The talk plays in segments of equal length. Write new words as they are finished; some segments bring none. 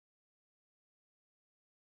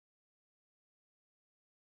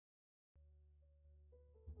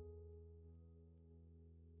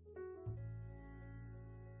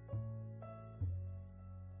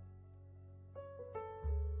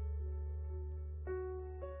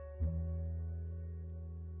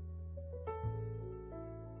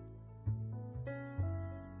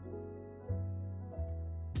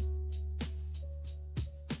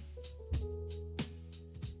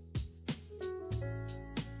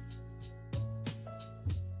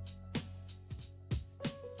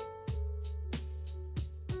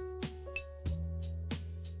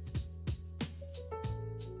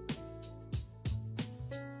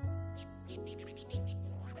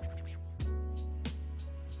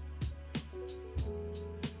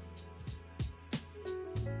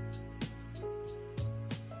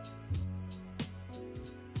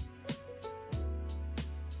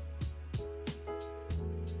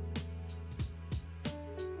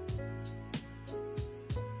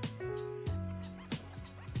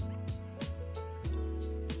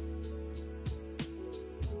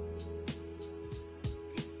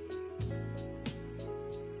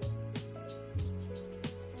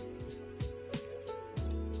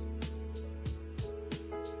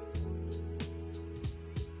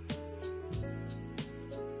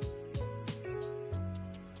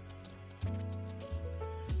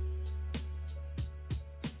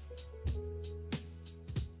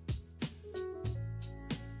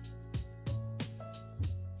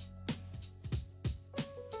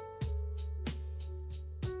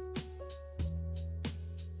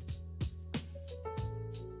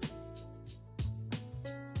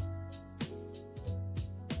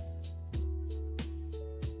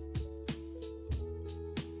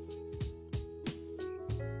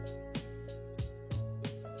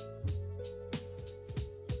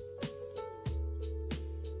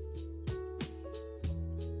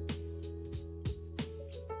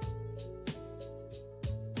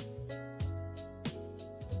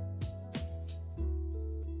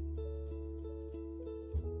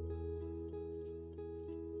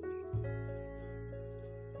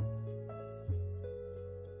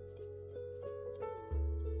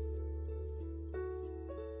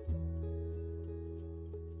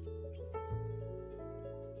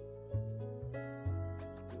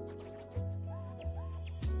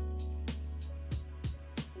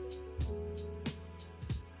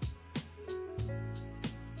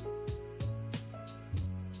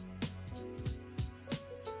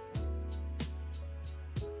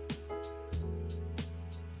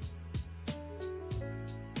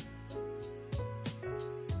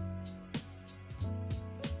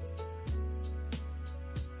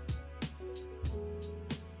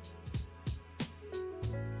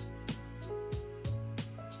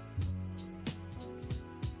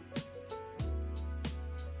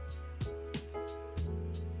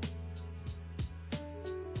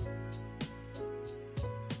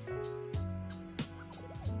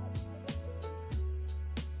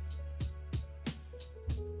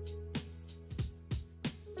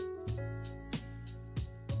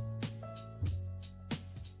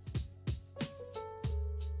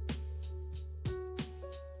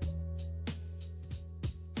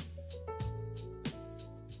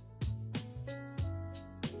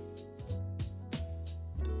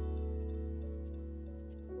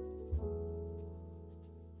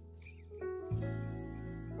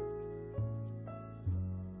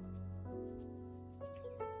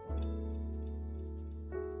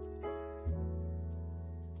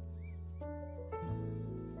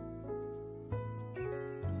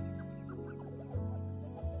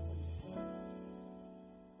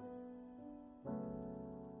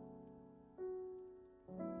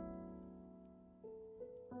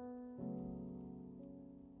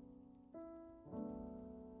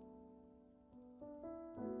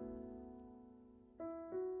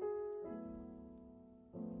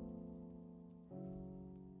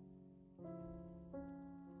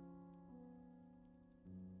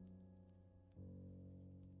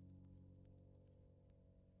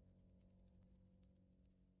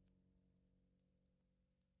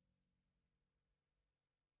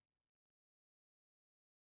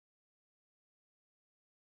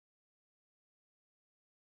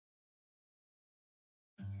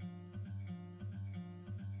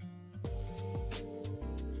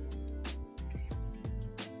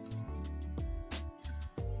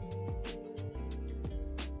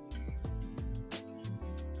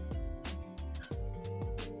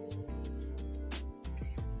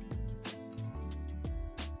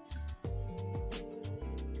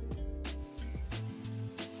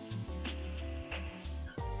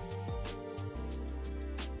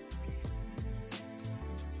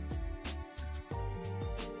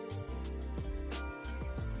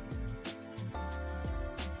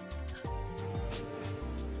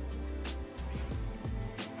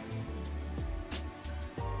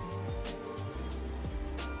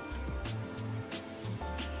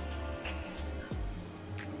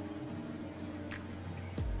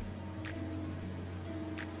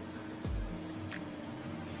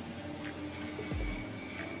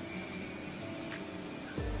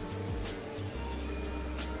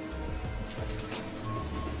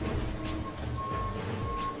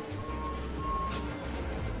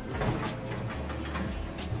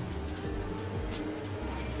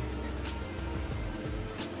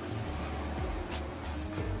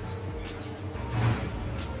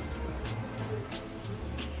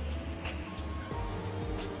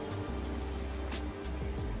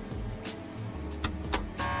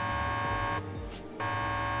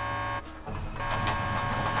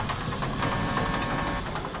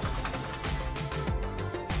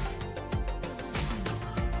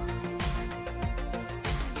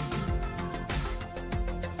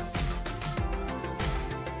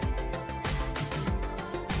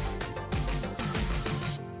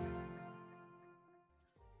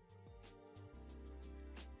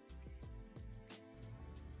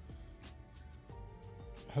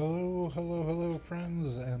Hello, hello, hello,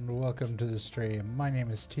 friends, and welcome to the stream. My name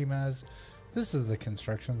is tmaaz. This is the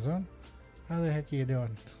Construction Zone. How the heck are you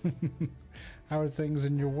doing? How are things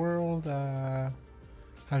in your world?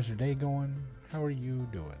 How's your day going? How are you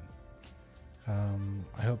doing?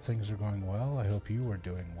 I hope things are going well. I hope you are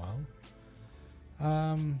doing well.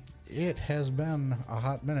 It has been a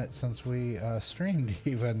hot minute since we streamed,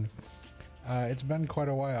 even. It's been quite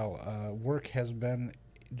a while. Work has been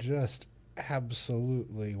just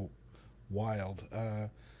absolutely wild.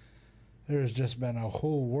 There's just been a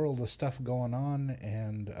whole world of stuff going on,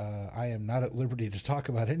 and I am not at liberty to talk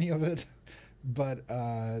about any of it, but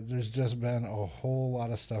there's just been a whole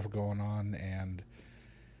lot of stuff going on, and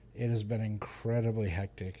it has been incredibly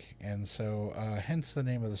hectic. And so, hence the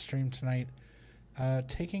name of the stream tonight,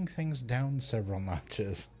 taking things down several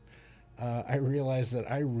notches. I realized that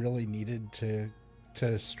I really needed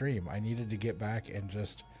to stream. I needed to get back and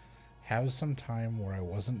just have some time where I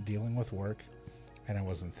wasn't dealing with work and I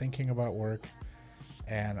wasn't thinking about work,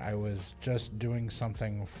 and I was just doing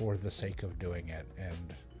something for the sake of doing it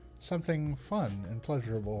and something fun and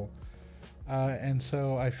pleasurable. And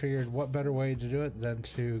so I figured what better way to do it than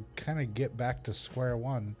to kind of get back to square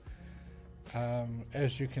one.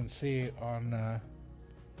 As you can see on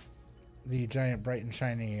the giant bright and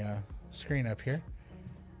shiny screen up here,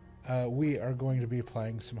 we are going to be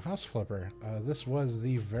playing some House Flipper. This was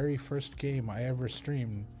the very first game I ever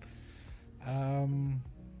streamed a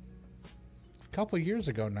couple years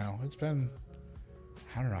ago now. It's been,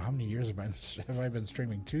 I don't know how many years have I been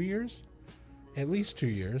streaming? 2 years? At least 2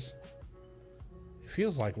 years. It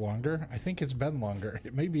feels like longer. I think it's been longer.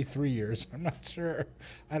 It may be 3 years. I'm not sure.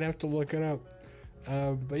 I'd have to look it up.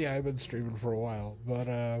 But yeah, I've been streaming for a while. But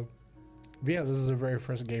yeah, this is the very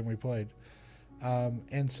first game we played.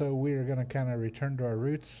 And so we are going to kind of return to our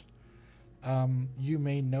roots. You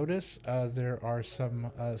may notice there are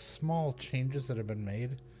some small changes that have been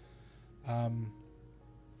made. And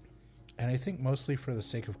I think mostly for the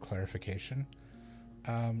sake of clarification.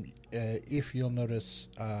 If you'll notice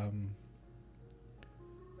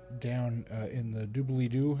down in the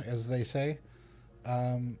doobly-doo, as they say,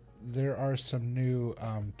 there are some new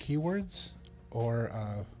keywords,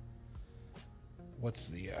 or what's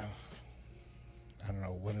the... I don't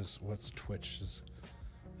know, what's Twitch's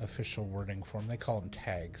official wording for them? They call them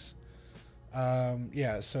tags.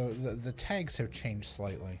 Yeah, so the tags have changed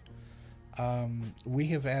slightly. We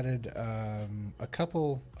have added a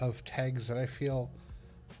couple of tags that I feel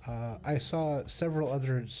I saw several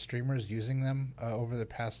other streamers using them over the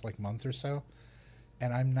past month or so,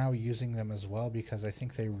 and I'm now using them as well because I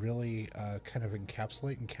think they really kind of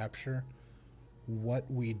encapsulate and capture what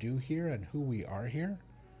we do here and who we are here.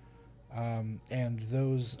 And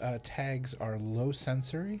those tags are low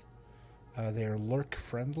sensory, they are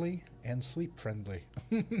lurk-friendly, and sleep-friendly.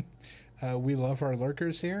 We love our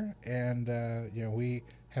lurkers here, and we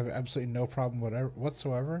have absolutely no problem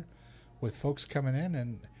whatsoever with folks coming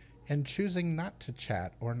in and choosing not to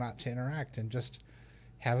chat or not to interact and just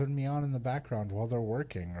having me on in the background while they're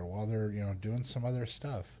working or while they're doing some other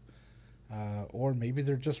stuff, or maybe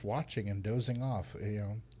they're just watching and dozing off,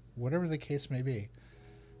 whatever the case may be.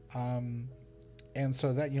 And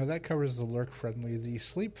so that that covers the lurk friendly. The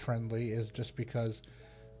sleep friendly is just because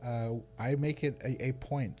I make it a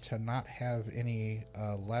point to not have any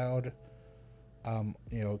loud kind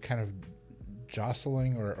of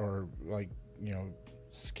jostling or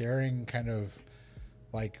scaring kind of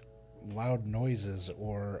loud noises,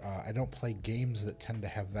 or I don't play games that tend to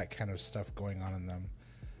have that kind of stuff going on in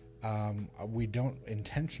them. We don't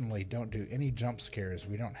intentionally do any jump scares.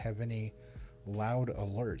 We don't have any loud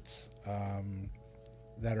alerts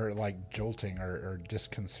that are jolting or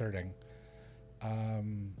disconcerting,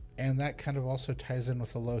 and that kind of also ties in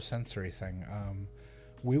with the low sensory thing.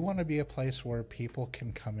 We want to be a place where people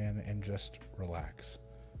can come in and just relax,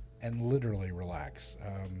 and literally relax.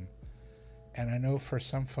 And I know for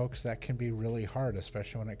some folks that can be really hard,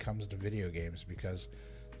 especially when it comes to video games, because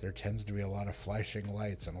there tends to be a lot of flashing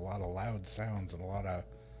lights and a lot of loud sounds and a lot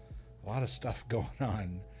of stuff going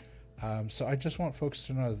on. So I just want folks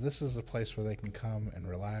to know this is a place where they can come and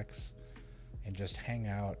relax and just hang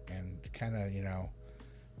out and kind of,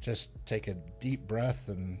 just take a deep breath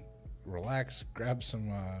and relax, grab some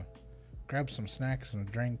snacks and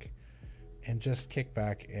a drink, and just kick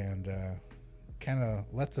back and kind of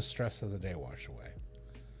let the stress of the day wash away.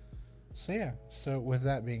 So yeah, so with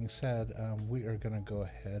that being said, we are going to go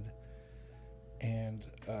ahead and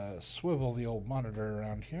swivel the old monitor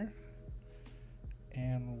around here,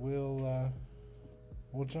 and we'll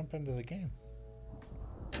jump into the game.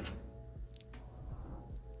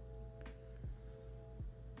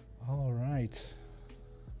 All right.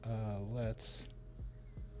 let's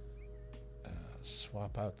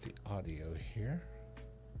swap out the audio here.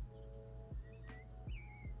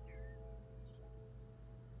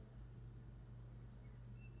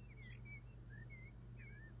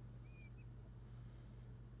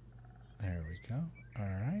 There we go. All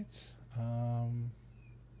right.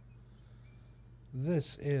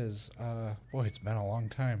 This is, boy, it's been a long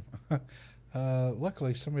time.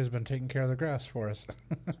 Luckily, somebody's been taking care of the grass for us.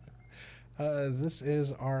 This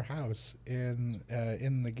is our house in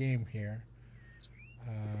the game here.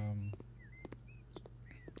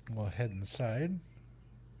 We'll head inside.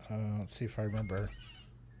 Let's see if I remember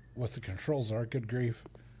what the controls are. Good grief.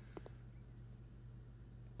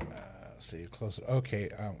 See, close. Okay,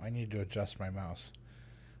 I need to adjust my mouse.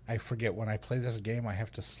 I forget when I play this game, I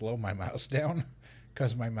have to slow my mouse down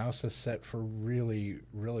because my mouse is set for really,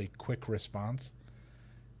 really quick response.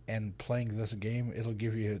 And playing this game, it'll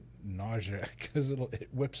give you nausea because it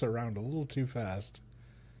whips around a little too fast.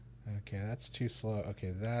 Okay, that's too slow.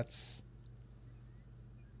 Okay,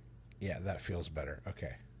 yeah, that feels better.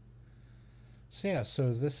 Okay. So yeah,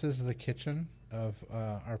 so this is the kitchen of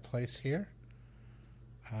our place here.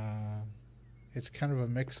 It's kind of a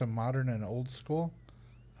mix of modern and old school.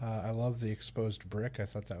 I love the exposed brick. I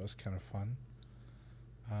thought that was kind of fun.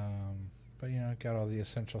 But, you know, got all the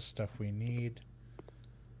essential stuff we need.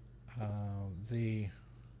 The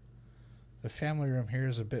family room here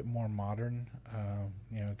is a bit more modern.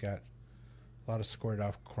 You know, got a lot of squared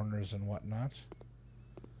off corners and whatnot.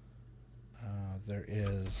 There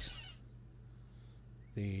is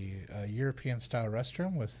the European style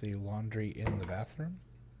restroom with the laundry in the bathroom.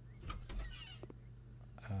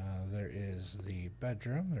 There is the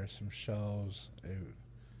bedroom. There's some shelves,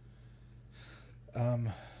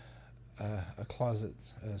 a closet,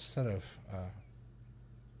 a set of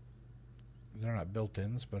they're not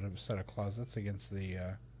built-ins, but a set of closets against the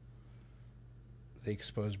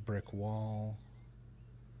exposed brick wall.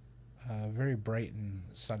 Very bright and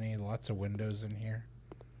sunny. Lots of windows in here.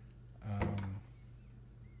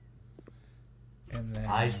 And then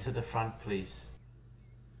eyes to the front, please.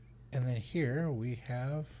 And then here we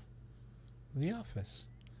have the office.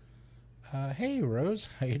 Hey, Rose.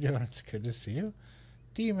 How you doing? It's good to see you.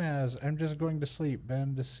 tmaaz, I'm just going to sleep.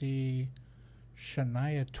 Been to see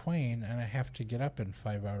Shania Twain, and I have to get up in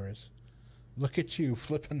 5 hours. Look at you,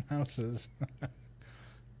 flipping houses.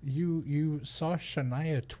 You saw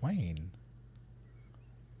Shania Twain.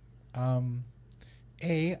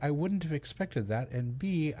 A, I wouldn't have expected that, and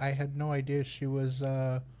B, I had no idea she was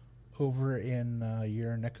over in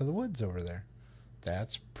your neck of the woods over there.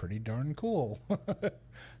 That's pretty darn cool.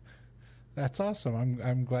 That's awesome.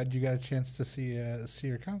 I'm glad you got a chance to see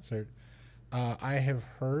her concert. I have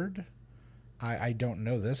heard, I don't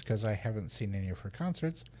know this because I haven't seen any of her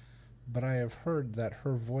concerts, but I have heard that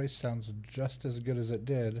her voice sounds just as good as it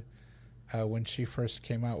did when she first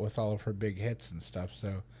came out with all of her big hits and stuff.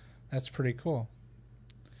 So that's pretty cool.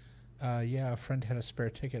 Yeah, a friend had a spare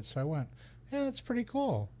ticket, so I went. Yeah, that's pretty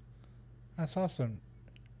cool. That's awesome.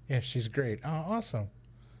 Yeah, she's great. Oh, awesome.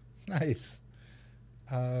 Nice.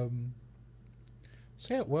 So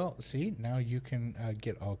yeah, well, see, now you can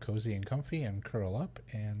get all cozy and comfy and curl up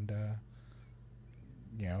and,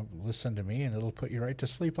 you know, listen to me, and it'll put you right to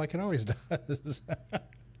sleep like it always does.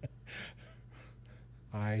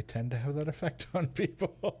 I tend to have that effect on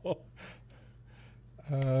people.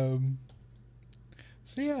 So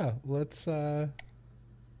yeah, let's get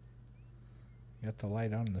the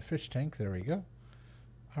light on in the fish tank. There we go.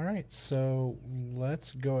 All right, so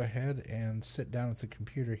let's go ahead and sit down at the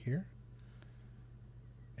computer here,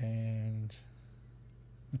 and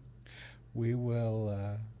we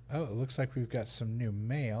will oh, it looks like we've got some new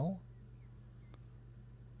mail,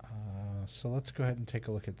 so let's go ahead and take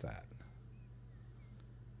a look at that.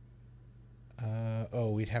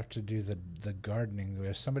 Oh, we'd have to do the gardening. We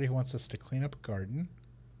have somebody who wants us to clean up a garden.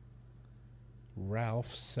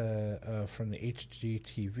 Ralph's from the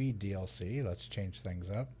HGTV DLC. Let's change things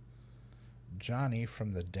up. Johnny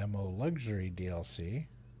from the Demo Luxury DLC.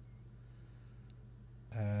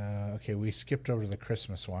 Okay, we skipped over the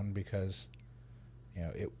Christmas one because, you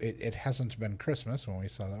know, it hasn't been Christmas when we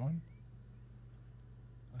saw that one.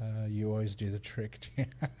 You always do the trick.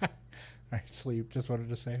 All right, Sleep. Just wanted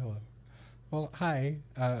to say hello. Well, hi.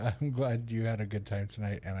 I'm glad you had a good time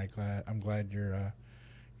tonight, and I'm glad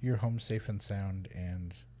you're home safe and sound,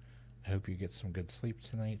 and I hope you get some good sleep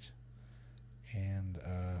tonight. And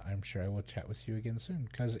I'm sure I will chat with you again soon,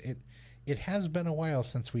 because it has been a while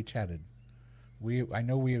since we chatted. I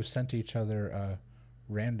know we have sent each other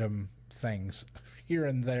random things here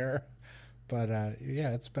and there, but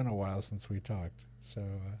yeah, it's been a while since we talked. So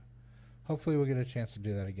hopefully we'll get a chance to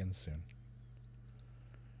do that again soon.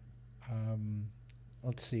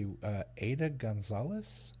 Let's see. Ada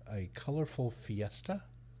Gonzalez, a colorful fiesta.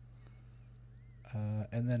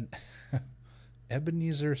 And then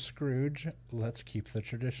Ebenezer Scrooge, let's keep the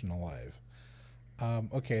tradition alive.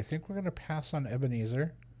 Okay, I think we're going to pass on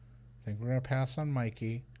Ebenezer. I think we're going to pass on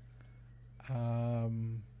Mikey.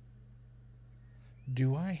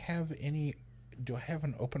 Do I have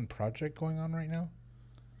an open project going on right now?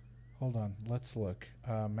 Hold on, let's look.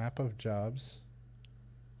 Map of jobs.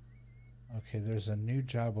 Okay, there's a new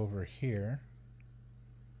job over here.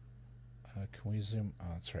 Can we zoom? Oh,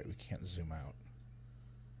 that's right, we can't zoom out.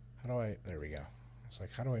 How do I? There we go. It's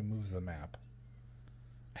like, how do I move the map?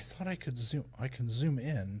 I thought I could zoom. I can zoom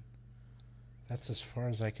in. That's as far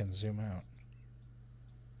as I can zoom out.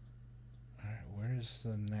 Alright, where is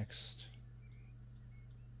the next?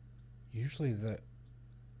 Usually the...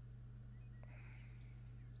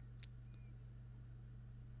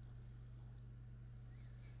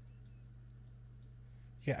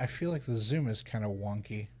 Yeah, I feel like the zoom is kind of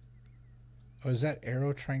wonky. Oh, is that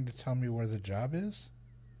arrow trying to tell me where the job is?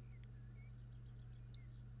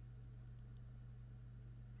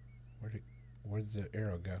 Where'd the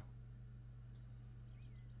arrow go?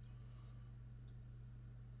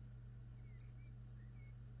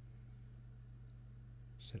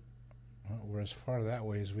 Well, we're as far that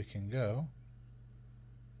way as we can go.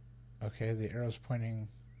 Okay, the arrow's pointing...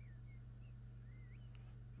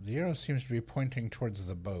 The arrow seems to be pointing towards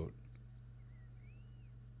the boat.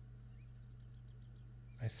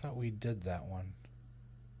 I thought we did that one.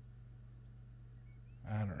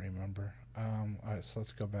 I don't remember. Alright, so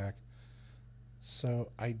let's go back. So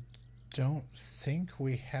I don't think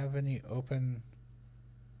we have any open...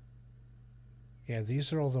 Yeah,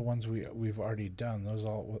 these are all the ones we've already done. Those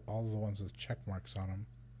all the ones with check marks on them.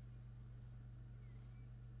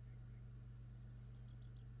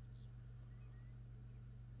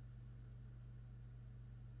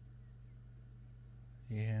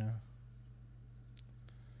 Yeah.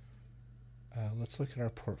 Let's look at our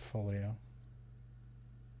portfolio.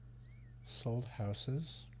 Sold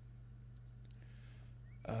houses.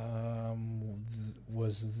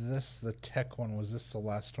 Was this the tech one? Was this the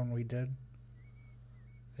last one we did?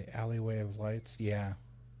 The alleyway of lights? Yeah.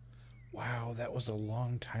 Wow, that was a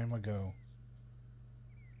long time ago.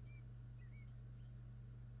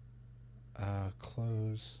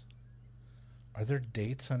 Close. Are there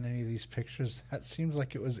dates on any of these pictures? That seems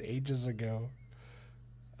like it was ages ago.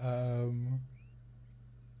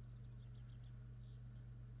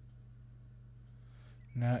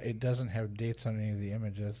 No, it doesn't have dates on any of the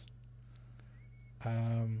images.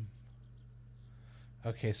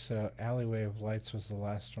 Okay, so Alleyway of Lights was the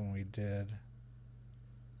last one we did.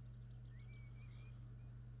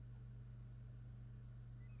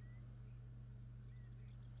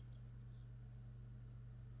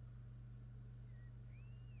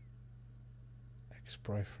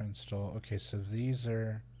 Ex-boyfriend stole. Okay, so these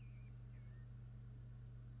are...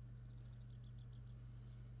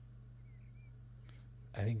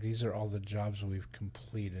 I think these are all the jobs we've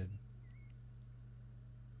completed.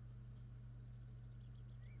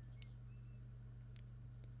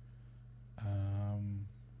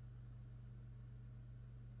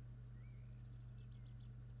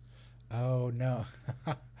 Oh no,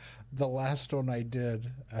 the last one I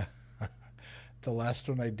did, the last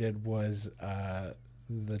one I did was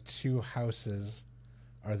the two houses,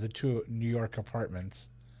 or the two New York apartments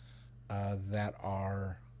that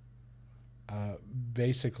are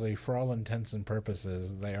basically, for all intents and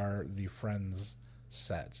purposes, they are the Friends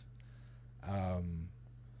set.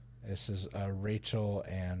 This is Rachel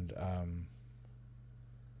and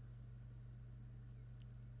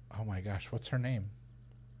oh my gosh, what's her name?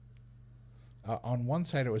 On one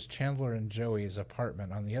side, it was Chandler and Joey's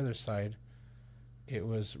apartment. On the other side, it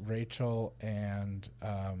was Rachel and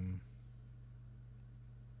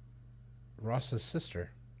Ross's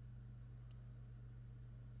sister.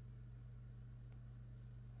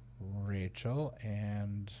 Rachel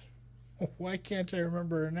and... Why can't I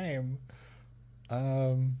remember her name?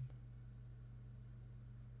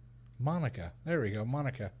 Monica. There we go,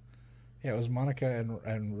 Monica. Yeah, it was Monica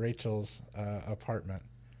and Rachel's apartment.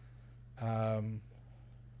 And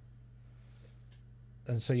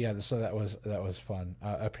so yeah, so that was fun.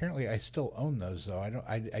 Apparently, I still own those though.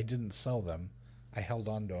 I didn't sell them. I held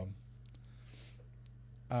on to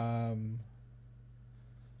them.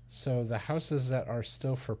 So the houses that are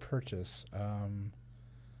still for purchase,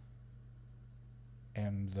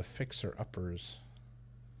 and the fixer-uppers,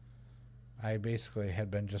 I basically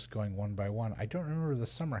had been just going one by one. I don't remember the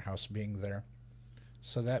summer house being there,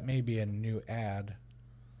 so that may be a new ad.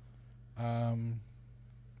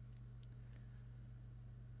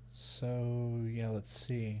 So yeah, let's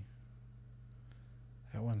see.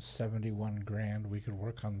 That one's 71 grand. We could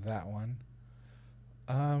work on that one.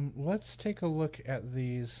 Let's take a look at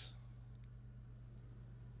these.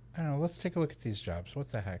 I don't know. Let's take a look at these jobs.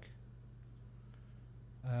 What the heck?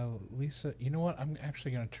 Lisa, you know what? I'm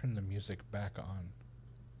actually going to turn the music back on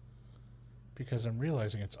because I'm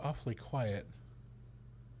realizing it's awfully quiet.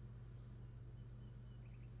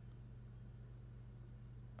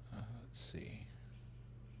 Let's see.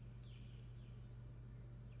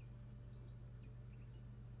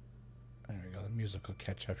 There we go. The music will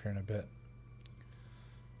catch up here in a bit.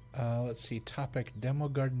 Let's see. Topic: Demo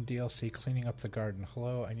Garden DLC. Cleaning up the garden.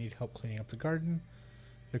 Hello, I need help cleaning up the garden.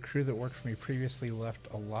 The crew that worked for me previously left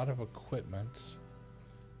a lot of equipment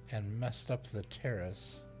and messed up the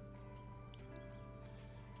terrace.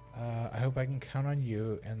 I hope I can count on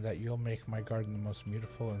you and that you'll make my garden the most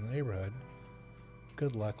beautiful in the neighborhood.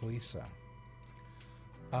 Good luck, Lisa.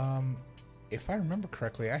 If I remember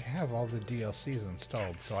correctly, I have all the DLCs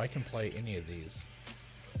installed, so I can play any of these.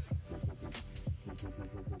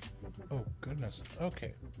 Oh, goodness.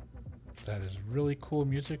 Okay. That is really cool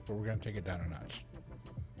music, but we're going to take it down a notch.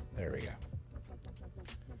 There we go.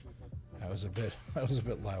 That was a bit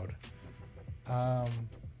loud.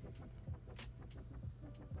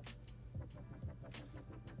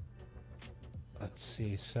 Let's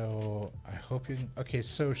see. So I hope you can. Okay,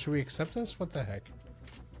 so should we accept this? What the heck?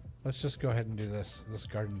 Let's just go ahead and do this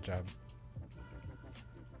garden job.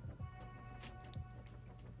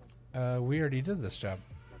 We already did this job.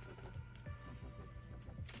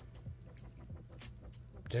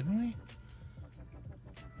 Didn't we?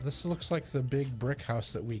 This looks like the big brick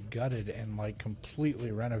house that we gutted and like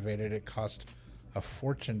completely renovated. It cost a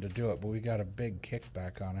fortune to do it, but we got a big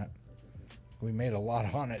kickback on it. We made a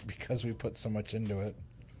lot on it because we put so much into it.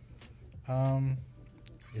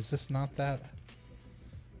 Is this not that?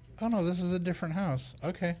 Oh no, this is a different house.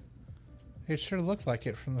 Okay. It sure looked like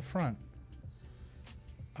it from the front.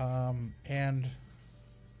 And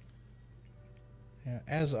yeah,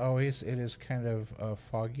 as always, it is kind of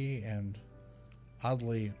foggy and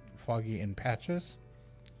oddly foggy in patches.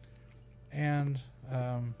 And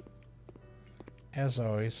as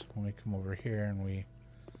always, when we come over here and we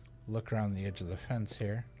look around the edge of the fence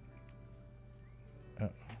here.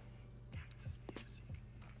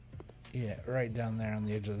 Yeah, right down there on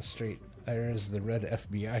the edge of the street. There is the red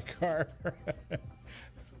FBI car.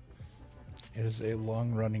 It is a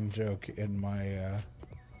long-running joke in my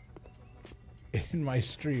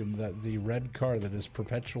stream that the red car that is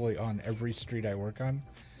perpetually on every street I work on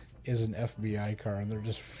is an FBI car, and they're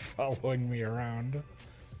just following me around.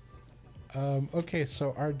 Okay,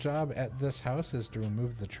 so our job at this house is to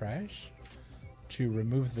remove the trash, to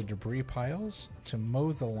remove the debris piles, to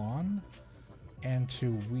mow the lawn, and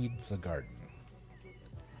to weed the garden.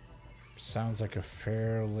 Sounds like a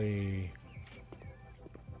fairly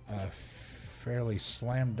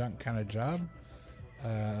slam dunk kind of job.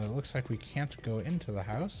 Looks like we can't go into the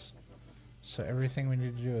house, so everything we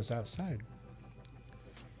need to do is outside.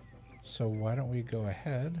 So why don't we go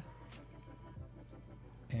ahead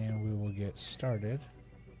and we will get started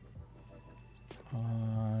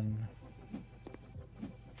on,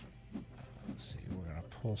 let's see, we're going to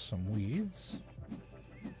pull some weeds.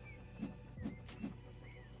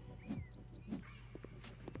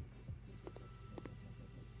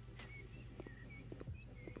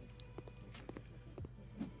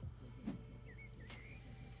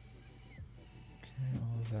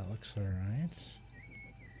 That looks alright.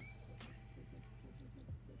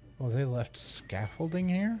 Oh, they left scaffolding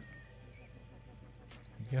here?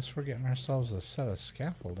 I guess we're getting ourselves a set of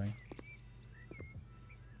scaffolding.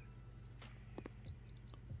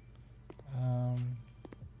 I'll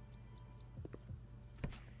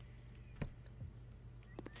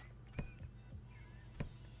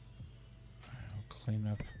clean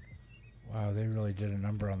up. Wow, they really did a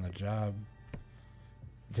number on the job.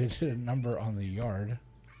 They did a number on the yard.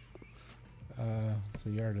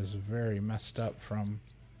 The yard is very messed up from,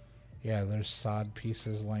 yeah, there's sod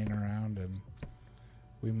pieces laying around, and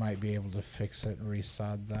we might be able to fix it and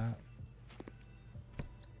resod that.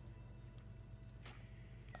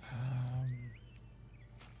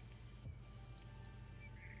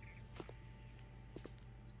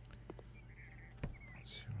 Let's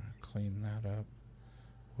see, I want to clean that up.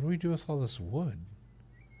 What do we do with all this wood?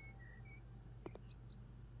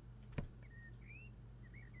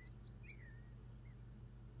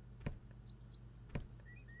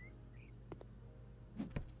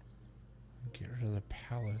 Get rid of the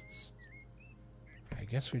pallets. I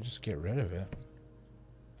guess we just get rid of it.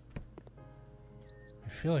 I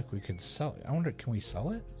feel like we could sell it. I wonder, can we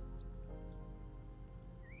sell it?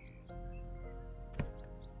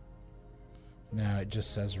 No, it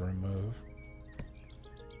just says remove.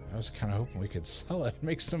 I was kind of hoping we could sell it,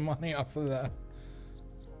 make some money off of that.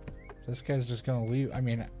 This guy's just going to leave. I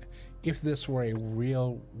mean, if this were a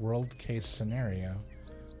real world case scenario,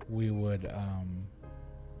 we would, I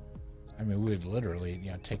mean, we would literally,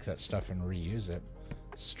 you know, take that stuff and reuse it,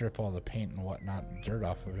 strip all the paint and whatnot, dirt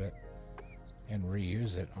off of it, and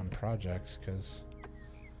reuse it on projects, because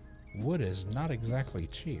wood is not exactly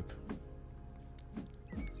cheap.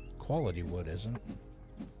 Quality wood isn't,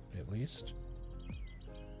 at least.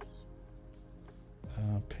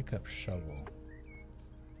 Pick up shovel.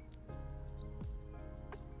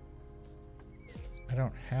 I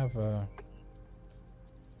don't have a...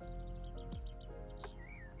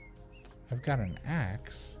 I've got an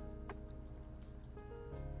axe.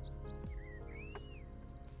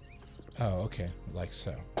 Oh, okay, like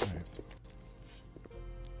so.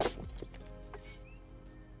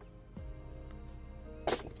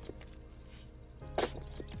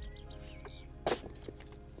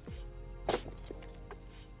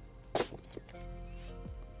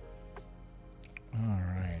 All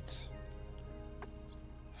right.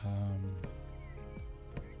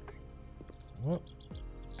 Well,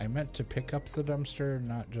 I meant to pick up the dumpster,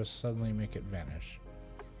 not just suddenly make it vanish.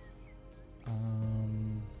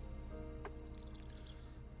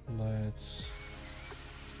 Let's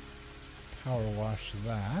power wash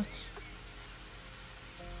that.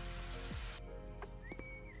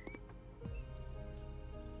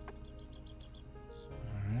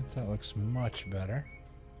 Alright, that looks much better.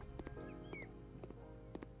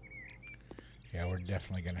 Yeah, we're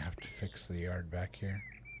definitely going to have to fix the yard back here.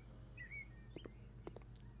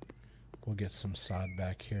 We'll get some sod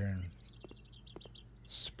back here and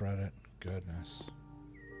spread it. Goodness.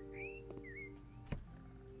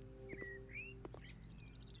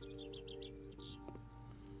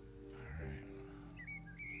 Alright.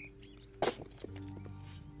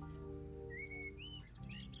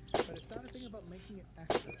 But it's not a thing about making it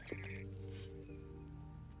accurate. It's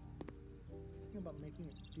a thing about making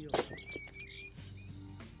it feel good.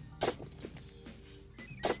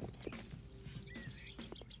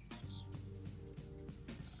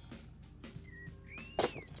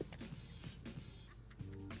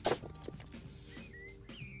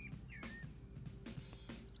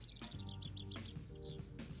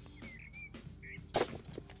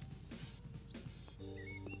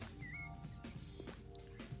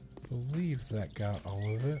 I believe that got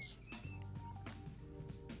all of it.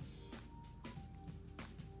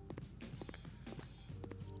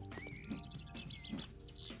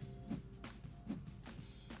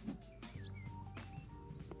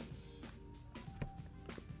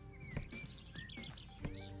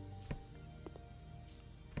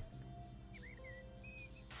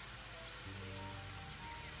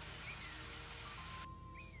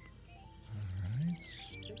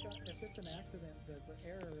 If it's an accident, there's an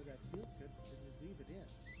error that feels good, then you leave it in.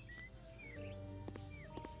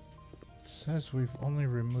 It says we've only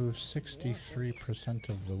removed 63%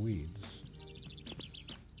 of the weeds,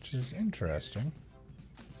 which is interesting.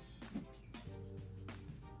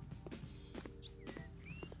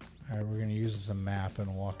 Alright, we're going to use the map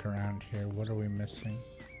and walk around here. What are we missing?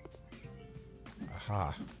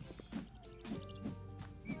 Aha.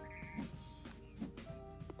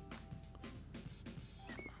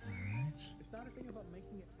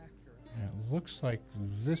 It looks like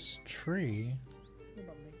this tree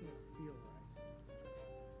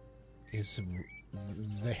is...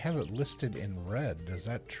 They have it listed in red. Does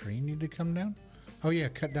that tree need to come down? Oh yeah,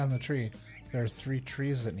 cut down the tree. There are 3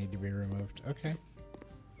 trees that need to be removed. Okay.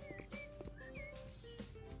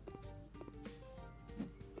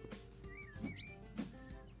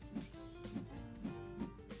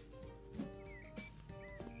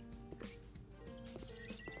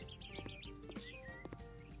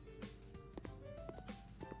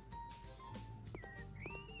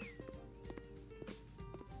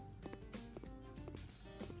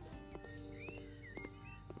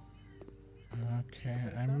 Okay,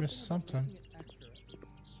 I missed something.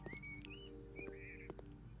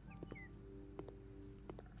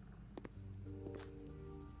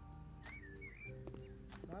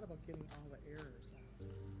 It's not about getting all the errors out.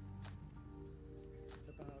 It's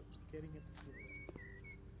about getting it to do it.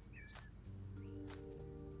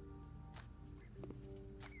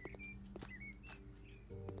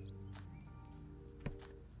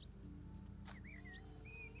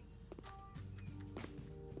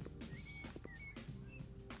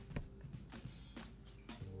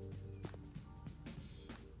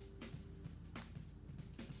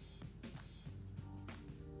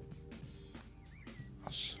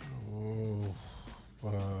 So,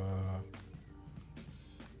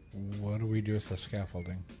 what do we do with the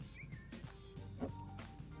scaffolding?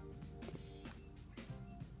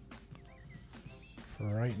 For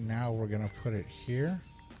right now, we're going to put it here.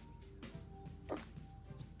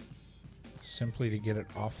 Simply to get it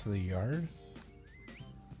off the yard.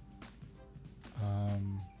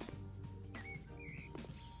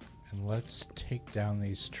 And let's take down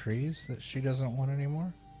these trees that she doesn't want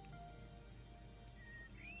anymore.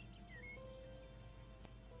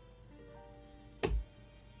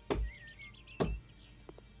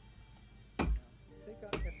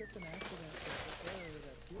 If it's an accident or an error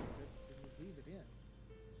that kills it, then you leave it in.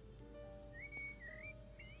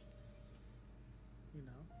 You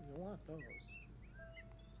know, you want those.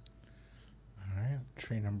 Alright,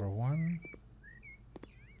 tree number 1.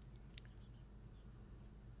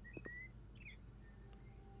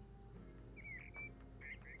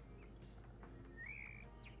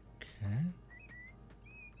 Okay.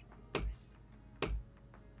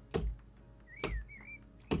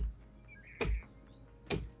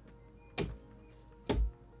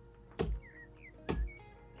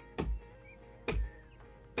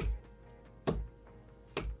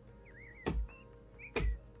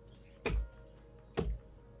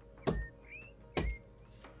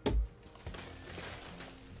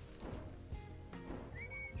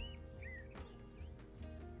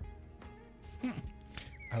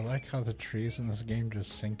 I like how the trees in this game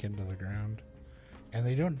just sink into the ground. And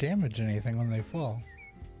they don't damage anything when they fall.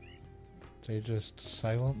 They just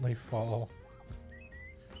silently fall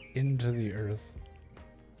into the earth.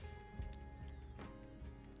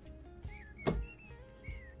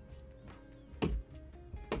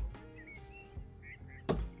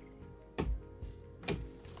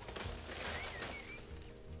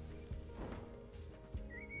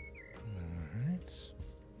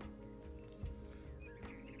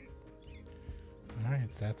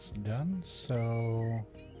 Alright, that's done. So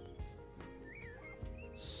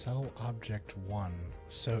sell object 1.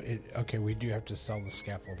 So okay, we do have to sell the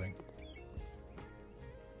scaffolding.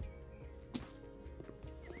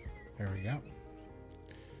 There we go.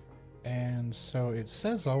 And so it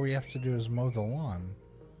says all we have to do is mow the lawn.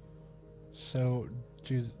 So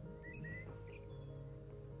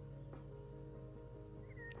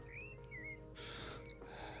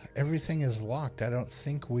everything is locked. I don't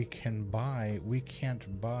think we can't buy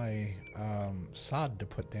sod to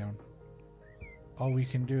put down. All we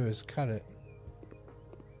can do is cut it.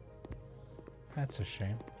 That's a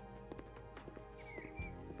shame.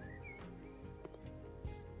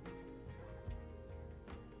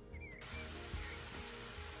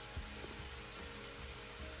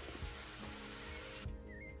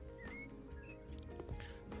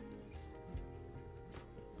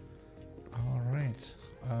 All right.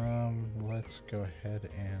 Let's go ahead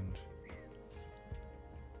and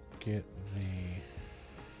get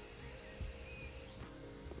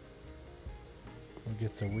we'll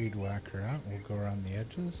get the weed whacker out. We'll go around the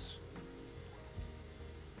edges.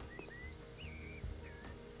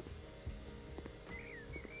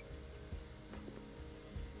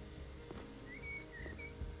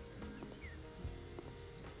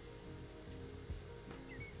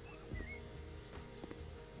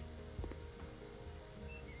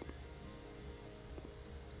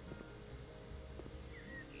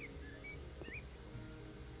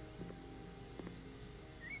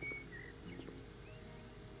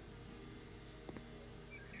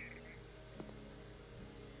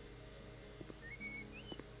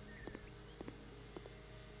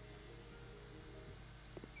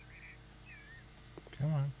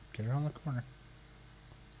 Come on, get around the corner.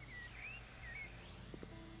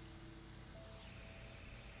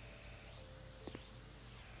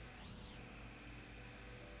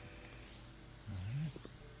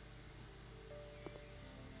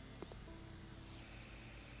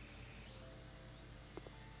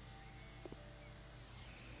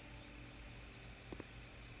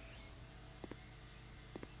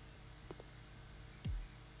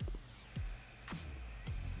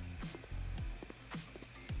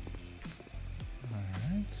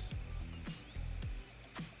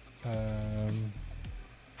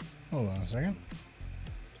 Hold on a second.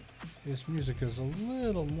 This music is a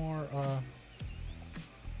little more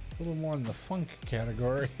in the funk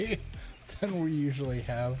category than we usually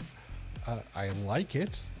have. I like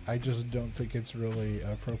it. I just don't think it's really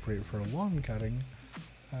appropriate for lawn cutting.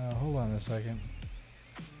 Hold on a second.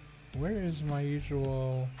 Where is my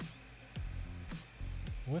usual...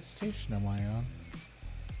 What station am I on?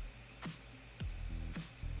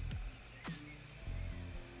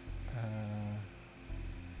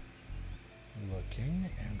 Looking,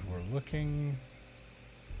 and we're looking.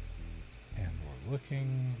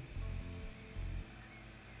 looking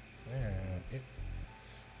there.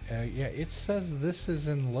 Yeah, it says this is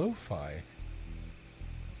in lo-fi.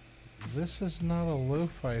 This is not a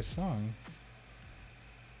lo-fi song.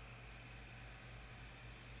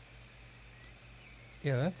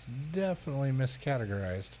 Yeah, that's definitely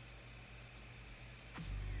miscategorized.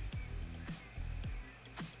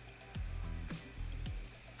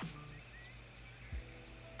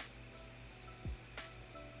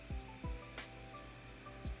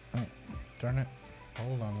 Oh, darn it.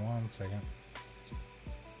 Hold on one second.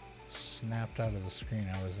 Snapped out of the screen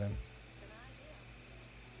I was in.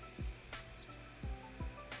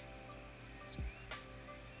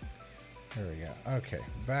 There we go. Okay,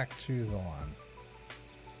 back to the lawn.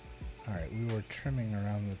 Alright, we were trimming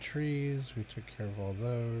around the trees. We took care of all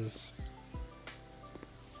those.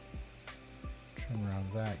 Trim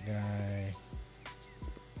around that guy.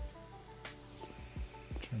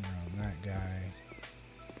 Trim around that guy.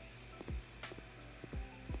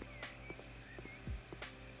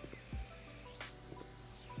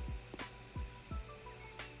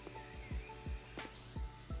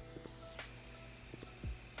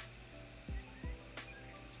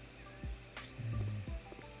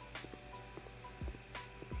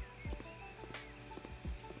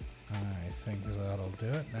 I think that'll do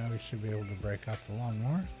it. Now we should be able to break out the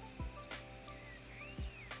lawnmower.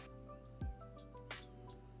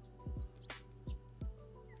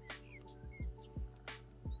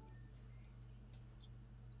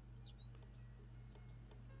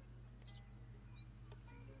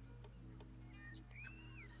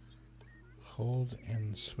 Hold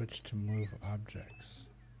and switch to move objects.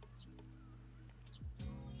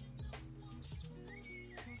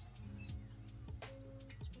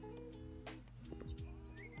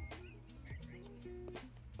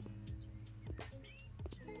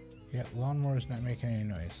 Yeah, lawnmower's not making any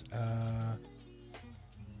noise.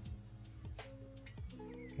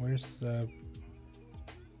 Where's the...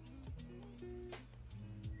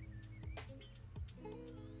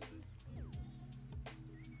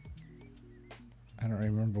 I don't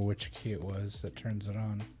remember which key it was that turns it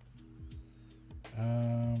on.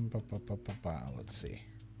 Let's see.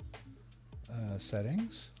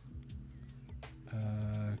 Settings.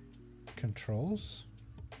 Controls.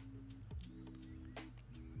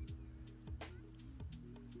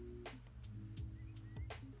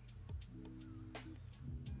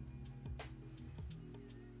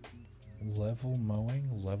 Level mowing,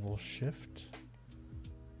 level shift,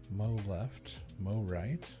 mow left, mow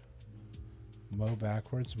right, mow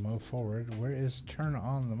backwards, mow forward. Where is turn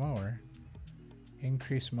on the mower?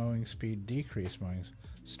 Increase mowing speed, decrease mowing.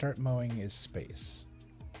 Start mowing is space.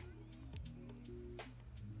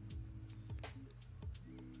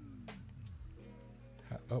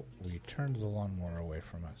 Oh, we turned the lawnmower away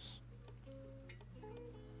from us.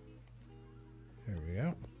 There we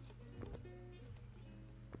go.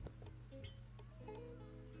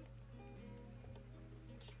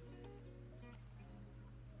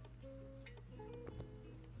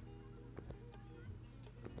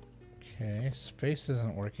 Okay, space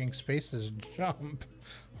isn't working. Space is jump.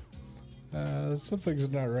 Something's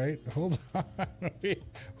not right. Hold on.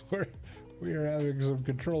 we are having some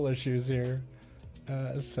control issues here.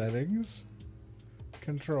 Settings.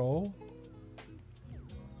 Control.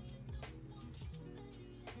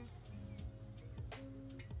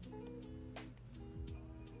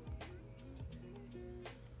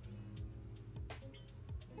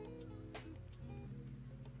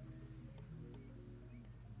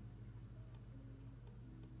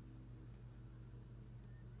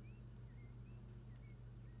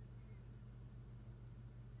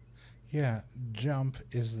 Yeah, jump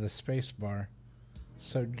is the space bar.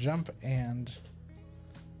 So jump and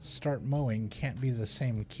start mowing can't be the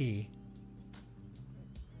same key.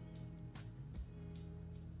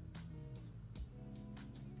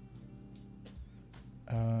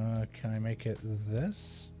 Can I make it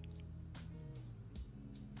this?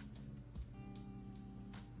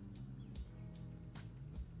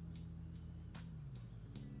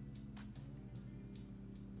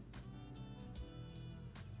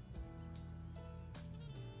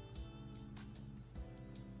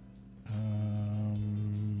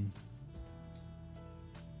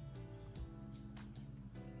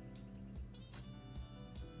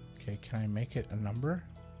 Okay, can I make it a number?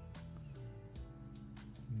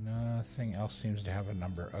 Nothing else seems to have a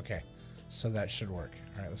number. Okay, so that should work.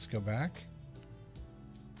 All right, let's go back.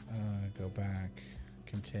 Go back,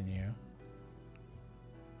 continue.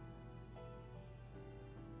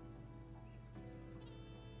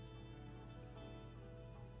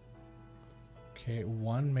 Okay,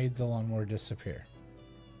 1 made the lawnmower disappear.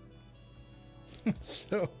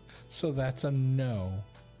 So that's a no.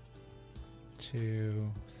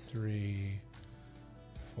 2, 3,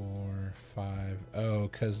 4, 5. Oh,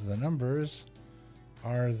 because the numbers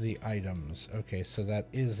are the items. Okay, so that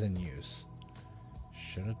is in use.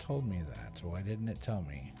 Should have told me that. Why didn't it tell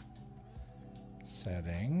me?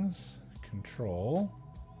 Settings, control,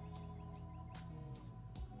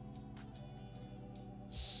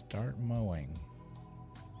 start mowing.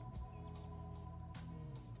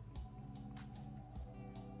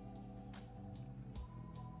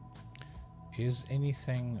 Is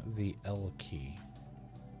anything the L key?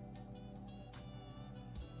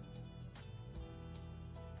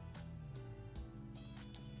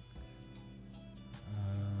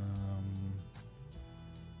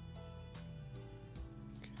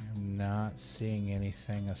 Okay, I'm not seeing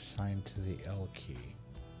anything assigned to the L key.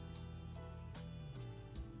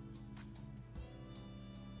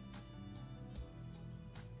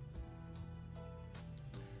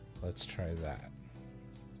 Let's try that.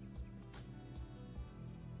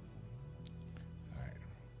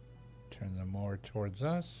 Turn them more towards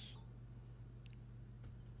us.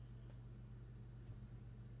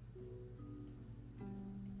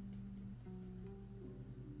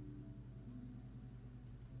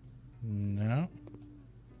 No.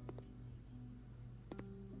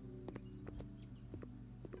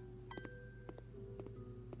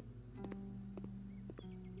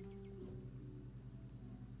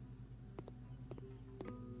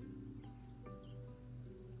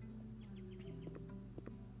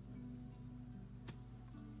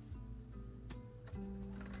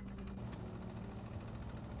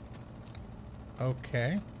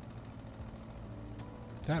 Okay.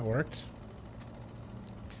 That worked.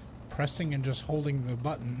 Pressing and just holding the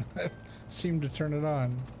button seemed to turn it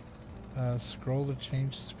on. Scroll to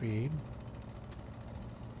change speed.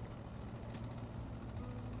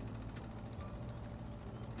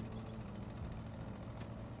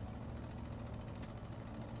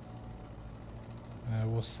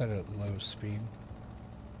 We'll set it at low speed.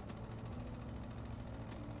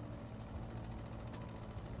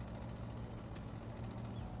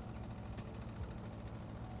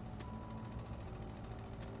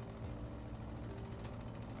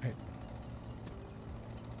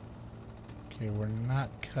 Okay, we're not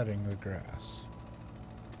cutting the grass.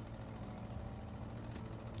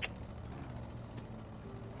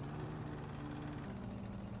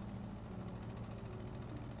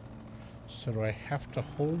 So do I have to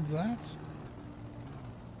hold that?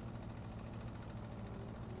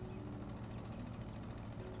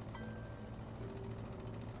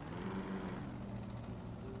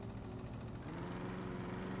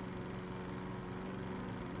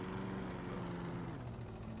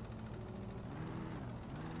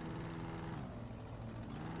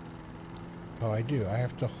 Oh, I do. I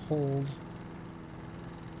have to hold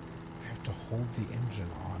the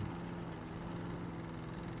engine on.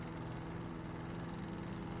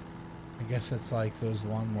 I guess it's like those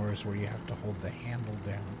lawnmowers where you have to hold the handle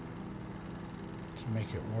down to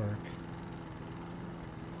make it work.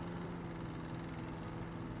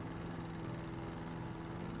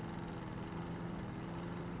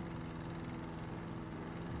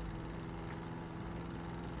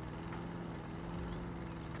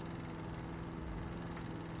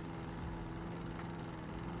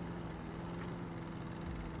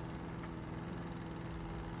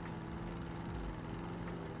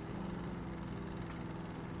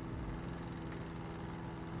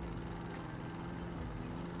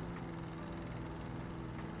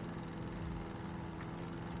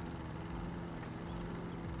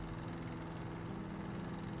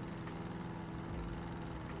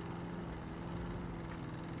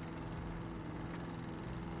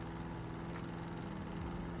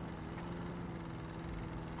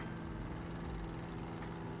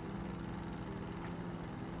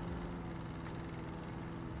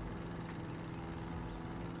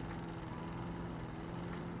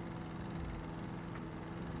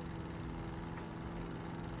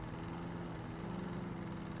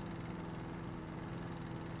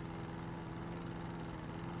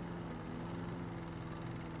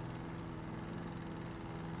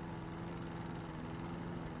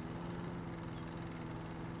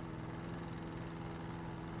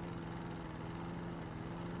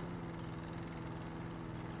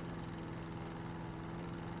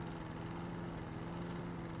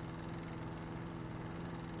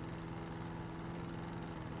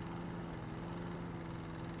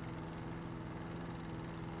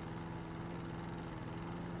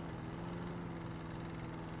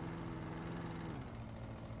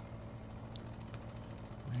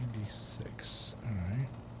 Six. All right.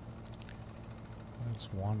 Let's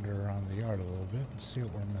wander around the yard a little bit and see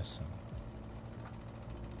what we're missing.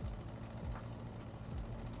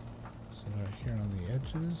 So right here on the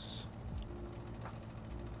edges,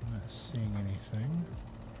 I'm not seeing anything.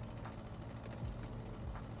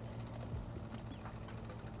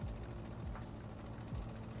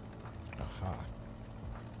 Aha.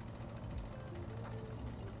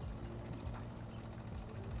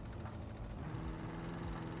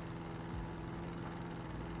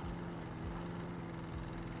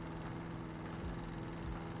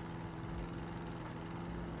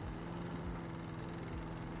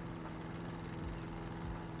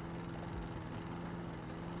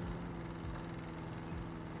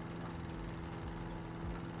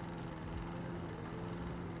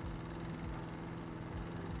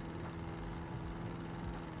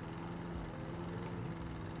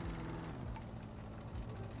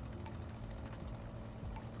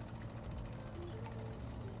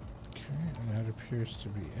 That appears to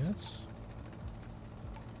be it.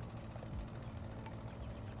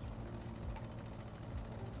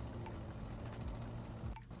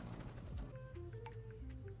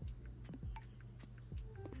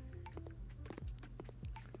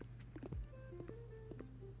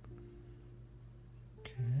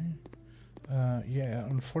 Okay. Yeah,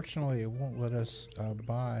 unfortunately it won't let us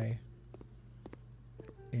buy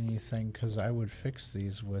anything because I would fix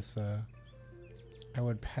these with I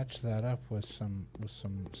would patch that up with some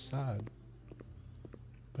sod,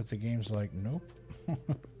 but the game's like, nope.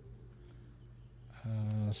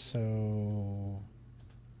 So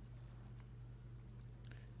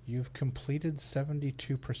you've completed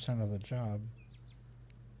 72% of the job.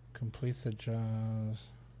 Complete the jobs.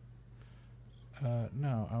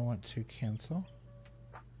 No, I want to cancel.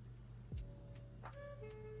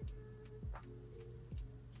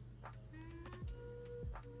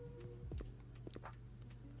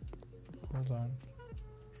 Hold on.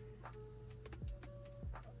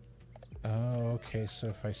 Oh, okay.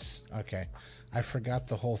 So if okay, I forgot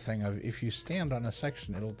the whole thing of if you stand on a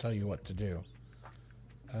section, it'll tell you what to do.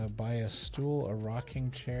 Buy a stool, a rocking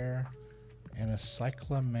chair, and a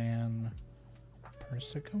cyclamen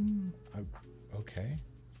persicum. Okay.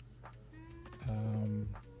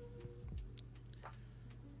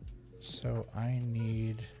 So I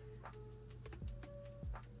need.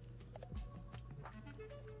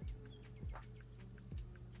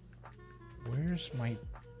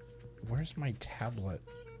 Where's my tablet?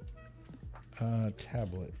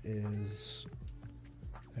 Tablet is,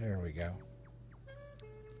 there we go.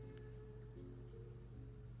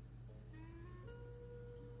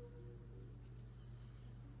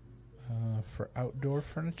 For outdoor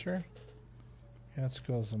furniture, yeah, let's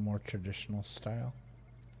go with a more traditional style.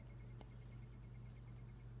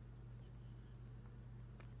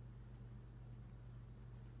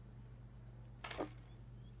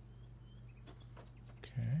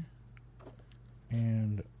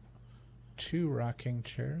 And 2 rocking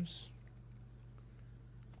chairs.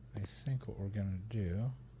 I think what we're going to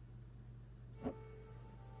do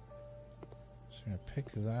is going to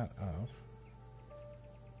pick that up.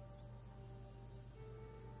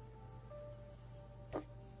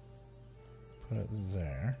 Put it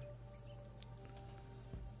there.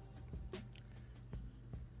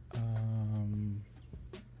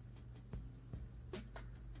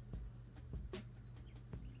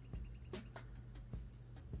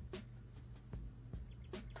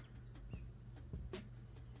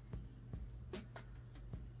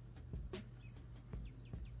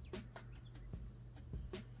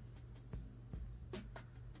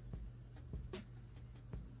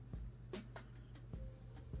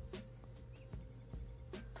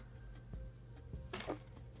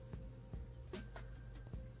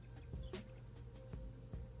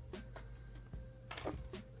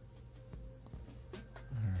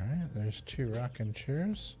 There's 2 rocking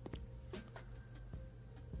chairs.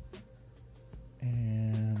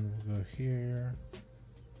 And we'll go here.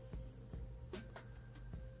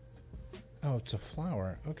 Oh, it's a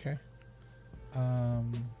flower. Okay.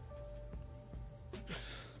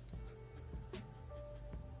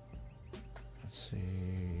 Let's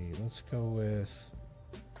see. Let's go with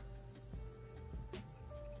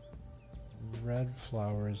red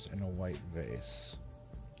flowers in a white vase.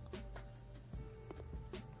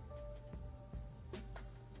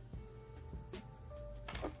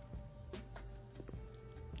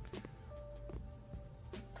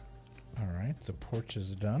 The porch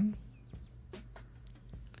is done.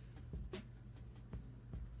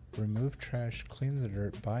 Remove trash, clean the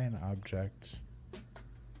dirt, buy an object.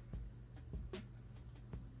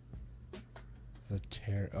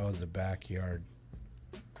 Oh, the backyard.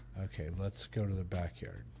 Okay, let's go to the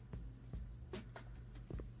backyard.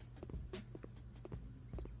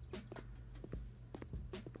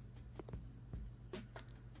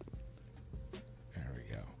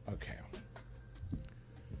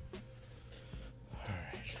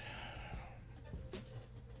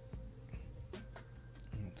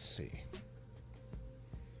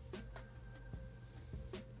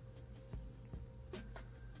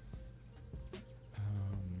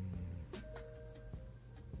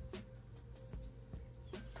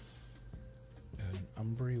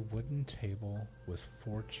 wooden table with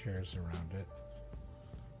 4 chairs around it,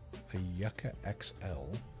 a Yucca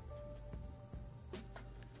XL,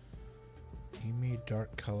 Amy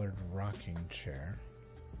dark colored rocking chair,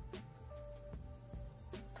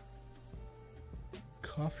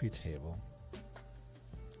 coffee table.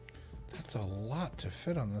 That's a lot to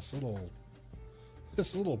fit on this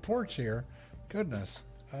little porch here. Goodness.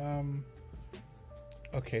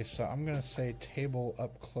 Okay, so I'm gonna say table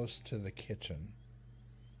up close to the kitchen.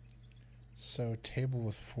 So table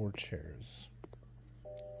with 4 chairs.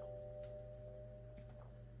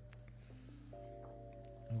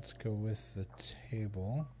 Let's go with the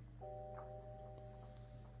table.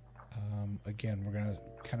 Again, we're gonna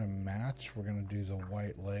kind of match. We're gonna do the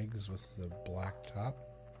white legs with the black top.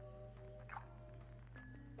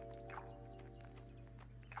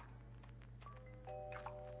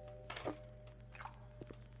 I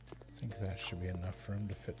think that should be enough room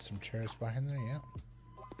to fit some chairs behind there, yeah.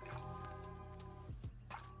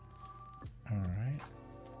 Alright.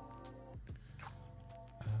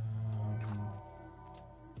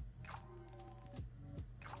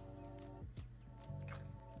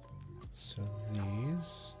 So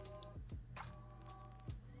these.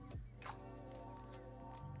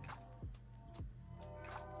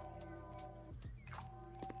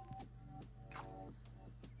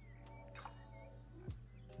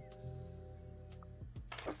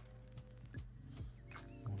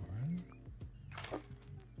 One,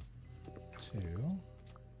 2.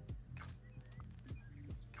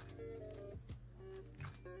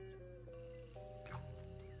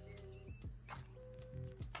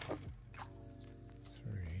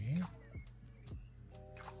 Three.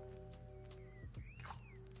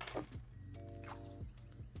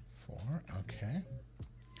 4. Okay.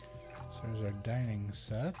 So there's our dining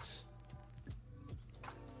set.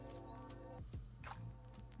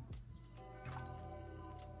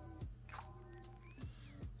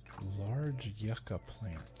 Large yucca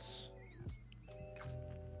plants.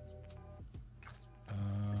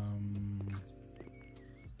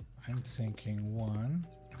 I'm thinking 1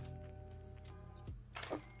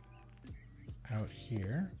 out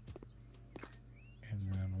here, and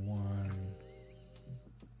then 1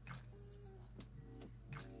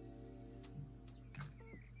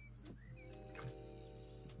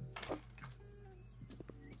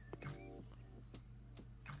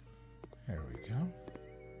 there we go.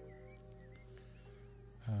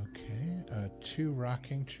 Okay, 2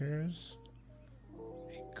 rocking chairs,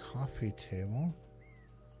 a coffee table,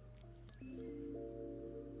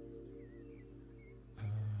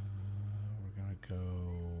 we're gonna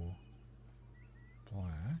go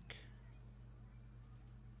black.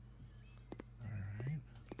 Alright,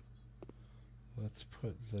 let's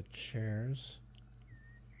put the chairs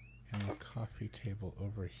and the coffee table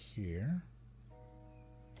over here.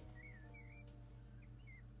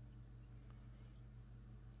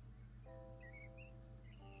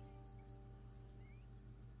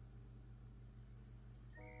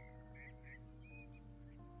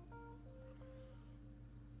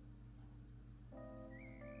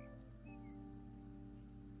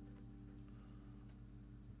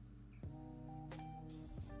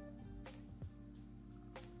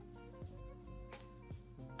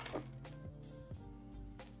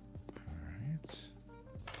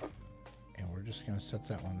 Just going to set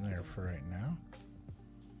that one there for right now.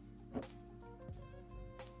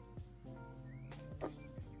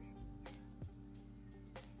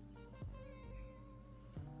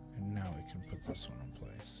 And now we can put this one in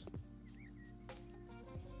place.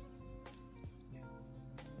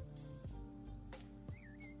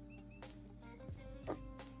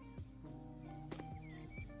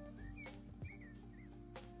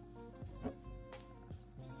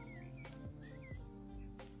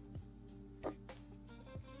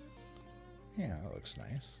 Yeah, that looks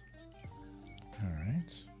nice. All right.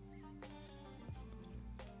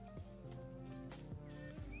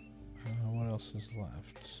 What else is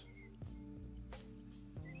left?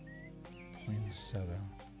 Poinsettia.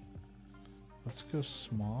 Let's go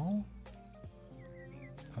small.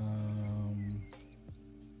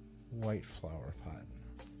 White flower pot.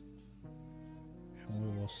 And we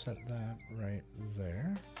will set that right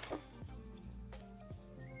there.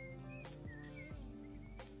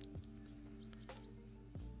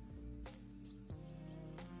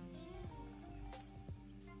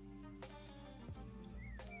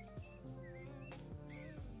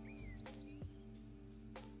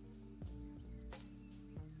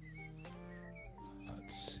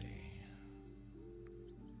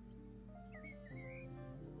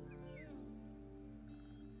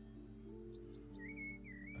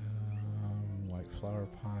 Flower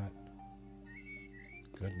pot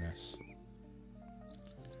goodness.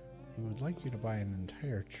 We would like you to buy an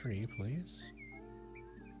entire tree, please.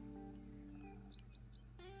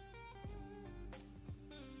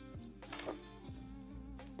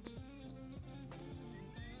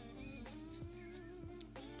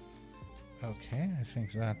 Okay, I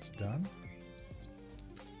think that's done.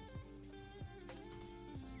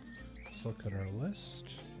 Let's look at our list.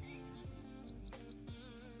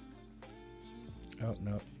 Oh,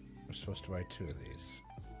 no. We're supposed to buy 2 of these.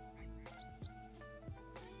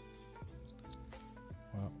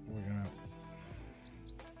 Well, we're gonna...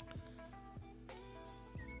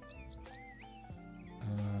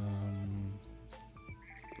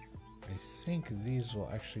 I think these will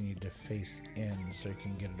actually need to face in so you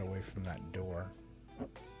can get it away from that door.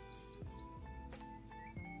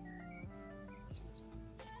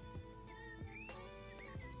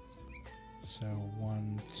 So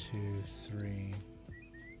 1, 2, 3.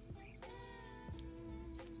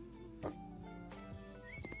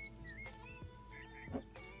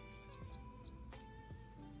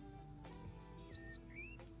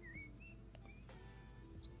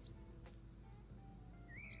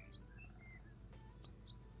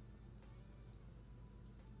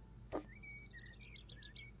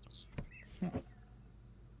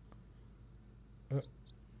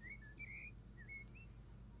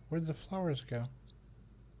 Where'd the flowers go?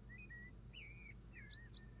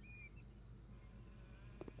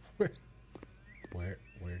 Where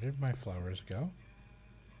did my flowers go?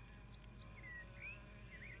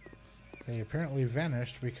 They apparently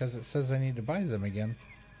vanished because it says I need to buy them again.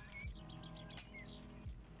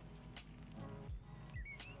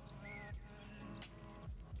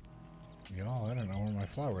 Y'all, I don't know where my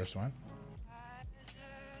flowers went.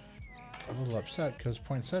 A little upset because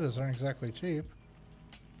poinsettias aren't exactly cheap.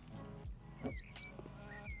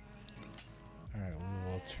 Alright,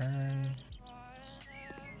 we will turn.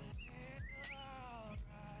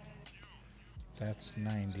 That's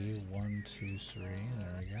 90. 1, 2, 3.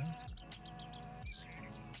 There we go.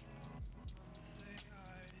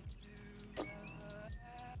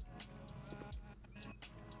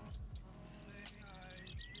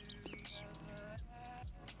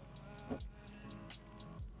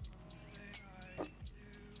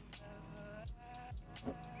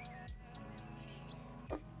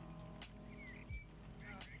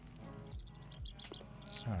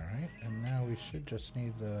 Alright, and now we should just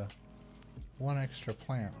need the 1 extra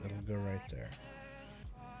plant that'll go right there.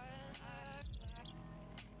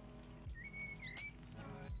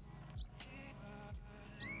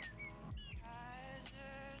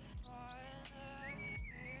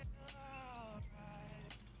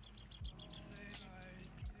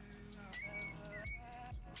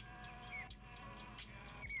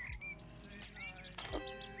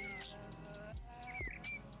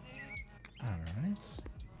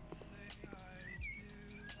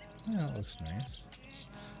 That looks nice.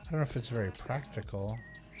 I don't know if it's very practical.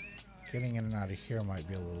 Getting in and out of here might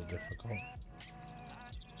be a little difficult.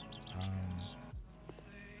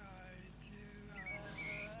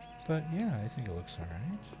 But yeah, I think it looks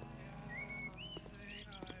alright.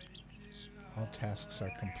 All tasks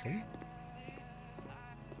are complete.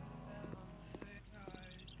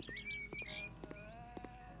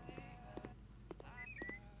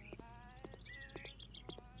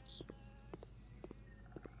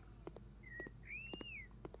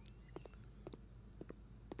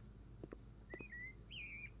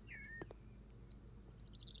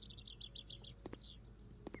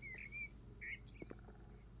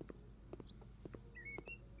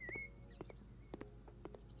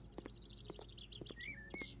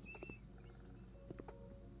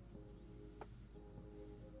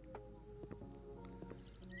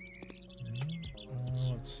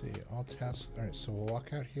 Let's see, all tasks. Alright, so we'll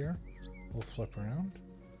walk out here. We'll flip around.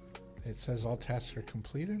 It says all tasks are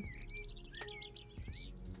completed.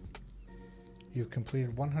 You've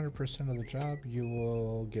completed 100% of the job. You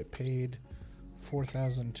will get paid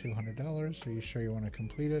 $4,200. Are you sure you want to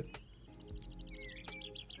complete it?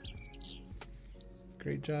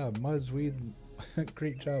 Great job,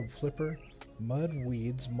 Great job, Flipper. Mud,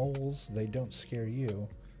 weeds, moles, they don't scare you.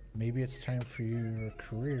 Maybe it's time for your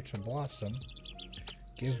career to blossom.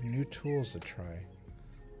 Give new tools a try.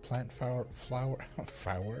 Plant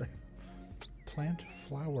Plant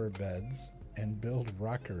flower beds and build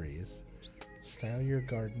rockeries. Style your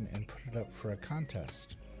garden and put it up for a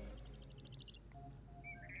contest.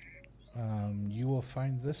 You will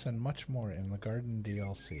find this and much more in the Garden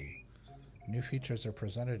DLC. New features are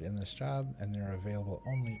presented in this job, and they're available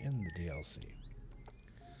only in the DLC.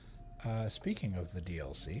 Speaking of the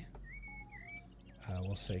DLC,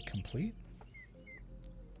 we'll say complete.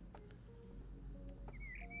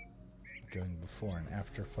 doing before and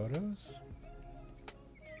after photos.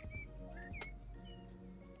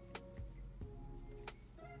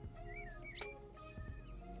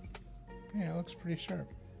 Yeah, it looks pretty sharp.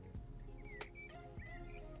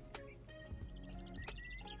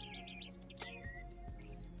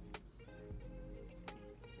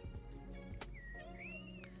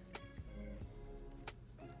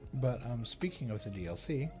 But speaking of the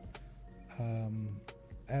DLC,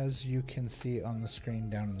 as you can see on the screen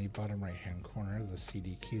down in the bottom right hand corner, the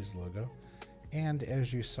CD Keys logo, and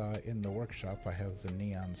as you saw in the workshop, I have the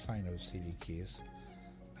neon sign of CD Keys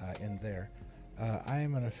in there. I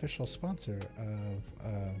am an official sponsor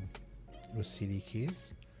with CD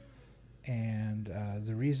Keys, and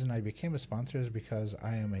the reason I became a sponsor is because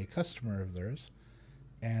I am a customer of theirs,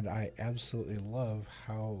 and I absolutely love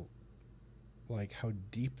how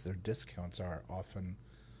deep their discounts are often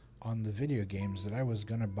on the video games that I was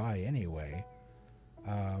going to buy anyway.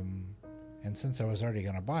 And since I was already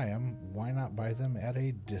going to buy them, why not buy them at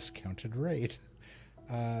a discounted rate?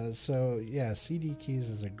 So yeah, CD Keys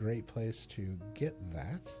is a great place to get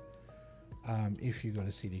that. If you go to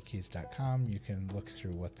cdkeys.com, you can look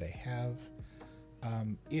through what they have.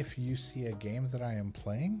 If you see a game that I am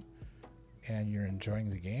playing and you're enjoying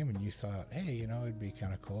the game and you thought, hey, you know, it'd be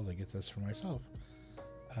kind of cool to get this for myself,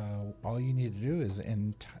 all you need to do is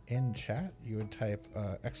in chat, you would type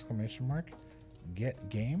 !get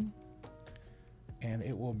game, and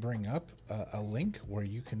it will bring up a link where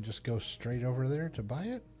you can just go straight over there to buy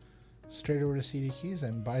it, straight over to CD Keys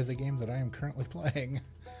and buy the game that I am currently playing.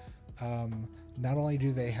 Not only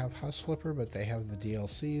do they have House Flipper, but they have the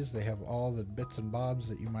DLCs, they have all the bits and bobs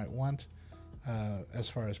that you might want as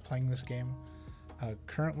far as playing this game.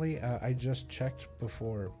 Currently, I just checked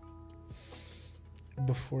before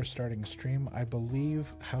starting stream. I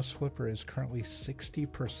believe House Flipper is currently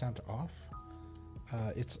 60% off.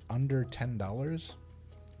 It's under $10,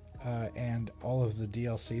 and all of the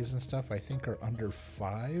DLCs and stuff I think are under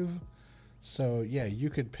 $5. So yeah, you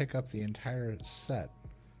could pick up the entire set,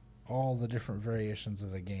 all the different variations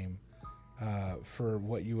of the game, for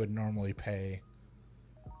what you would normally pay,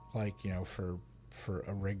 like, you know, for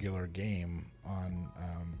a regular game on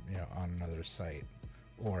you know, on another site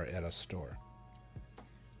or at a store.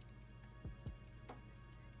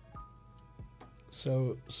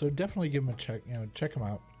 So definitely give them a check. You know, check them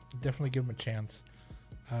out. Definitely give them a chance.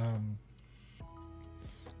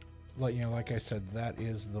 Like I said, that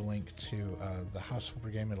is the link to the House Flipper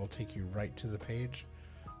game. It'll take you right to the page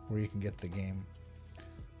where you can get the game.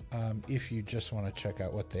 If you just want to check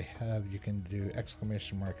out what they have, you can do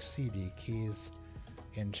 !CD Keys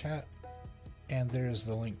in chat, and there's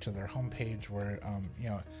the link to their homepage where you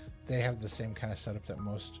know, they have the same kind of setup that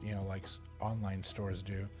most, you know, like online stores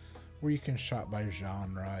do, where you can shop by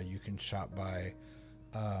genre, you can shop by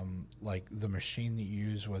like the machine that you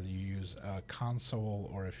use, whether you use a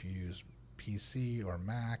console or if you use PC or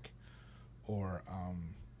Mac, or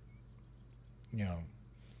you know,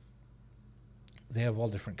 they have all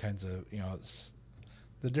different kinds of, you know,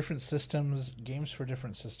 the different systems, games for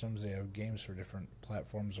different systems. They have games for different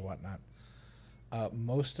platforms and whatnot.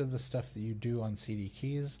 Most of the stuff that you do on CD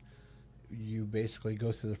Keys, you basically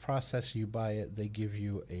go through the process, you buy it, they give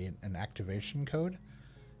you an activation code,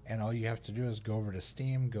 and all you have to do is go over to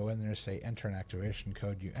Steam, go in there, say enter an activation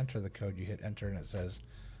code, you enter the code, you hit enter, and it says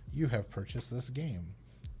you have purchased this game,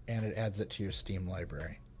 and it adds it to your Steam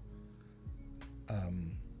library,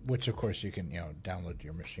 which of course you can, you know, download to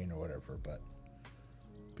your machine or whatever. But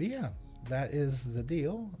yeah, that is the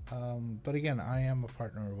deal. But again, I am a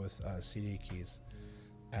partner with CD Keys,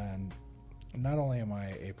 and not only am I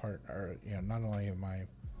a partner, you know, not only am I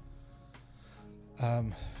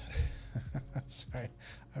sorry,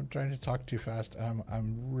 I'm trying to talk too fast.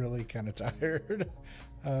 I'm really kind of tired.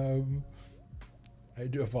 I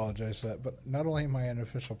do apologize for that. But not only am I an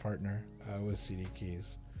official partner with CD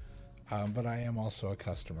Keys, but I am also a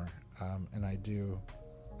customer, and I do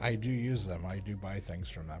use them. I do buy things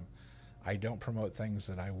from them. I don't promote things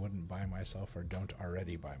that I wouldn't buy myself or don't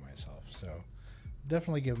already buy myself. So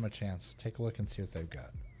definitely give them a chance. Take a look and see what they've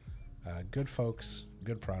got. Good folks,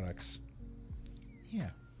 good products.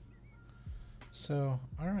 Yeah. So,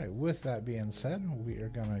 all right. With that being said, we are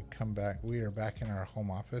going to come back. We are back in our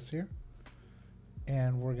home office here,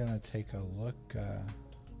 and we're going to take a look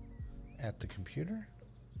at the computer,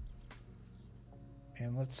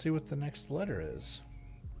 and let's see what the next letter is.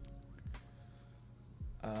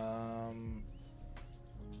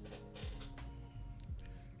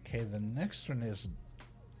 Okay, the next one is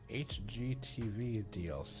HGTV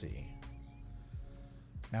DLC.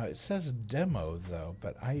 Now it says demo though,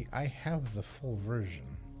 but I have the full version.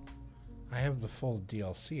 I have the full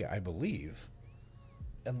DLC, I believe.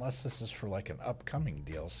 Unless this is for like an upcoming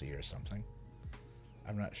DLC or something.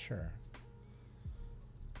 I'm not sure.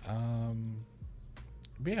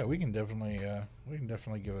 But yeah, we can definitely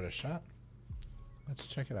give it a shot. Let's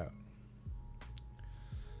check it out.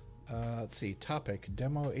 Let's see. Topic: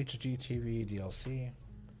 Demo HGTV DLC.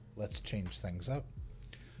 Let's change things up.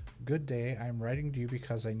 Good day. I'm writing to you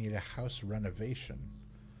because I need a house renovation.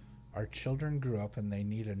 Our children grew up and they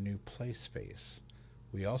need a new play space.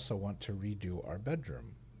 We also want to redo our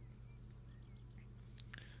bedroom.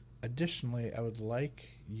 Additionally, I would like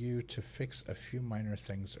you to fix a few minor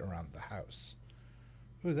things around the house.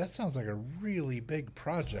 Ooh, that sounds like a really big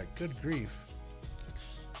project. Good grief.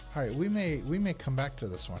 All right, we may come back to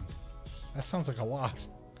this one. That sounds like a lot.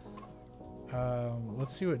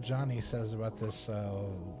 Let's see what Johnny says about this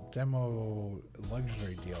demo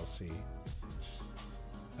luxury DLC.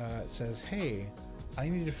 It says, hey, I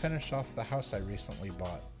need to finish off the house I recently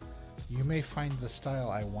bought. You may find the style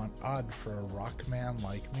I want odd for a rock man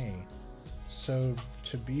like me. So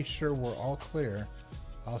to be sure we're all clear,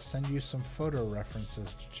 I'll send you some photo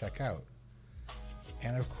references to check out.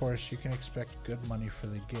 And of course, you can expect good money for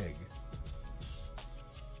the gig.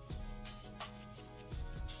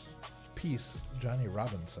 Peace, Johnny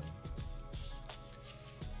Robinson.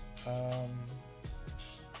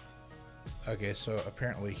 Okay, so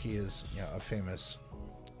apparently he is, a famous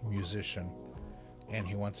musician, and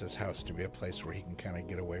he wants his house to be a place where he can kind of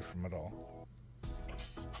get away from it all.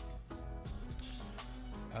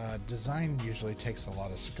 Design usually takes a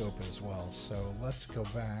lot of scope as well, so let's go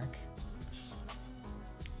back.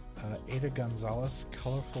 Ada Gonzalez,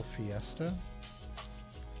 Colorful Fiesta.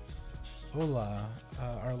 Hola,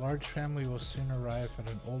 our large family will soon arrive at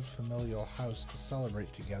an old familial house to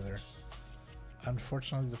celebrate together.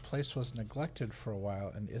 Unfortunately, the place was neglected for a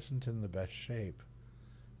while and isn't in the best shape.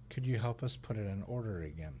 Could you help us put it in order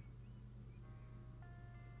again?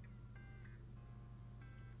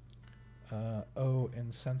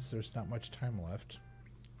 And since there's not much time left,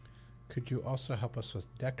 could you also help us with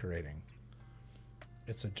decorating?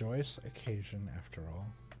 It's a joyous occasion after all.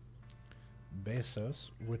 Besos,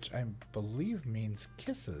 which I believe means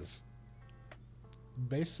kisses.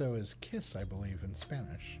 Beso is kiss, I believe, in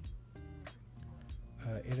Spanish.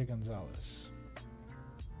 Ada Gonzalez.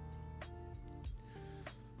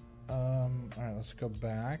 Alright, let's go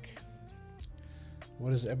back. What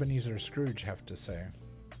does Ebenezer Scrooge have to say?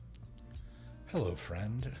 Hello,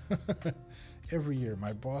 friend. Every year,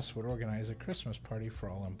 my boss would organize a Christmas party for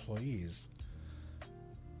all employees.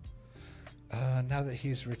 Now that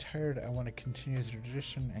he's retired, I want to continue the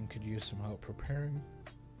tradition and could use some help preparing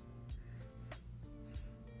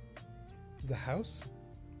the house.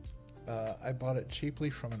 I bought it cheaply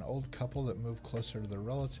from an old couple that moved closer to their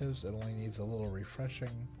relatives. It only needs a little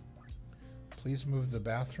refreshing. Please move the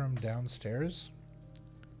bathroom downstairs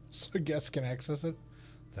so guests can access it.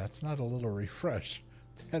 That's not a little refresh.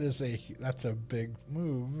 That's a big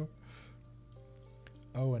move.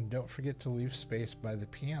 Oh, and don't forget to leave space by the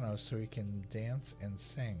piano so we can dance and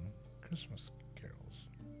sing Christmas carols.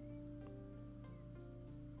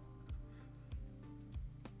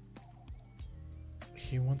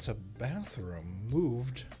 He wants a bathroom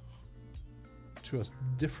moved to a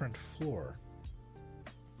different floor.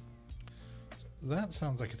 That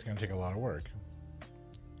sounds like it's going to take a lot of work.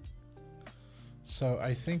 So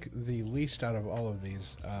I think the least out of all of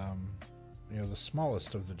these, the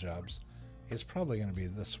smallest of the jobs, is probably going to be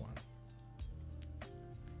this one.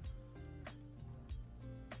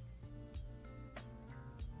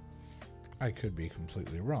 I could be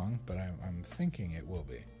completely wrong, but I'm thinking it will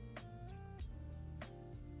be.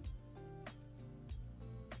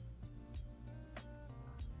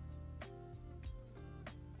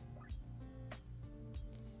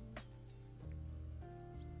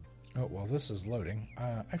 Oh, while this is loading,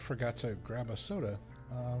 I forgot to grab a soda.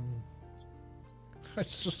 I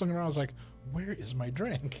was just looking around, I was like, where is my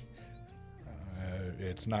drink?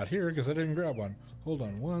 It's not here because I didn't grab one. Hold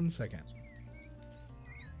on 1 second.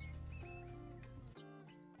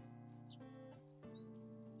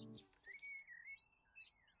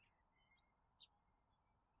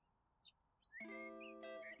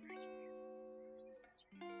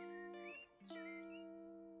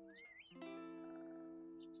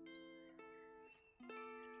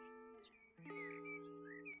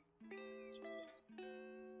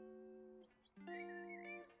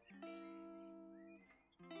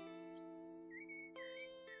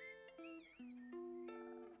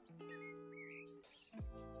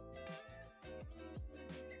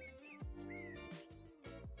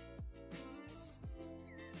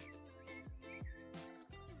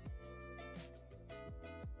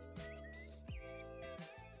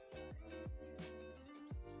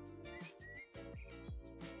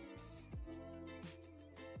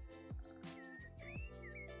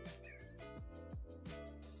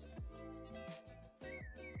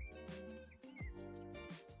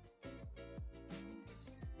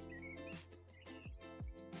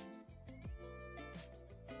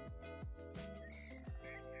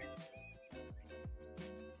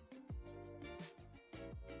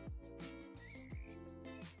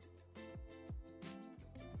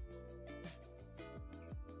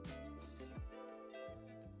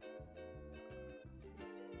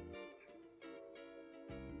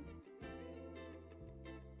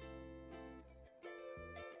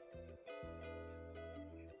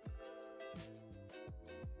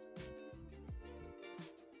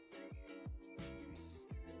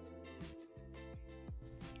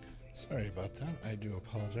 Sorry about that. I do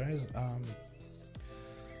apologize.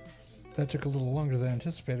 That took a little longer than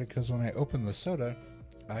anticipated because when I opened the soda,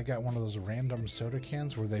 I got one of those random soda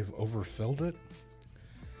cans where they've overfilled it.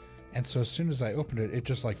 And so as soon as I opened it, it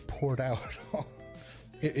just like poured out.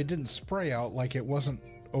 It didn't spray out, like it wasn't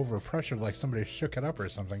overpressured, like somebody shook it up or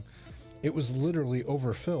something. It was literally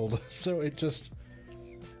overfilled. So it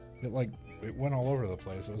went all over the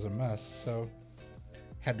place. It was a mess. So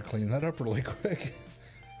had to clean that up really quick.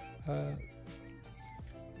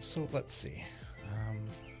 So let's see.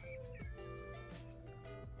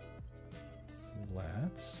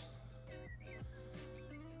 Let's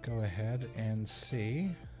go ahead and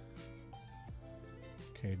see.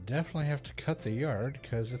 Okay, definitely have to cut the yard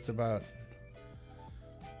because it's about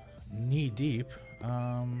knee deep. There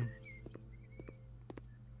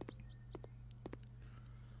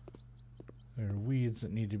are weeds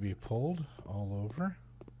that need to be pulled all over.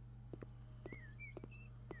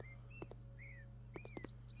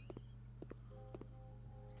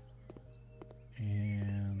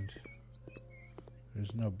 And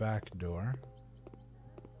there's no back door.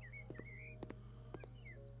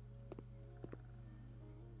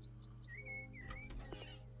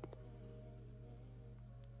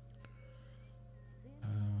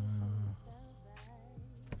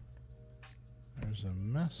 There's a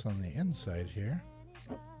mess on the inside here.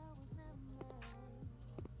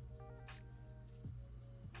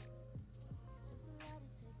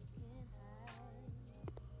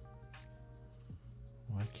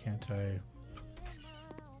 Why can't I?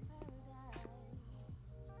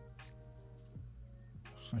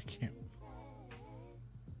 I can't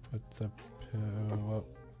put the pillow up.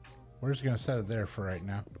 We're just going to set it there for right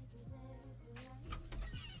now.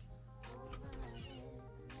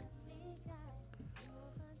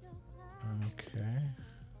 Okay.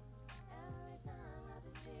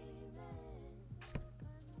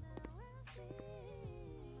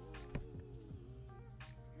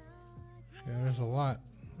 Yeah, there's a lot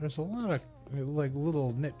of like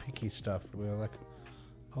little nitpicky stuff. We like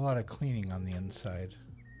a lot of cleaning on the inside.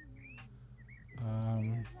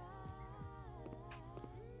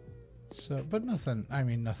 But nothing, I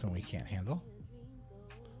mean, nothing we can't handle.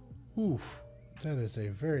 Oof, that is a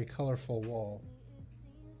very colorful wall.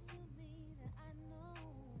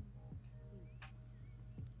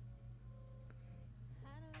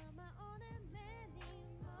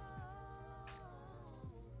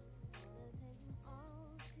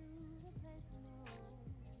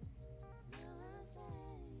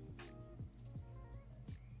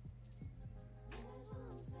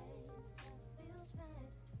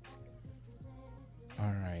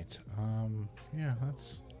 Alright, yeah,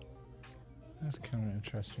 that's kind of an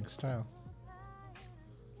interesting style.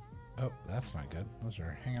 Oh, that's not good. Those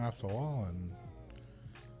are hanging off the wall and...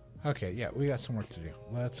 Okay, yeah, we got some work to do.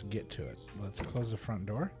 Let's get to it. Let's close the front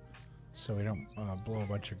door so we don't blow a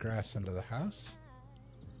bunch of grass into the house.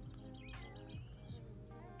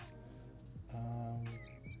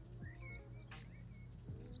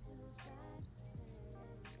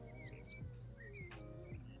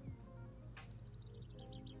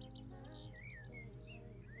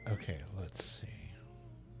 Okay, let's see.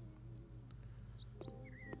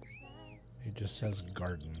 It just says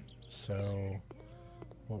garden. So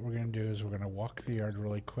what we're going to do is we're going to walk the yard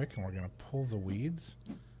really quick and we're going to pull the weeds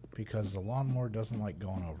because the lawnmower doesn't like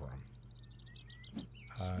going over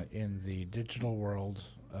them. In the digital world,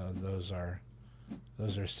 those are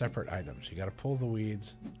separate items. You got to pull the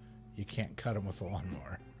weeds. You can't cut them with the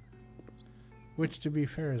lawnmower. Which, to be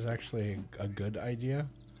fair, is actually a good idea.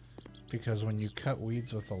 Because when you cut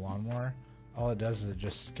weeds with the lawnmower, all it does is it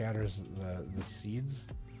just scatters the seeds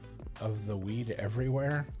of the weed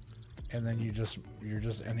everywhere, and then you're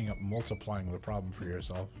just ending up multiplying the problem for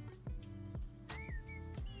yourself.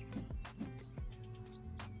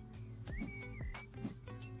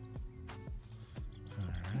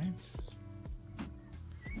 Alright.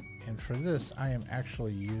 And for this, I am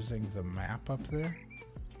actually using the map up there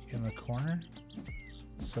in the corner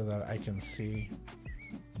so that I can see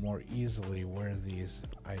more easily where these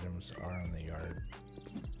items are in the yard,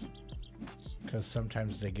 because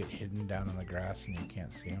sometimes they get hidden down in the grass and you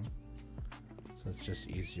can't see them, so it's just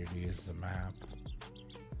easier to use the map.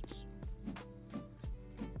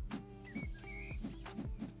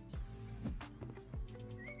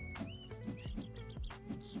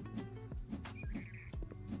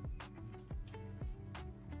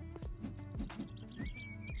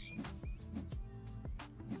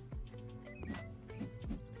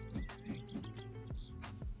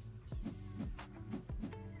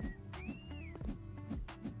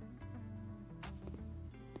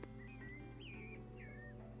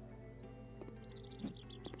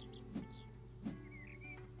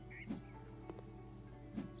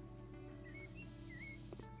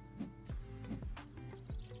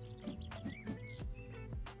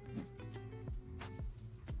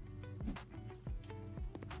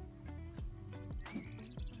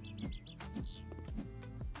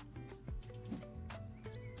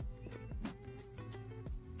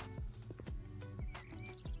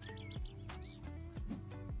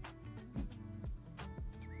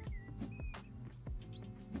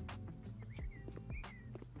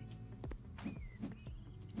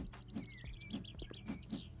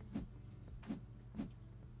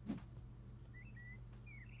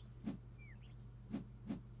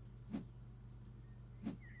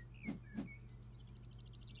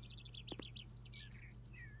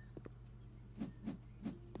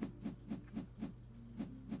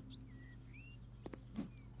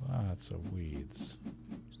 Lots of weeds.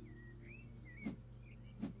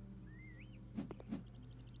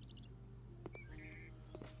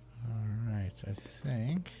 Alright, I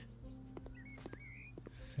think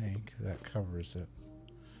that covers it.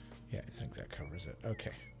 Yeah, I think that covers it.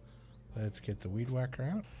 Okay. Let's get the weed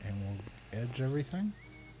whacker out and we'll edge everything.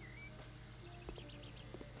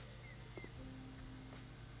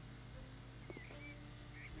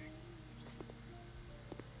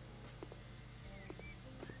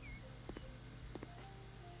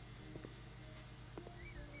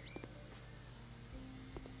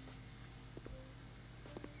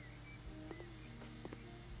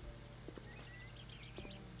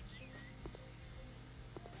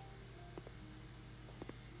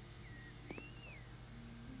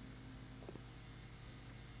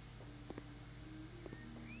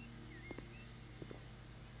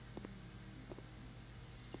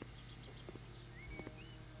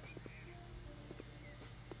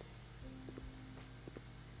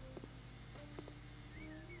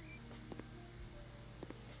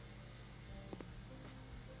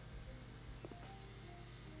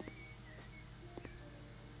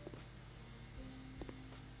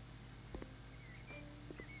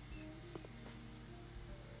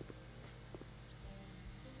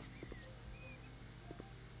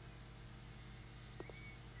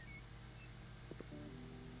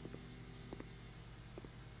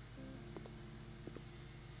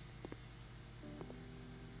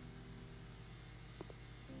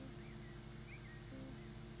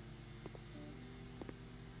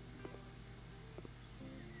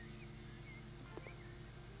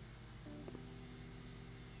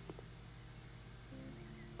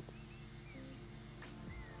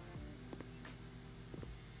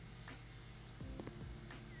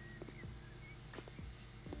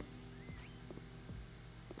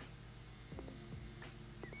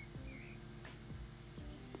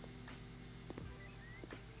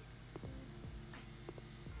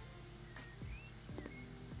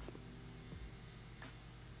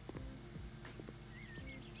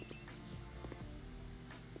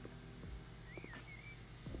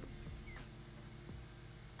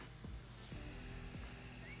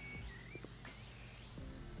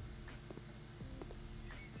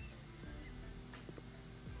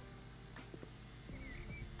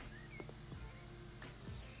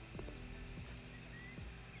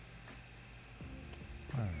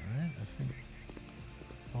 Alright, I think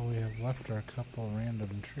all we have left are a couple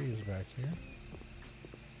random trees back here.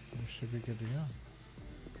 We should be good to go.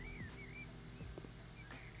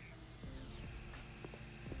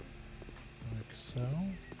 Like so.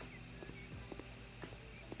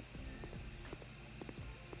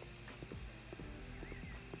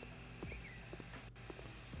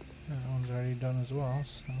 That one's already done as well,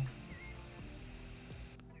 so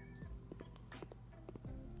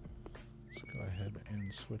let's go ahead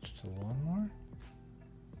and switch to the lawnmower.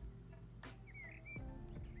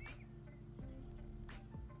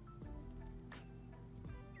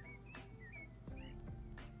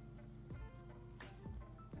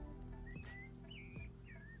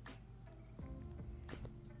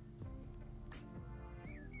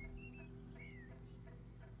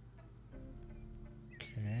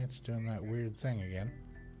 Okay, it's doing that weird thing again.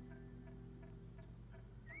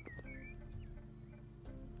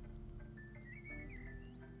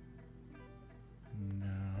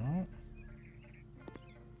 No.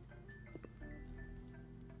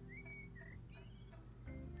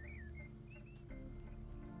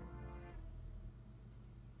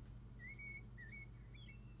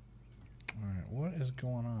 Alright, what is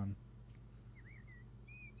going on?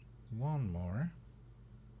 Lawnmower.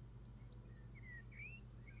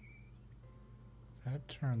 That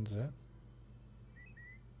turns it.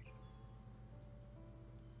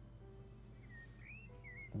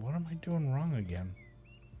 What am I doing wrong again?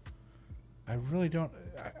 I really don't...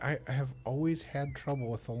 I have always had trouble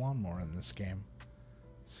with the lawnmower in this game.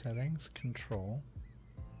 Settings, control.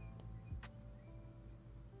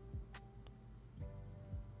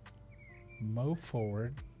 Mow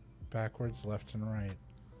forward, backwards, left, and right.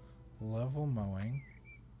 Level mowing.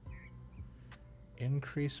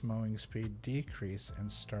 Increase mowing speed, decrease,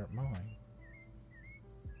 and start mowing.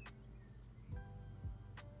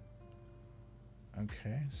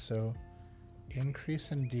 Okay, so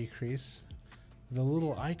increase and decrease. The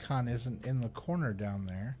little icon isn't in the corner down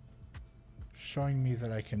there, showing me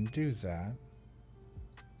that I can do that.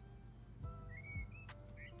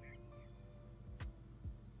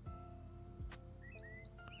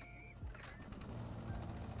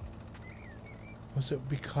 Was it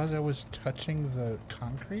because I was touching the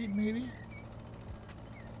concrete, maybe?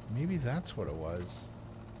 Maybe that's what it was.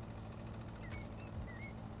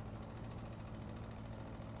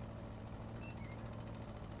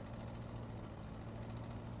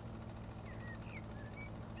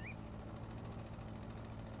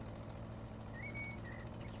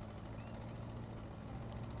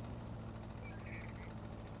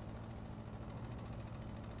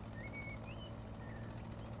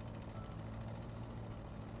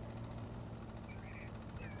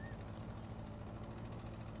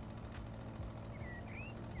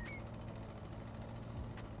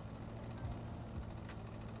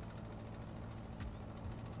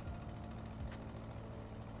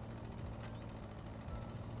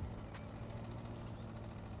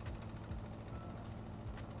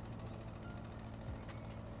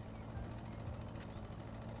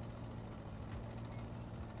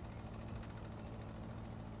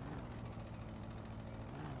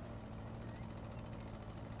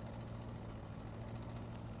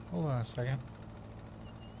 Hold on a second.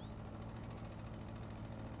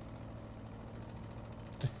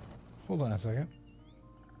 Hold on a second.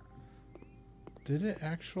 Did it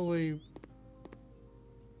actually...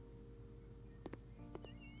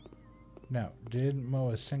 No, didn't mow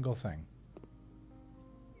a single thing.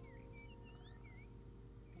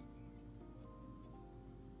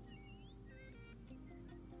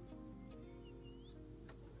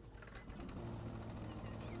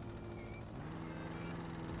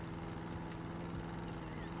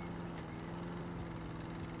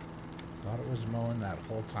 Thought it was mowing that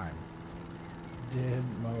whole time.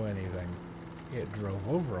 Didn't mow anything. It drove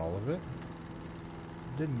over all of it.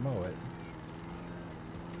 Didn't mow it.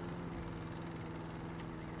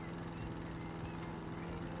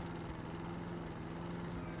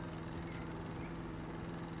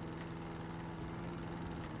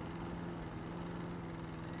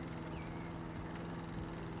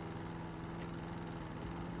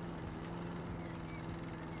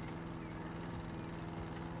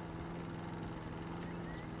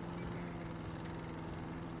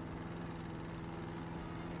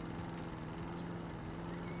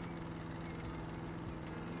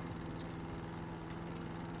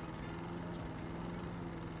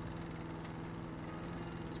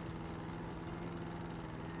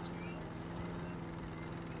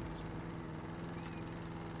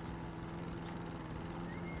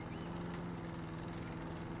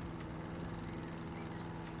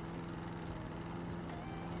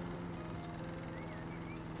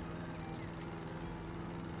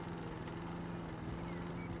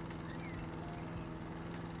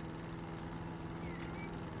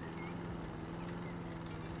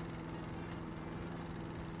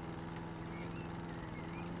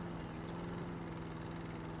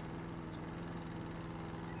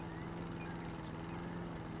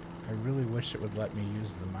 I really wish it would let me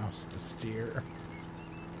use the mouse to steer.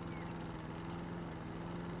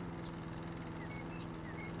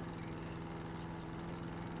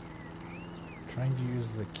 Trying to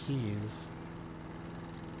use the keys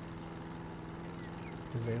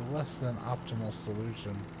is a less than optimal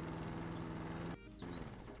solution.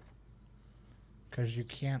 Because you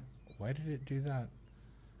can't... Why did it do that?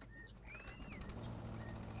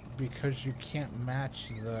 Because you can't match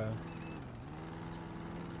the...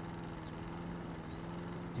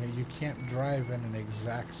 You can't drive in an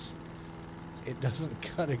exact... It doesn't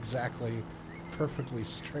cut exactly perfectly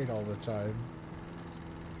straight all the time.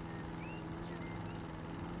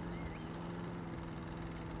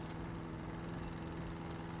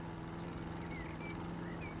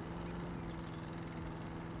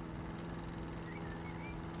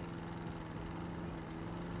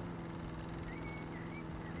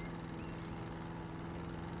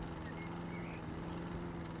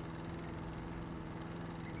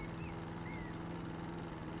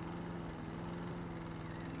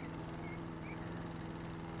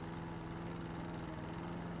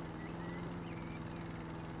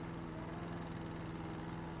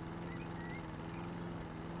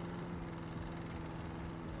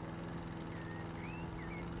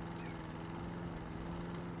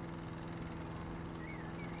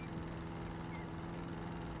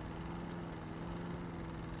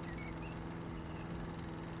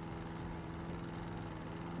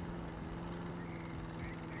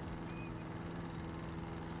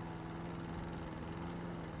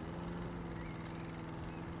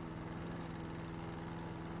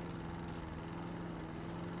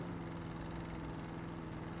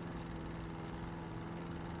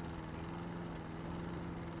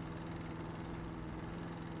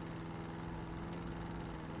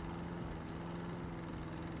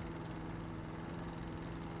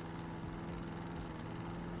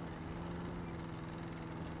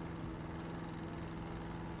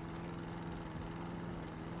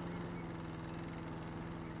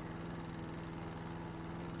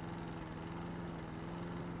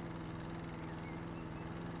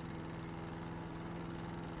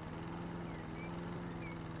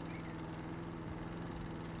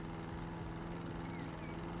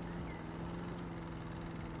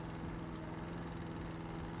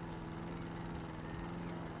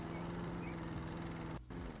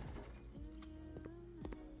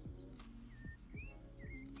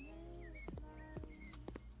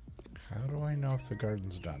 How do I know if the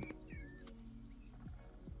garden's done?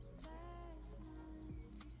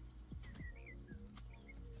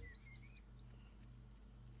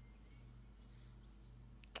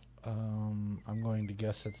 I'm going to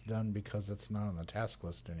guess it's done because it's not on the task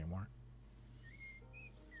list anymore.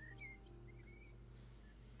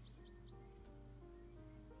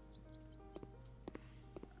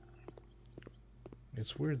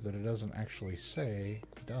 It's weird that it doesn't actually say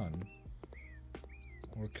done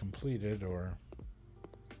or completed, or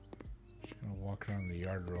just gonna walk around the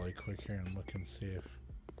yard really quick here and look and see if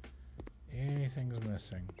anything's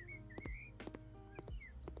missing.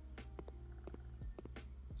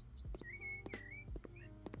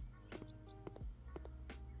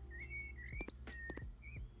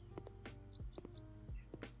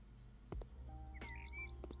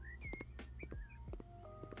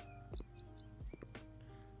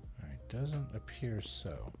 Doesn't appear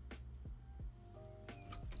so.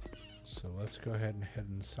 So let's go ahead and head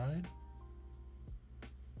inside.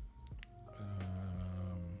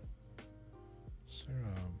 Sarah.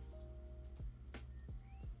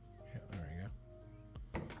 Yeah, there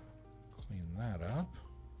we go. Clean that up.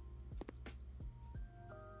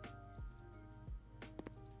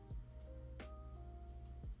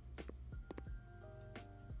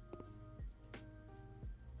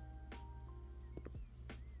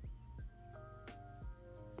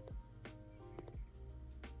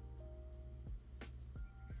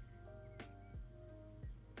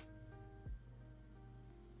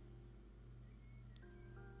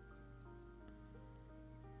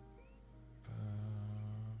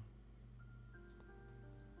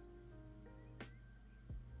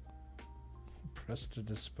 Press to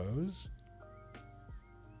dispose.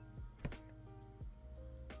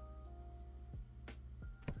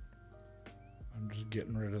 I'm just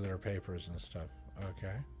getting rid of their papers and stuff.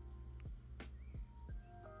 Okay.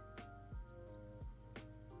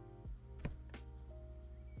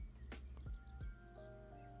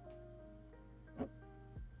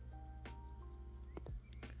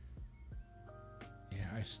 Yeah,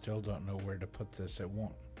 I still don't know where to put this. It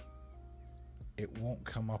won't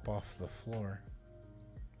come up off the floor.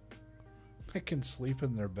 I can sleep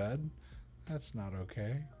in their bed? That's not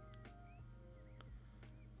okay.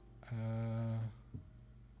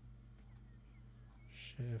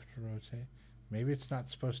 Shift, rotate. Maybe it's not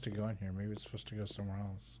supposed to go in here. Maybe it's supposed to go somewhere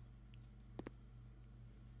else.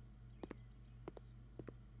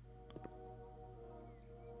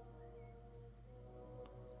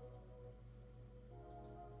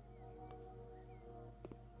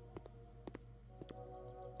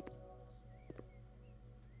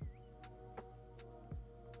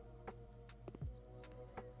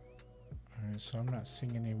 So I'm not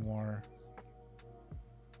seeing any more.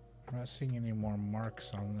 I'm not seeing any more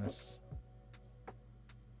marks on this.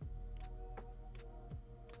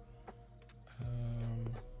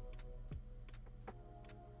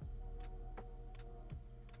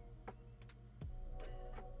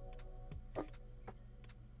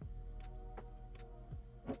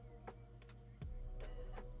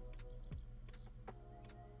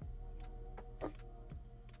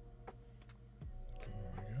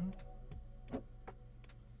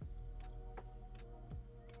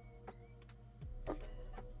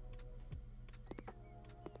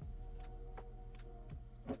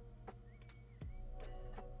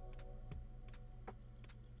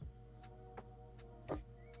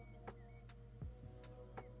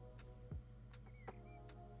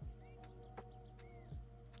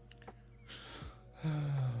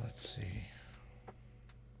 Let's see.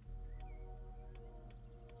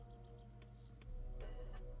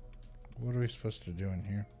 What are we supposed to do in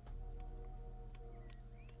here?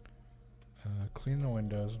 Clean the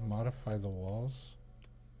windows, modify the walls.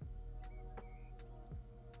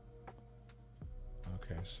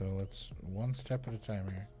 Okay, so let's one step at a time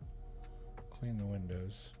here. Clean the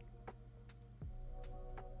windows.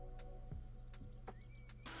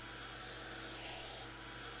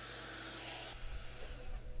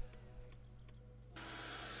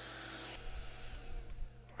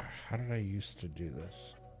 How did I used to do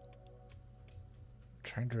this? I'm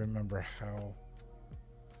trying to remember how.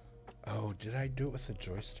 Oh, did I do it with a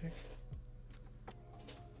joystick?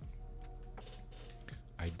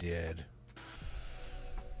 I did.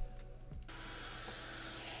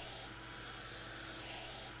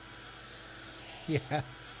 Yeah,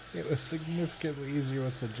 it was significantly easier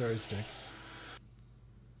with the joystick.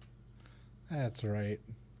 That's right.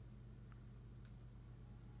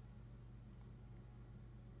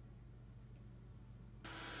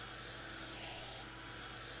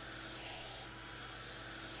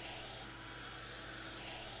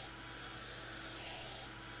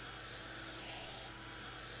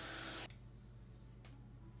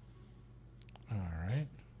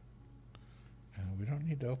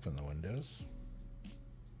 To open the windows.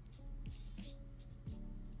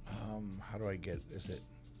 How do I get, is it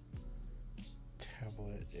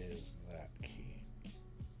tablet is that key?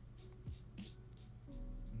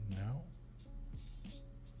 No.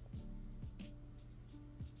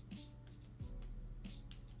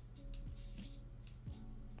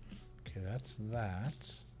 that's that.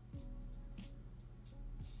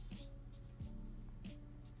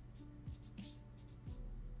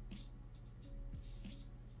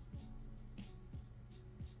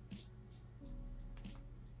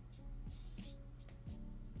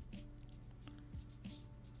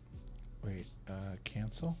 Wait,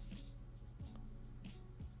 cancel?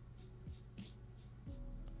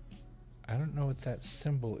 I don't know what that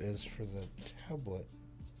symbol is for the tablet.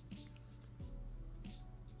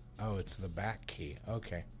 Oh, it's the back key.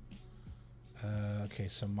 Okay. Okay,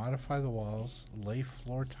 so modify the walls, lay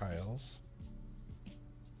floor tiles,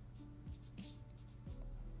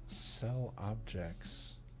 sell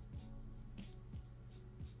objects.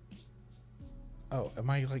 Oh, am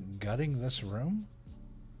I like gutting this room?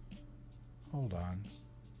 Hold on.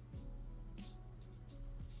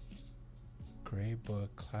 Gray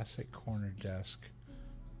book, classic corner desk,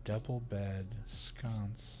 double bed,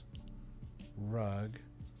 sconce, rug,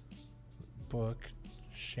 book,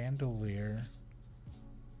 chandelier,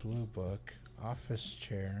 blue book, office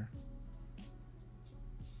chair.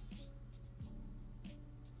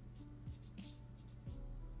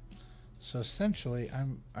 So essentially,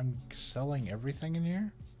 I'm selling everything in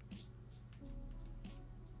here.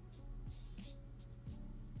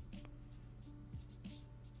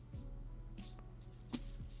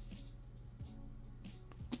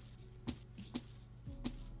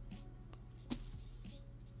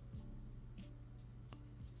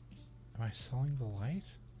 Am I selling the light?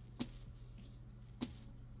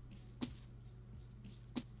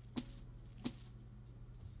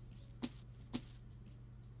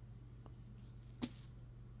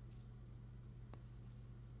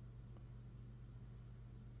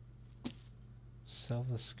 Sell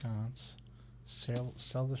the sconce.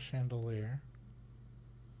 Sell the chandelier.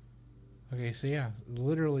 Okay, so yeah,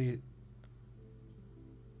 literally.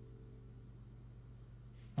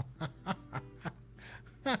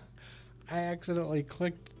 I accidentally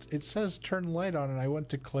clicked. It says turn light on, and I went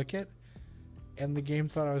to click it, and the game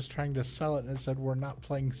thought I was trying to sell it, and it said we're not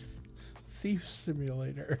playing Thief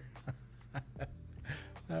Simulator.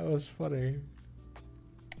 That was funny.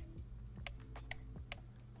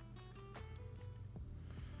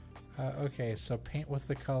 Okay, so paint with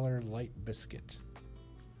the color light biscuit.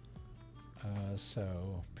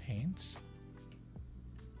 So paint.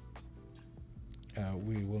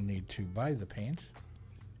 We will need to buy the paint.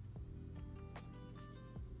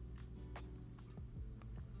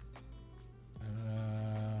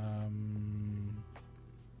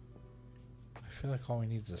 I feel like all we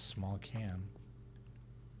need is a small can.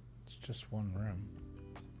 It's just one room.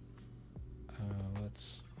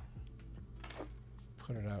 Let's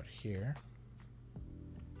put it out here.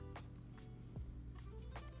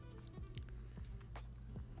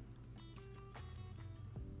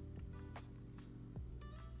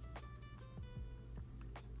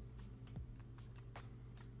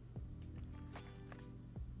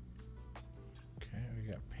 Okay,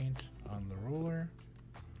 we got paint on the roller.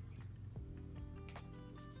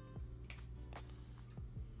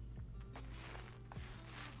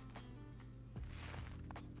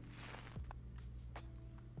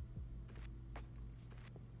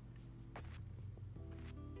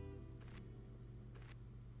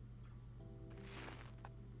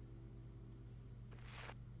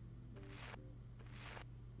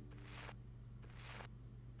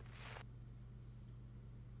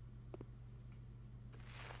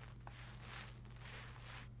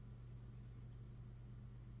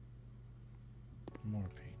 More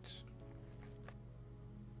paint.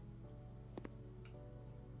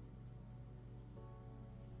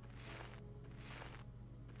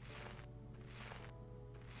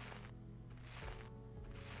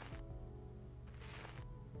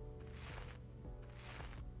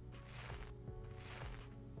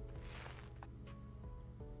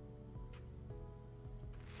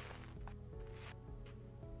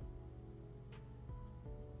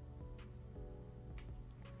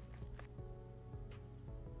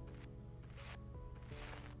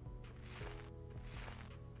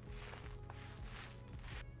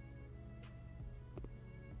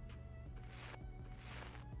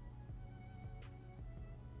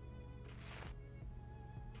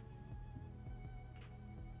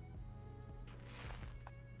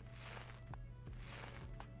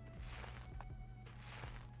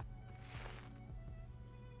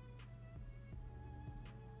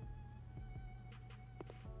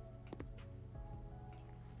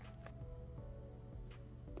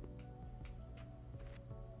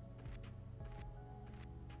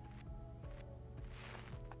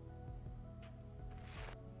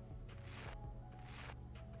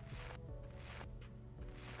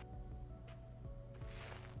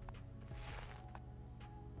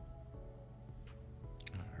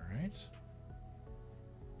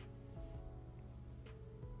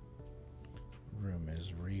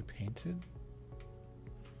 be painted.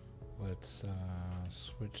 Let's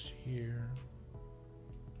switch here.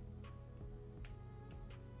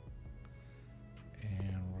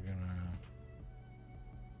 And we're gonna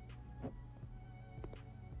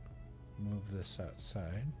move this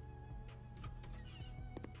outside.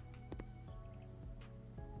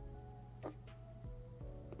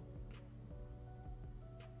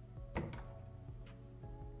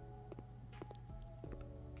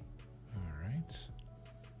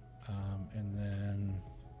 And then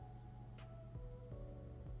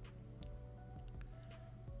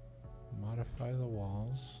modify the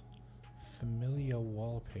walls. Familiar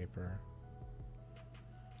wallpaper.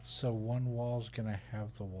 So one wall's gonna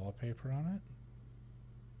have the wallpaper on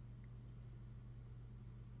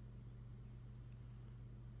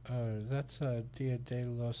it. That's Dia de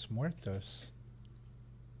los Muertos.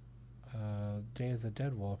 Day of the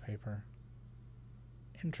Dead wallpaper.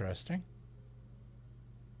 Interesting.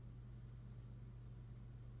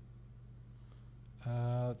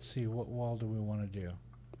 Let's see, what wall do we want to do?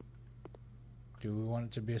 Do we want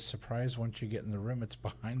it to be a surprise once you get in the room it's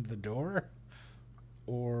behind the door?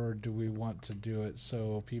 Or do we want to do it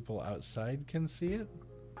so people outside can see it?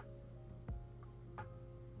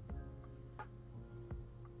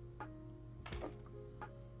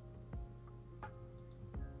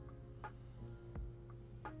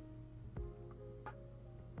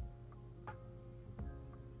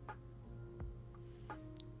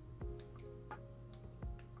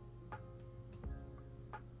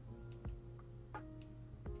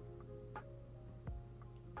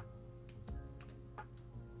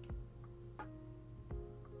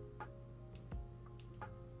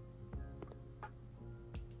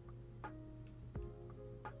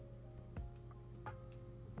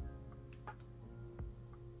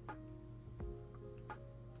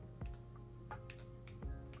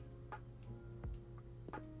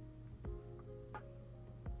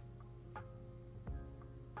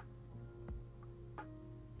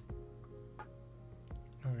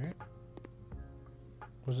 Okay.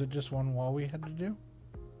 Was it just one wall we had to do?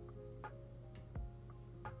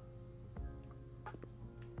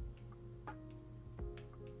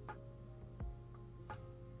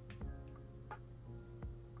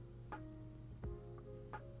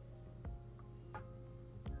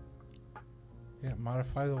 Yeah,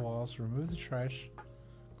 modify the walls, remove the trash,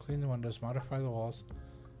 clean the windows, modify the walls,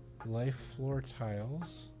 lay floor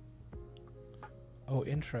tiles. Oh,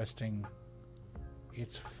 interesting.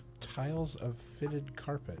 It's tiles of fitted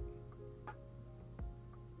carpet.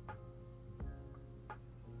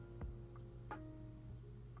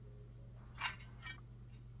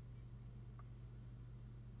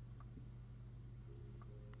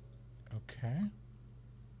 Okay.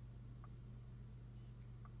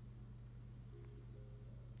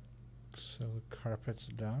 So the carpet's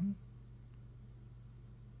done.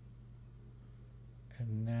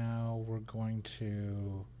 And now we're going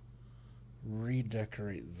to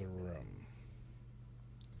redecorate the room.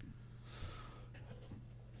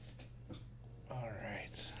 All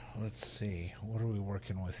right, let's see. What are we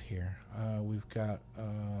working with here? We've got,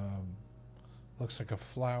 looks like a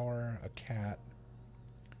flower, a cat,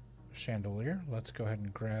 a chandelier. Let's go ahead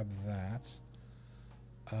and grab that.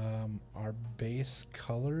 Our base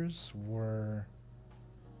colors were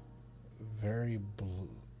very blue.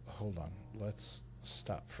 Hold on. Let's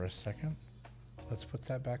stop for a second. Let's put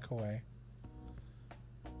that back away.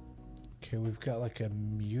 Okay, we've got like a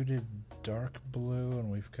muted dark blue,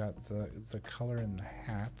 and we've got the color in the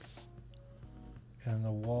hats. And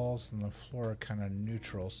the walls and the floor are kind of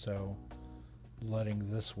neutral, so letting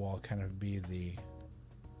this wall kind of be the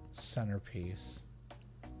centerpiece.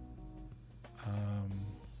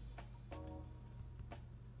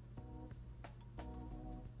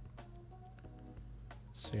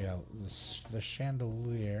 So yeah, the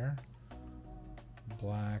chandelier,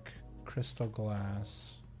 black, crystal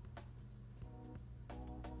glass.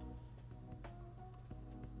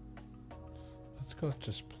 Let's go with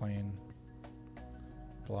just plain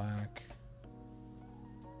black.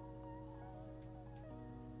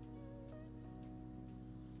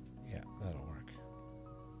 Yeah, that'll work.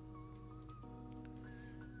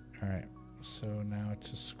 Alright, so now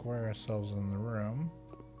to square ourselves in the room,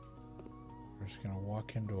 we're just going to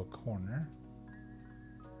walk into a corner.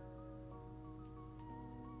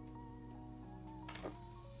 I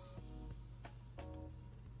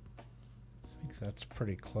think that's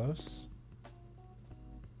pretty close.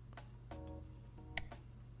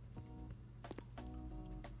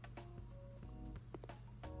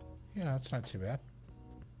 Yeah, that's not too bad.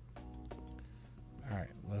 Alright,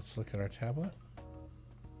 let's look at our tablet.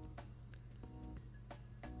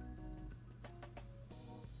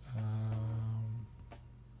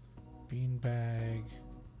 bag.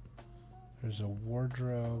 There's a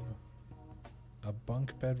wardrobe. A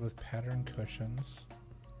bunk bed with pattern cushions.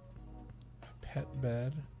 A pet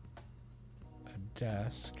bed. A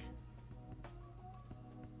desk.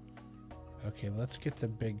 Okay, let's get the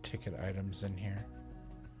big ticket items in here.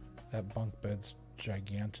 That bunk bed's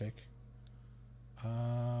gigantic.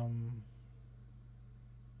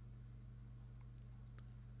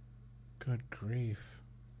 Good grief.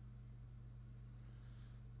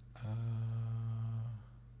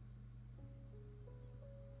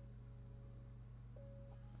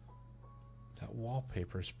 That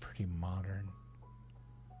wallpaper's pretty modern.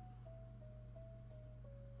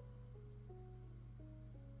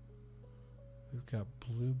 We've got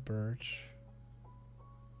blue birch.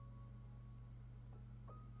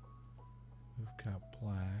 We've got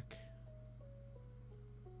black.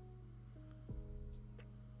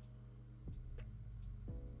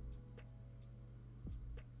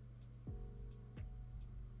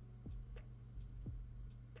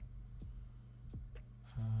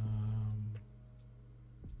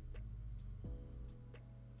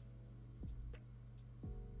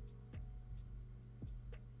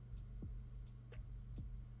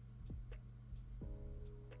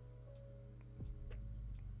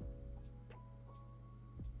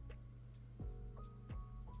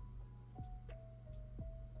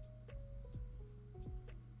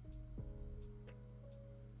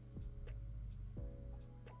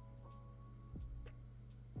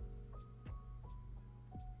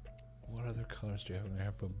 What other colors do you have? We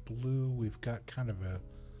have a blue. We've got kind of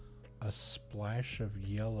a splash of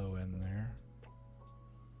yellow in there.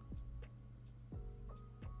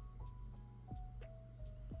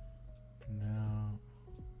 No.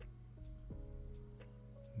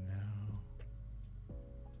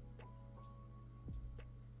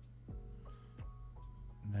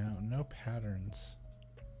 No. No patterns.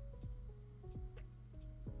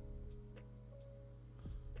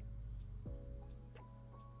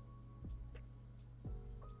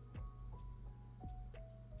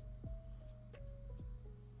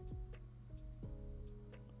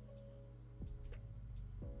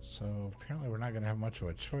 So apparently we're not going to have much of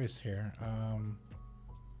a choice here.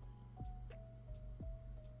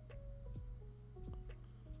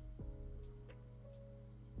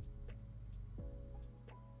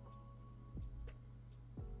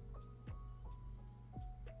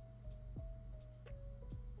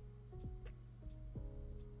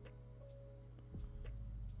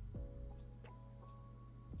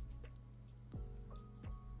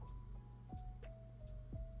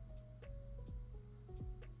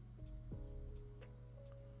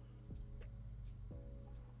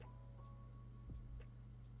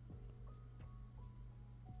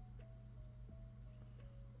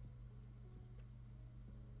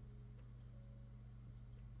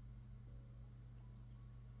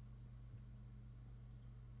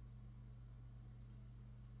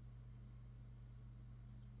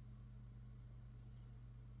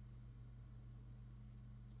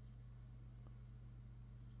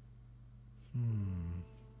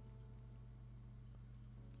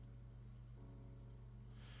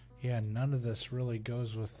 Yeah, none of this really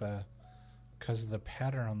goes with the, because the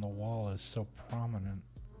pattern on the wall is so prominent.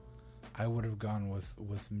 I would have gone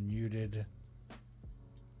with muted,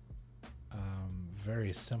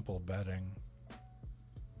 very simple bedding.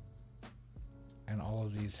 And all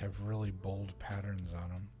of these have really bold patterns on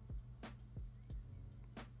them.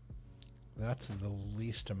 That's the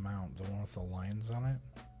least amount, the one with the lines on it.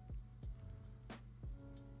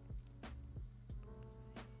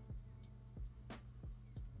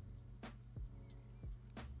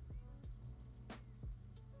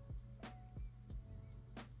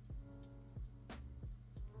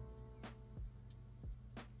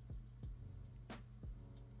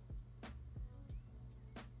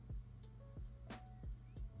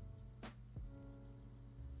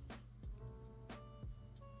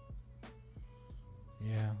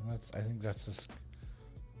 Yeah, I think that's just.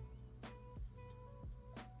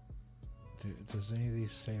 Does any of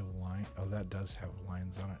these say line? Oh, that does have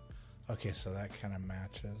lines on it. Okay, so that kind of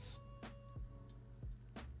matches.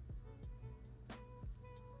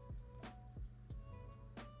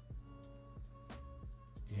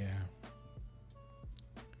 Yeah.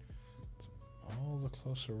 It's all the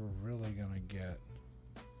closer we're really gonna get.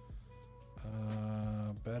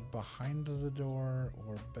 Bed behind the door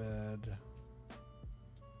or bed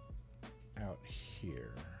out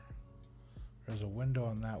here. There's a window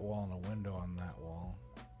on that wall and a window on that wall.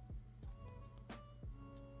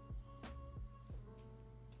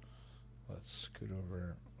 Let's scoot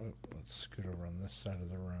over. Let's scoot over on this side of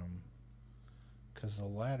the room, because the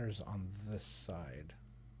ladder's on this side.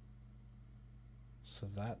 So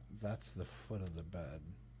that's the foot of the bed.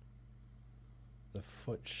 The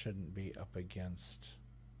foot shouldn't be up against.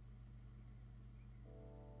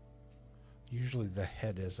 Usually the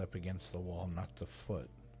head is up against the wall, not the foot.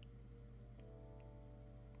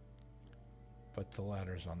 But the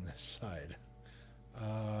ladder's on this side.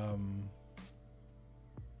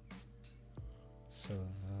 So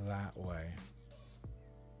that way.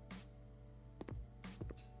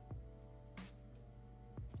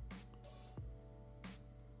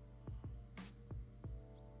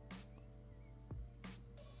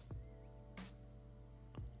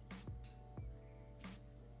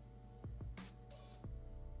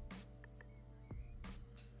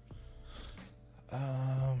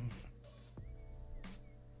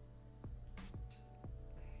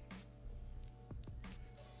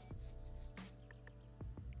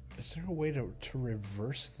 Is there a way to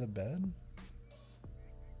reverse the bed?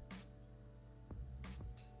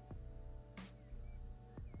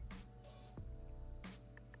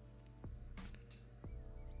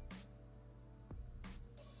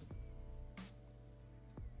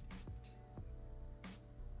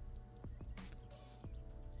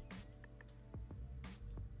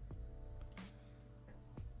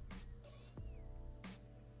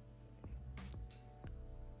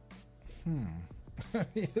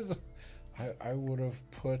 I would have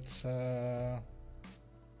put yeah,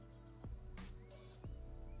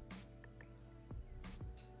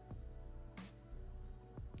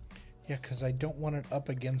 because I don't want it up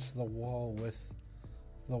against the wall with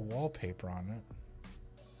the wallpaper on it.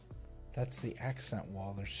 That's the accent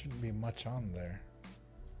wall. There shouldn't be much on there.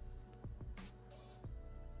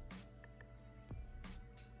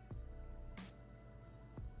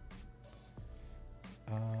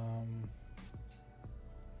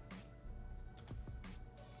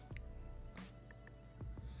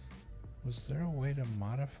 Was there a way to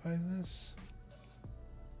modify this?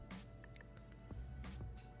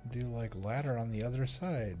 Do like ladder on the other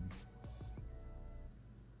side.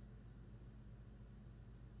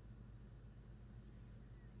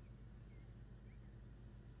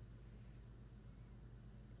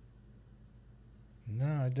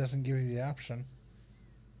 No, it doesn't give you the option.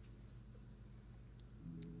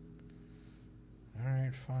 All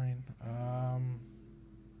right, fine.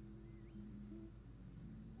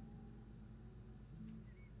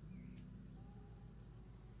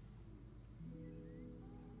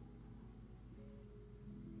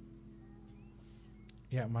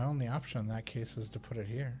 Yeah, my only option in that case is to put it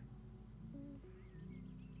here.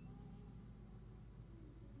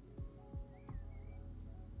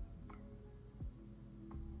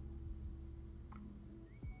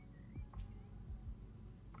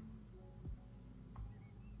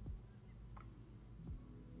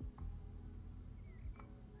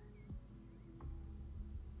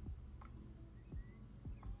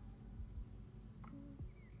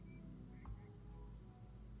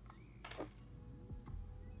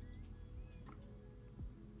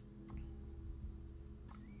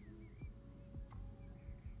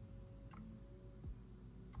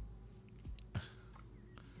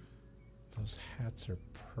 Those hats are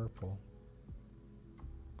purple.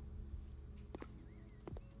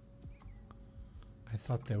 I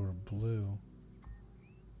thought they were blue.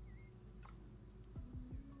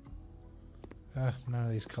 None of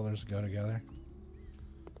these colors go together.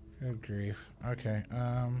 Good grief. Okay,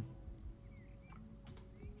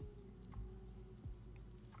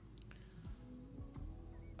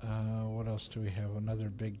 what else do we have? Another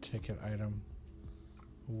big ticket item.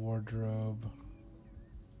 Wardrobe.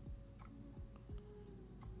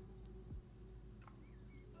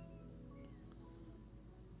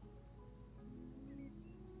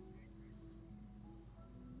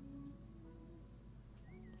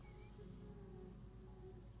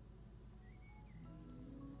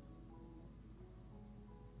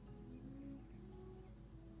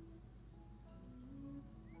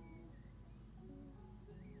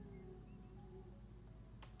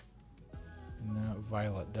 No,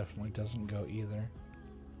 violet definitely doesn't go either.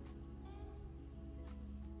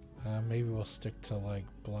 Maybe we'll stick to like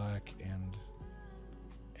black and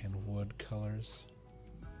wood colors.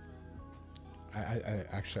 I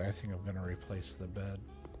actually I think I'm gonna replace the bed.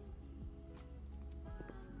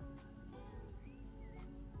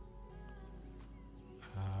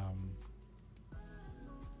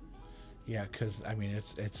 Yeah, because I mean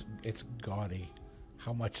it's gaudy.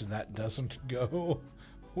 How much that doesn't go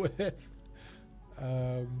with.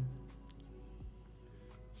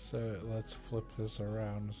 So let's flip this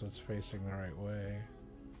around so it's facing the right way.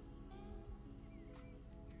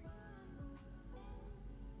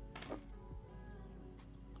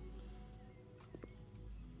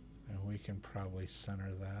 And we can probably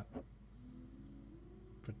center that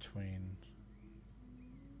between.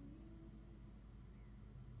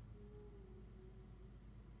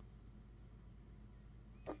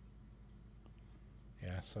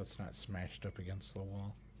 Yeah, so it's not smashed up against the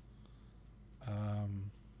wall.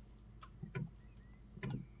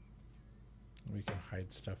 We can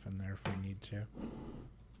hide stuff in there if we need to.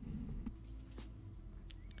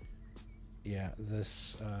 Yeah,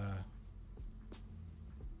 this,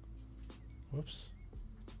 whoops.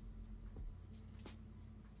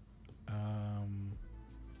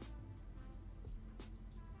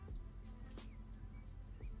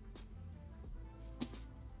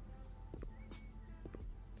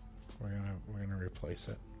 We're gonna replace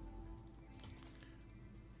it.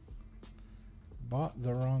 Bought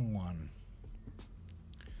the wrong one.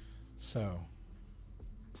 So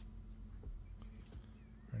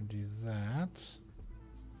we're gonna do that.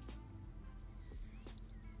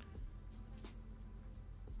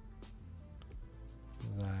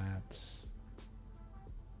 That.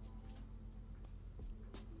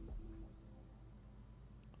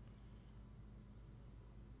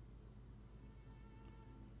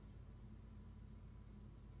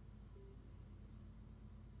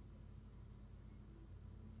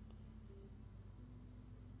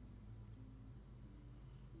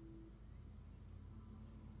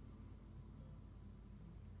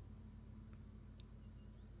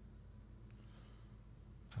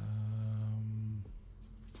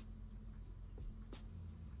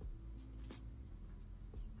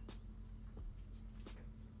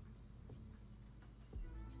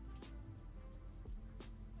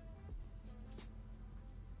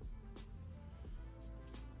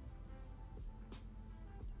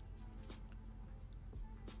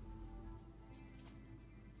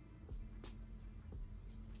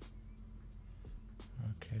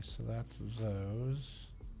 Okay, so that's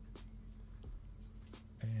those.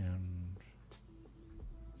 And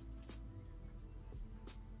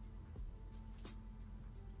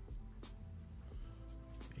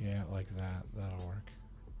yeah, like that. That'll work.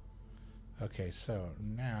 Okay, so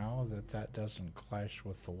now that doesn't clash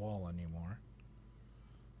with the wall anymore,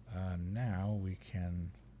 now we can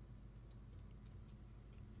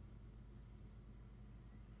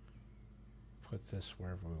put this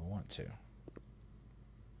wherever we want to.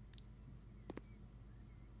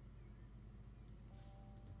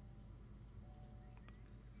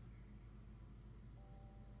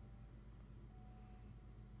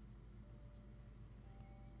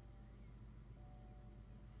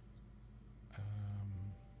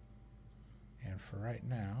 And for right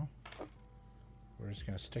now, we're just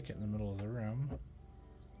going to stick it in the middle of the room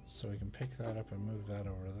so we can pick that up and move that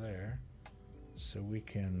over there so we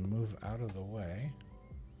can move out of the way,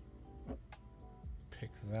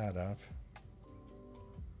 pick that up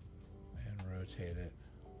and rotate it.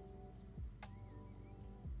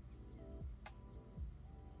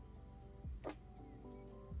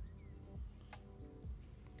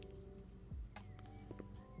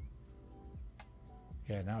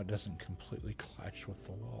 Yeah, now it doesn't completely clash with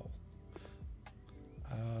the wall.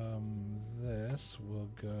 This will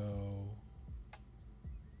go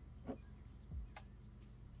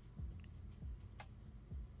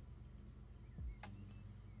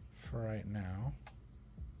for right now.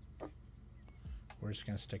 We're just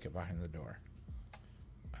going to stick it behind the door.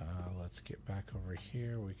 Let's get back over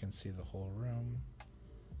here. We can see the whole room.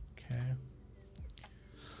 Okay.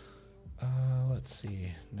 Let's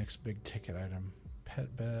see. Next big ticket item.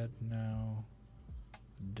 Pet bed, no.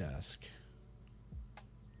 Desk.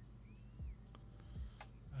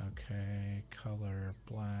 Okay, color,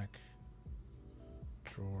 black.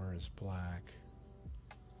 Drawer is black.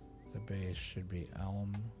 The base should be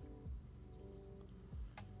elm.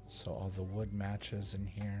 So all the wood matches in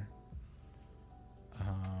here.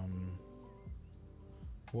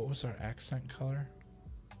 What was our accent color?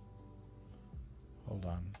 Hold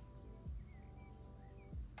on.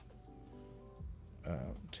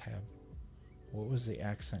 Tab. What was the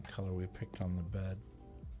accent color we picked on the bed?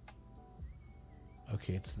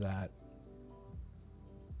 Okay, it's that.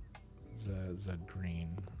 The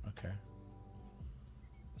green. Okay.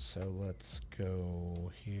 So let's go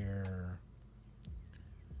here.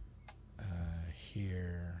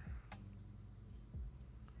 Here.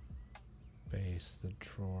 Base the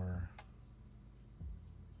drawer.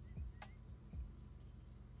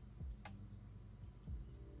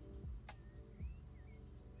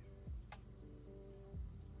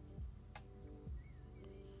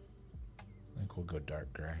 I think we'll go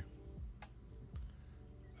dark gray.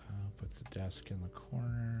 Put the desk in the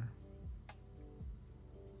corner.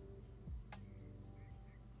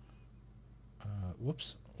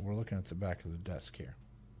 Whoops, we're looking at the back of the desk here.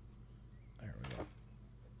 There we go.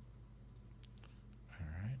 All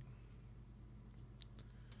right.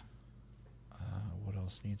 What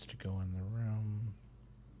else needs to go in the room?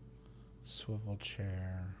 Swivel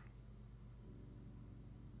chair.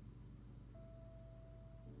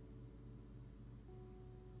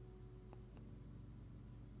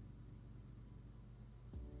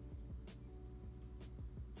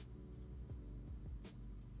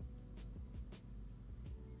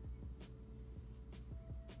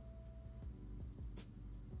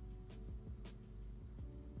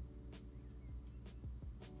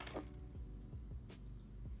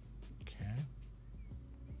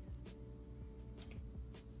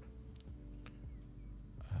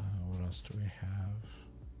 What else do we have?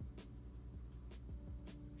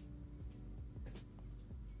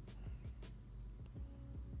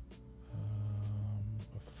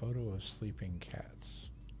 A photo of sleeping cats.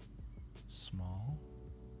 Small.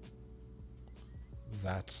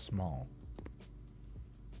 That's small.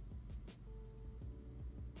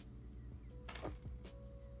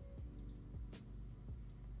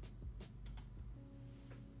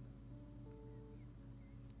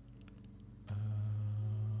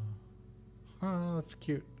 Oh, that's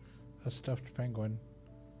cute. A stuffed penguin.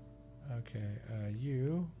 Okay,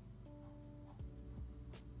 you.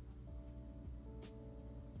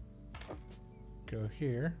 Go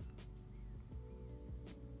here.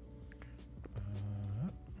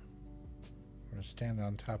 We're going to stand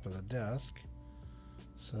on top of the desk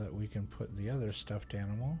so that we can put the other stuffed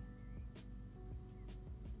animal.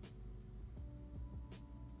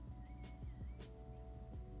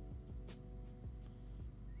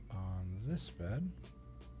 This bed.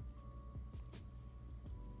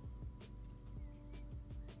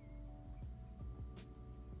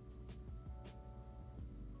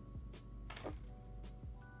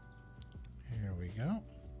 Here we go.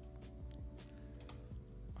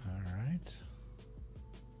 All right.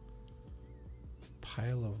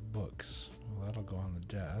 Pile of books. Well, that'll go on the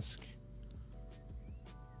desk.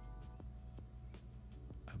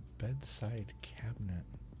 A bedside cabinet.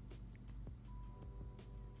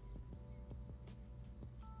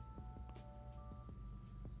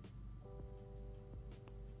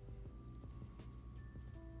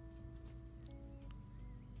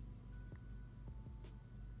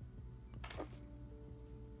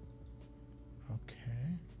 Okay.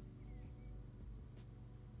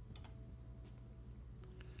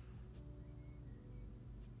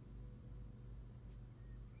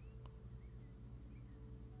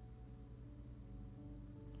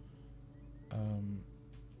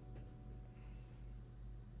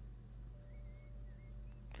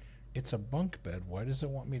 It's a bunk bed. Why does it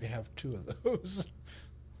want me to have two of those?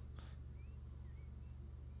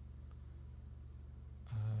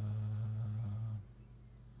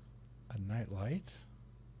 A night light.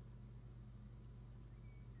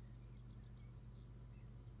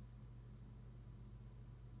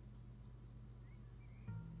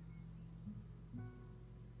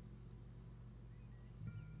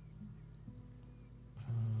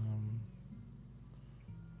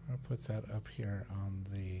 I'll put that up here on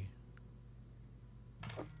the...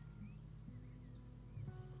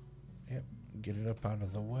 Yep, get it up out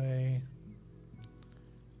of the way.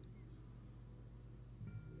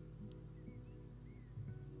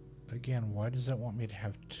 Again, why does it want me to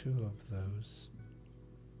have two of those?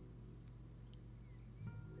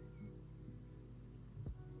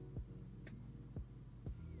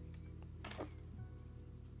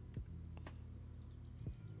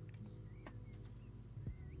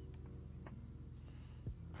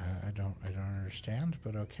 I don't understand,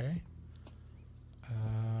 but okay.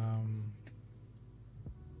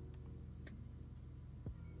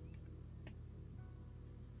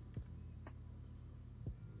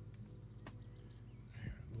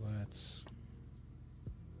 Let's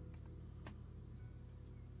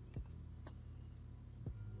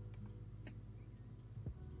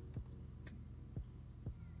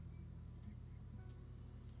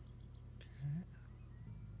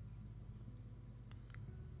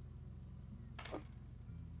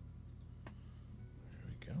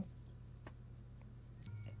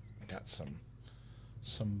got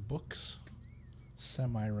some books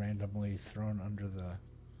semi-randomly thrown under the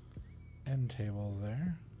end table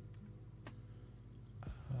there.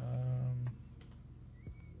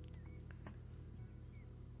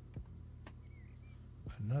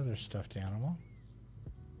 Another stuffed animal.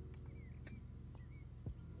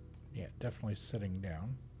 Yeah, definitely sitting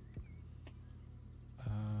down.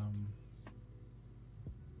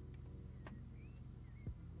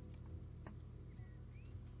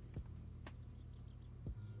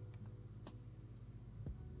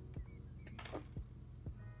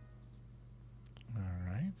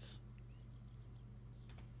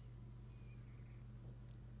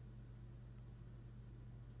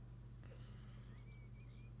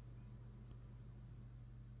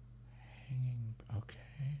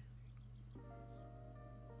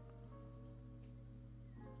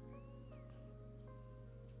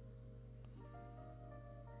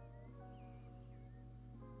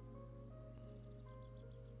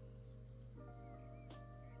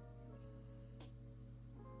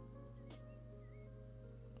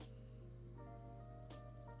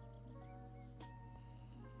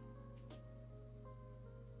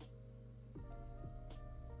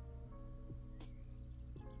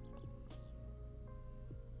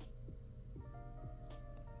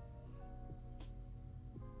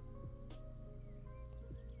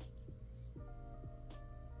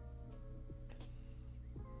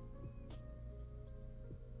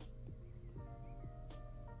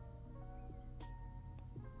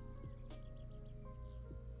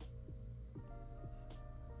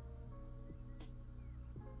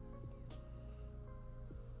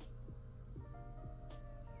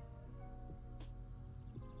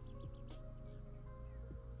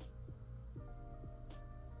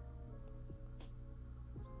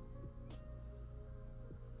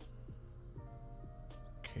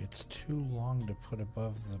 too long to put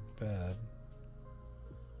above the bed.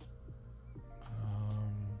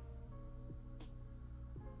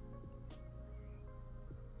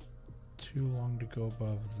 Too long to go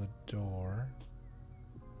above the door.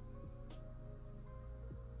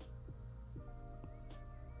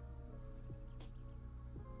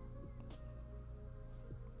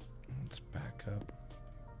 Let's back up.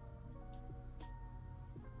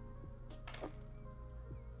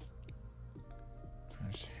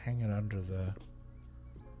 Just hang it under the...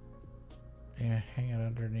 Yeah, hang it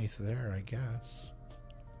underneath there, I guess.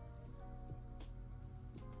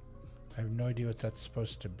 I have no idea what that's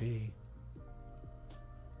supposed to be.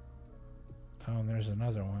 Oh, and there's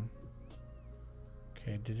another one.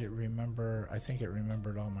 Okay, did it remember? I think it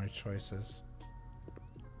remembered all my choices.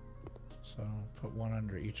 So, put one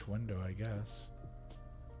under each window, I guess.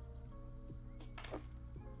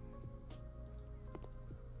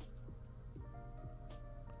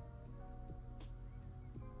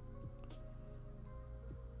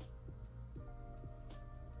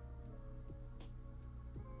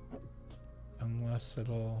 Unless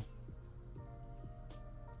it'll...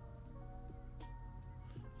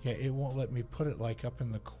 Yeah, it won't let me put it like up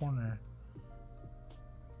in the corner.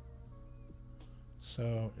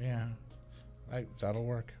 So, yeah, that'll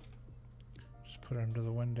work. Just put it under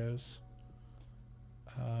the windows.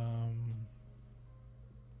 Bella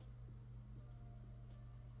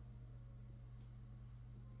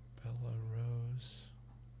Rose.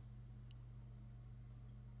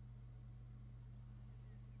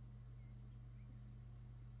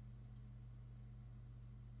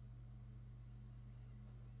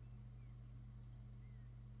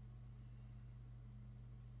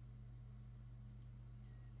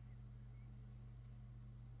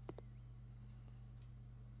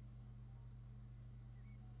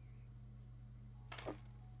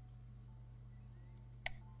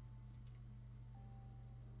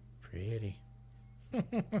 Pretty.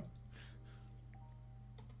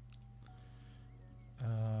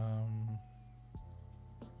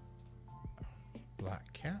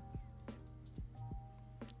 Black cat.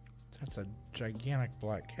 That's a gigantic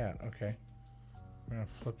black cat. Okay. We're going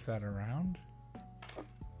to flip that around.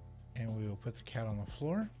 And we will put the cat on the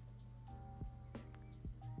floor.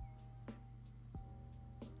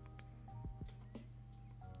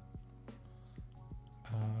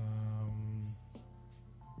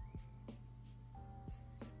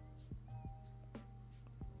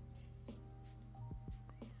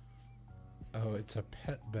 Oh, it's a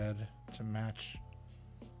pet bed to match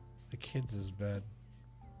the kids' bed.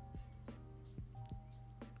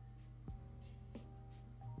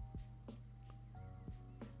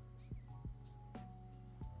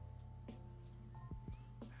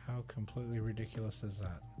 How completely ridiculous is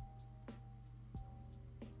that?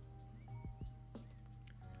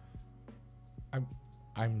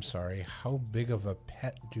 I'm sorry, how big of a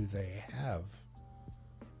pet do they have?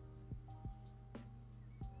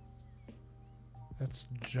 That's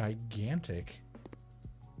gigantic.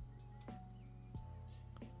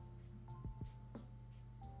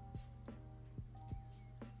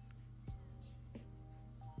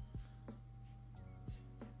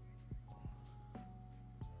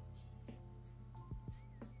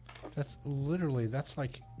 That's literally, that's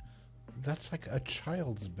like a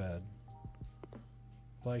child's bed.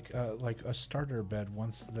 Like a starter bed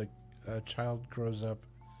once the child grows up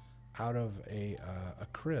out of a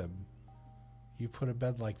crib. You put a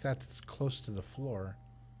bed like that that's close to the floor.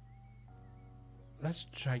 That's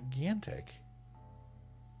gigantic.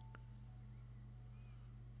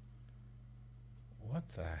 What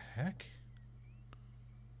the heck?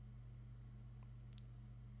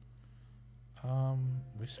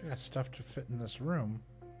 We still got stuff to fit in this room.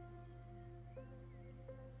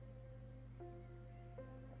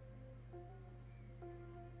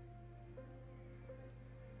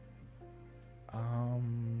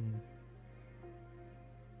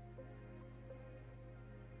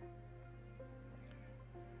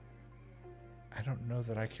 I don't know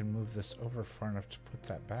that I can move this over far enough to put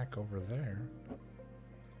that back over there.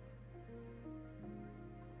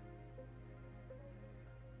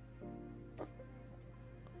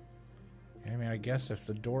 I mean, I guess if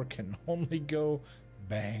the door can only go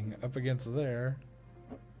bang up against there,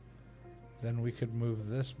 then we could move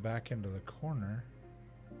this back into the corner.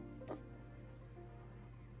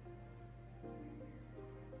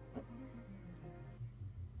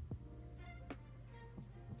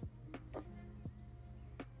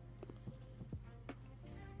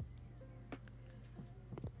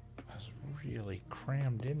 That's really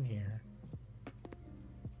crammed in here.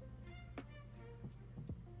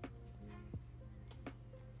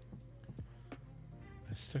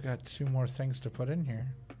 still got 2 more things to put in here.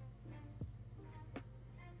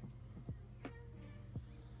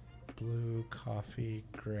 Blue, coffee,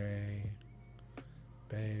 gray,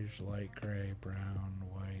 beige, light gray, brown,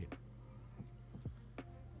 white.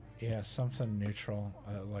 Yeah, something neutral,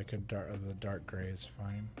 like the dark gray is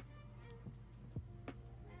fine.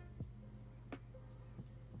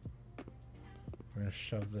 We're gonna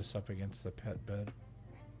shove this up against the pet bed.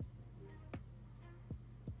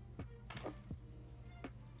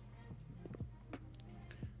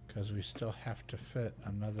 Because we still have to fit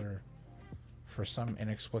another, for some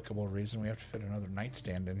inexplicable reason, we have to fit another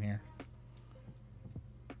nightstand in here.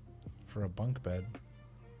 For a bunk bed.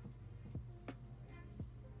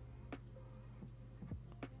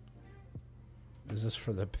 Is this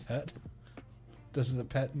for the pet? Does the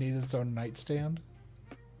pet need its own nightstand?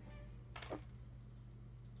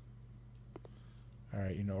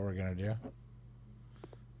 Alright, you know what we're gonna do?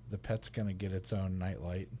 The pet's gonna get its own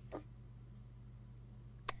nightlight.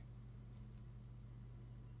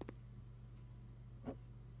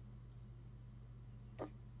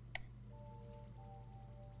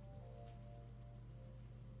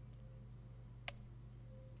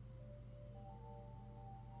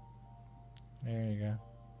 There you go.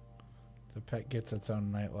 The pet gets its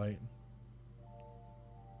own nightlight.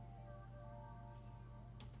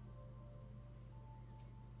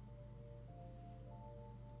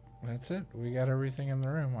 That's it. We got everything in the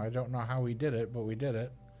room. I don't know how we did it, but we did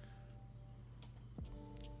it.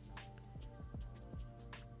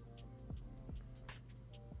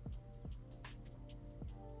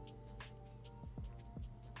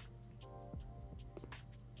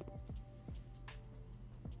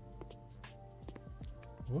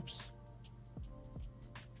 Whoops.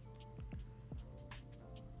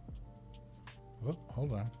 Whoop,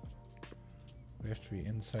 hold on. We have to be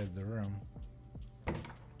inside the room.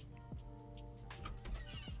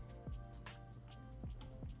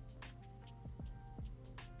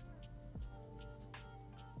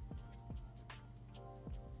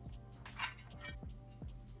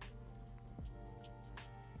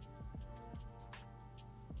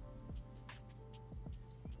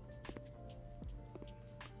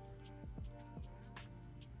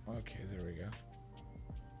 Okay, there we go.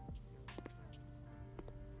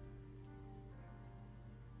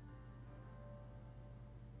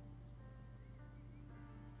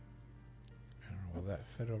 I don't know, will that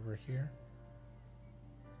fit over here?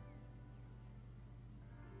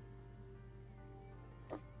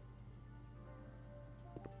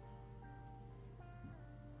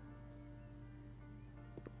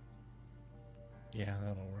 Yeah,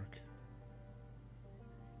 that'll work.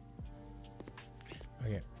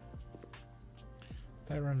 Okay.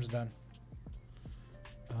 That room's done.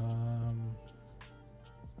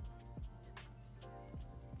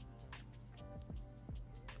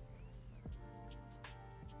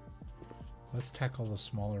 Let's tackle the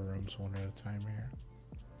smaller rooms one at a time here.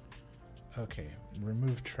 Okay,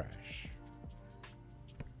 remove trash.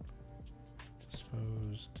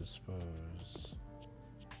 Dispose, dispose.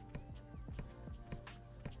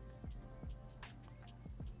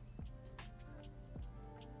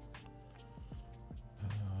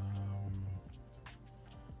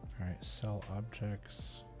 Alright, sell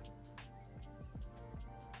objects.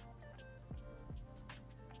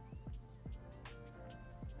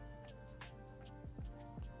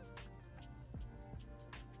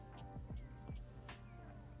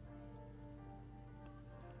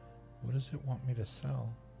 What does it want me to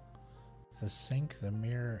sell? The sink, the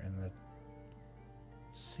mirror, and the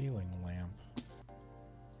ceiling lamp.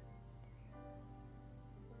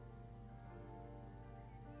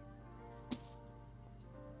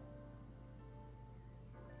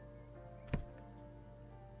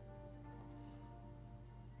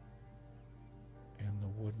 And the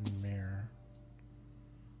wooden mirror.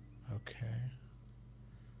 Okay.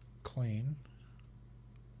 Clean.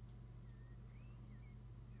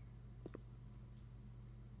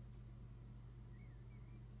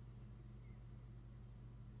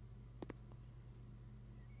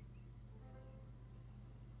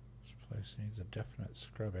 This needs a definite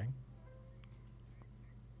scrubbing.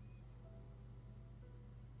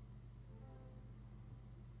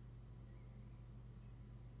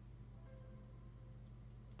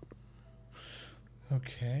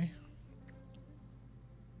 Okay.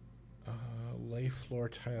 Lay floor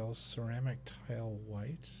tiles, ceramic tile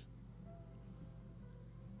white.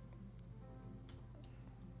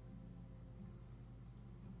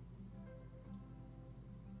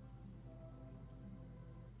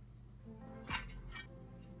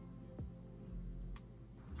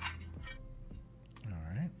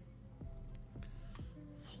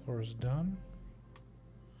 Floor's done.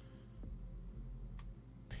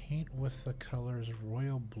 with the colors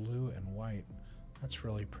royal blue and white. That's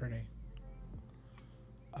really pretty.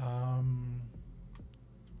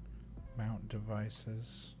 Mount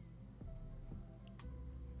devices.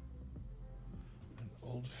 An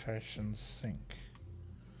old-fashioned sink.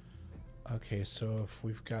 Okay, so if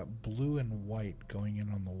we've got blue and white going in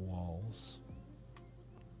on the walls.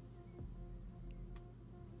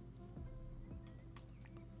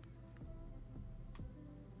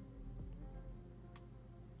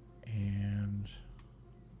 And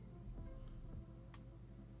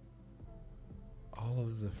all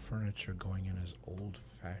of the furniture going in is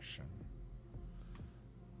old-fashioned.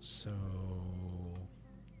 So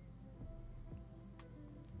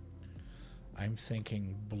I'm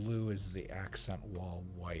thinking blue is the accent wall,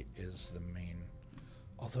 white is the main.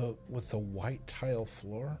 Although with the white tile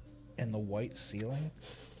floor and the white ceiling,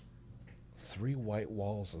 3 white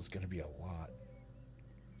walls is going to be a lot.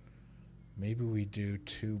 Maybe we do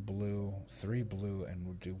 2 blue, 3 blue, and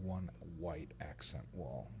we'll do 1 white accent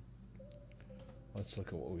wall. Let's look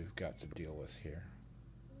at what we've got to deal with here.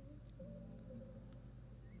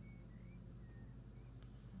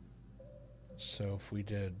 So if we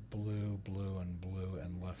did blue, blue, and blue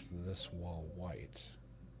and left this wall white.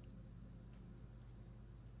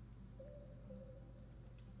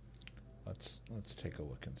 Let's take a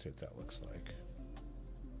look and see what that looks like.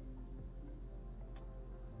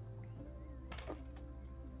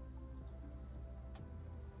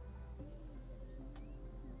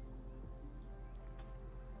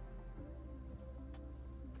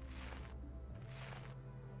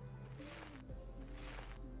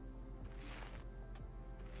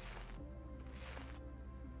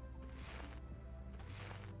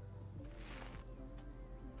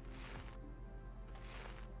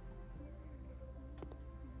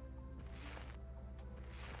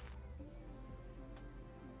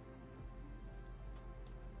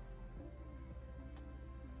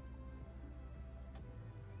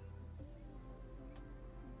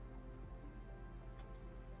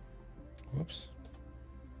 Whoops.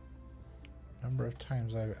 Number of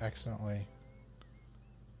times I've accidentally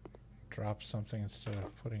dropped something instead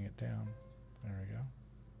of putting it down. There we go.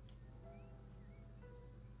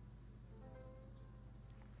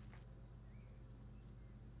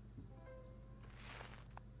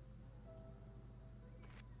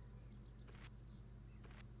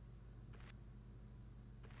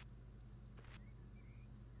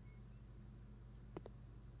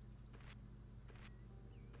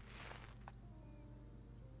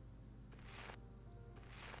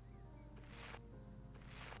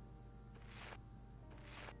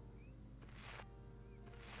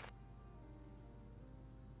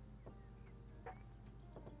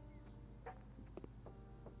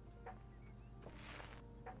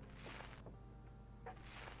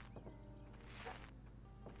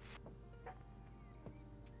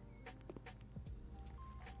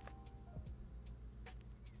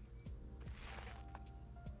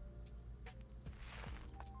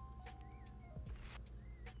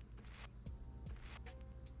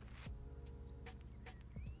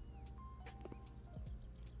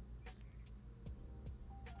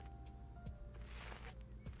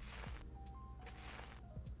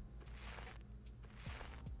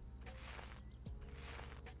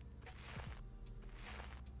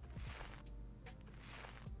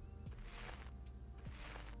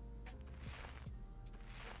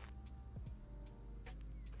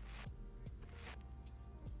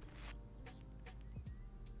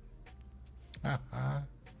 Haha.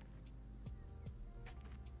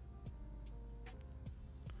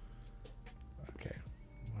 Okay,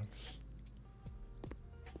 let's.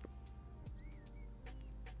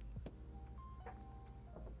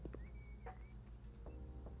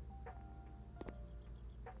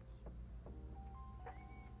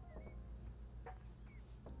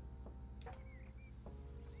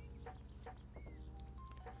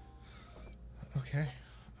 Okay,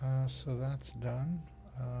 so that's done.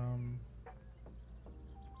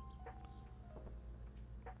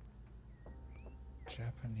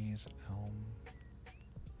 Japanese elm,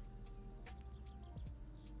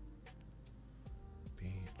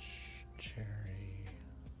 beech, cherry,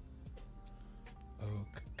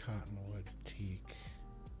 oak, cottonwood, teak.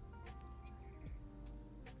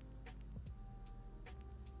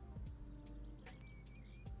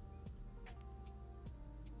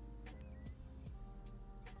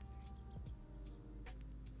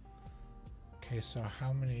 Okay, so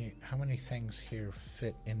how many things here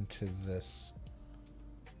fit into this?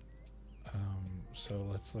 So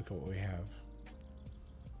let's look at what we have.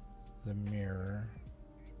 The mirror.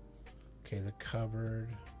 Okay, the cupboard,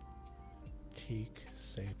 teak,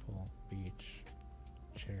 sable, beech.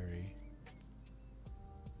 cherry.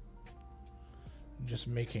 Just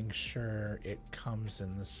making sure it comes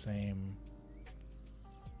in the same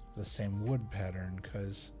wood pattern,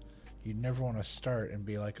 because you never want to start and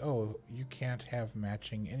be like, oh, you can't have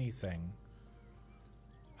matching anything.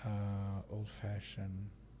 Old-fashioned.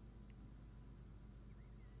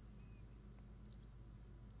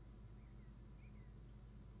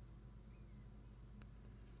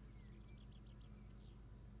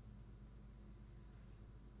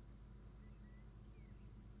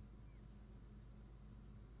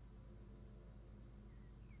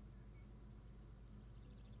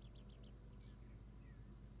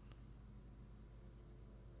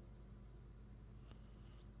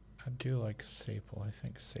 I do like Saple. I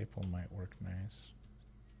think Saple might work nice.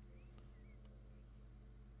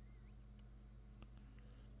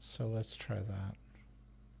 So let's try that.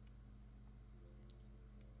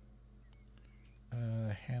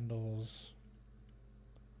 Handles.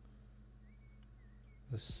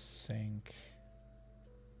 The sink.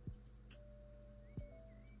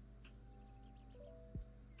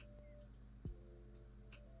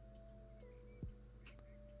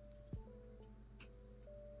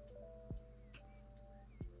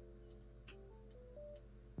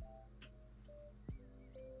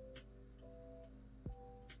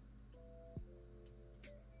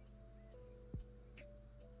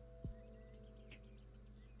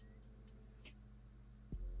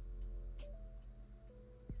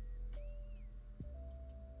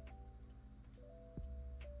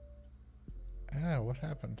 Ah, what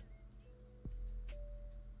happened?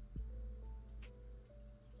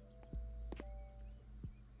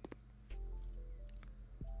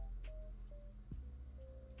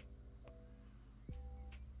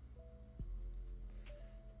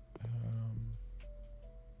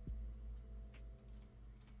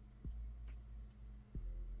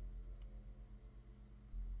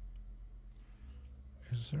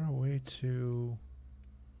 Is there a way to...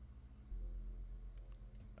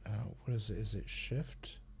 what is it? Is it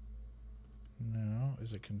shift? No.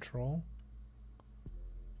 Is it control?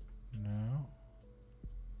 No.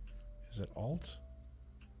 Is it alt?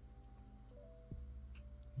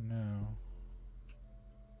 No.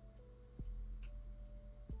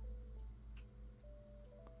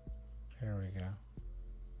 There we go.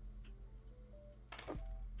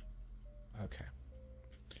 Okay.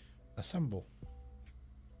 Assemble.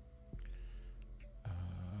 Okay.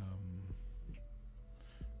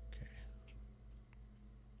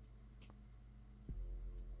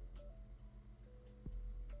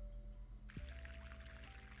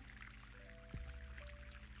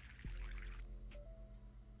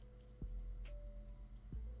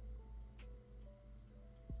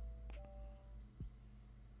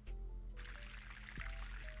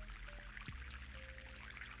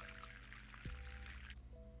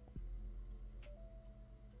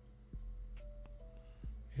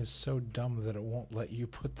 Is so dumb that it won't let you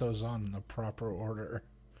put those on in the proper order.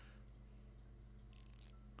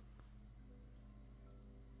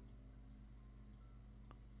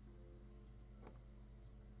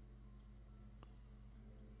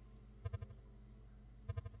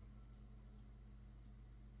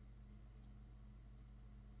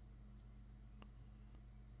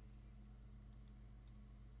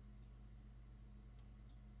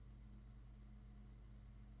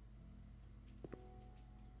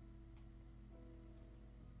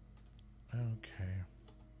 Okay.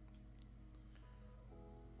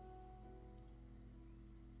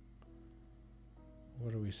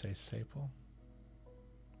 What do we say, Saple?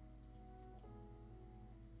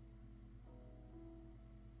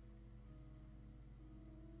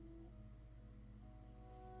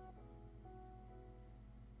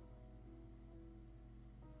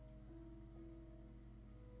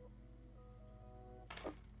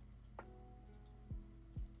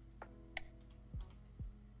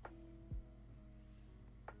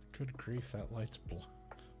 Good grief, that light's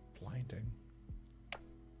blinding.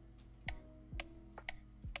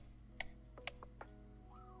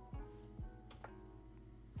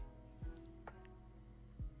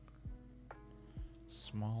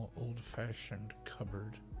 Small old-fashioned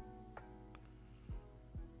cupboard.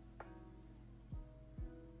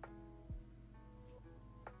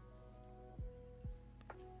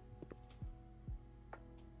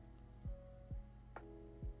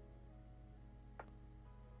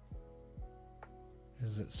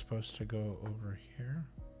 Is it supposed to go over here?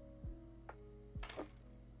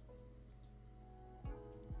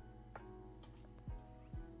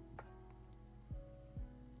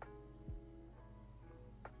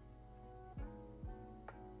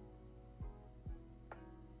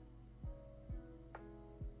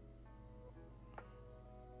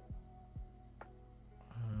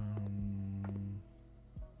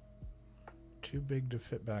 too big to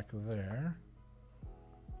fit back there.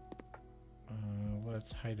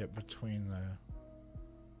 Let's hide it between the...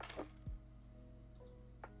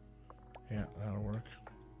 Yeah, that'll work.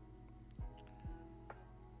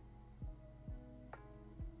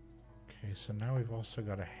 Okay, so now we've also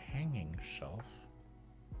got a hanging shelf.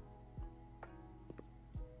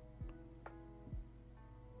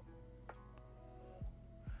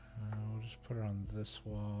 We'll just put it on this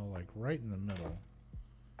wall, like right in the middle.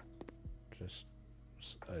 Just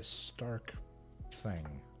a stark thing.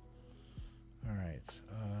 All right.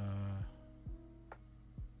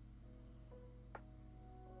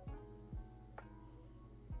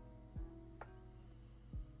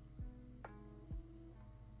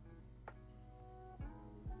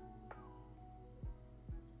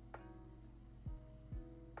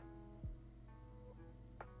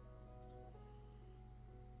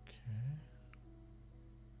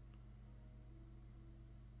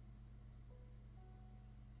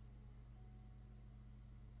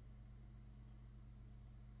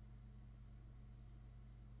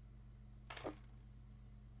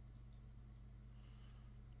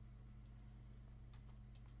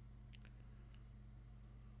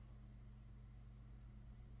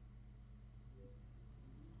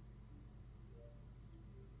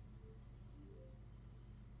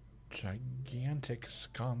 Gigantic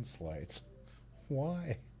sconce lights.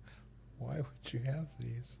 Why? Why would you have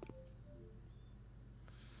these?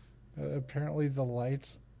 Apparently the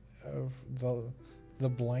lights of the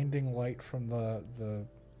blinding light from the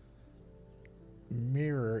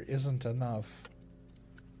mirror isn't enough.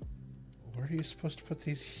 Where are you supposed to put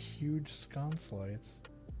these huge sconce lights?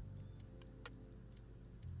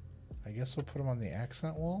 I guess we'll put them on the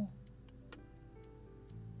accent wall.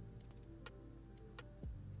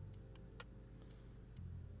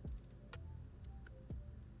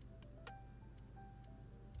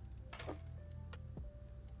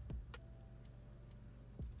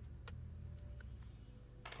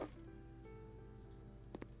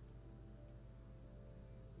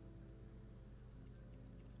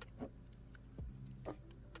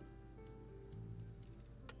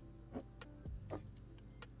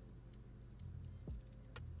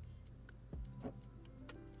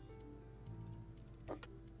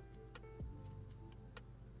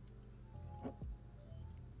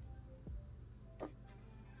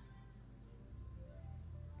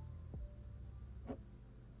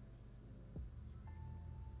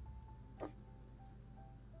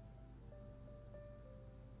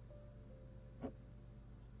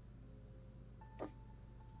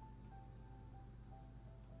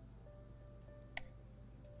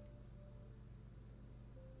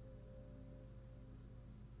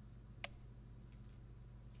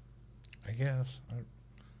 I guess.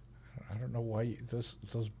 I don't know why those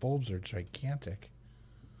bulbs are gigantic.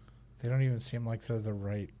 They don't even seem like they're the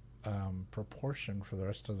right proportion for the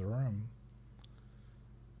rest of the room.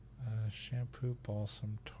 Shampoo,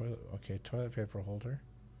 balsam, toilet. Okay, toilet paper holder.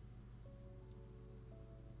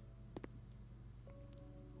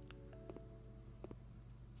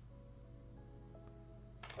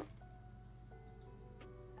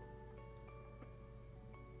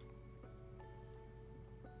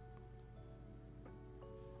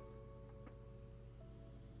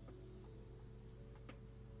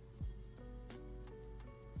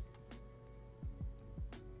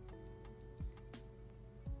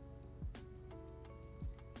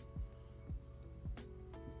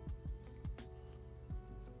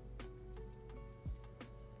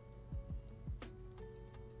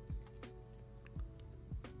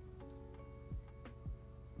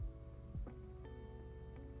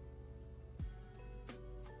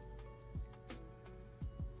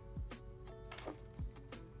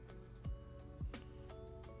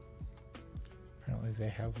 Apparently they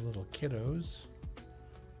have little kiddos.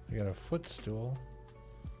 They got a footstool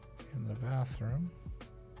in the bathroom.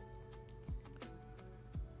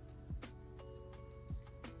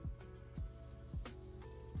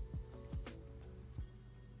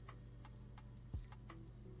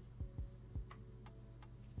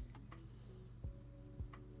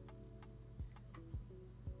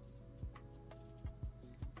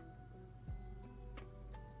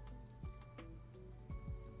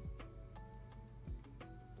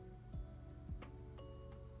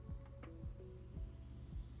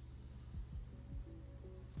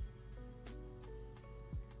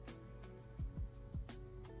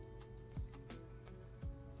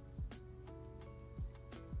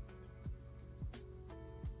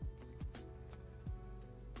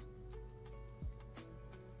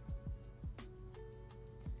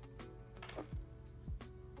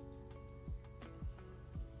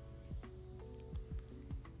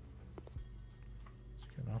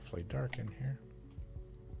 awfully dark in here.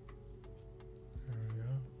 There we go.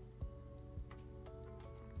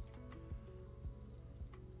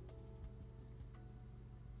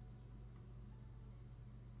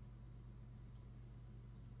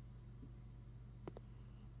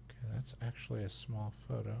 Okay, that's actually a small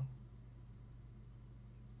photo.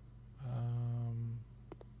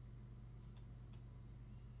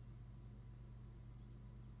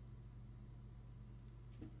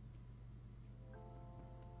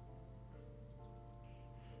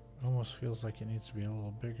 Almost feels like it needs to be a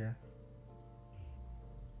little bigger.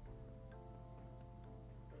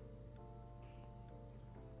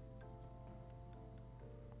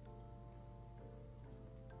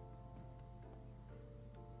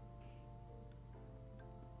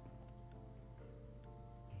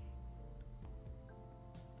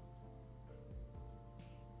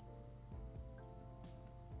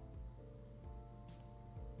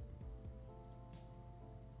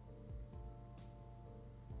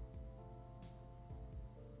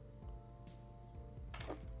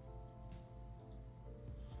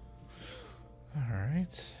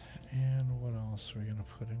 Alright, and what else are we going to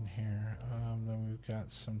put in here? Then we've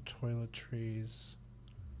got some toiletries.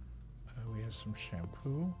 We have some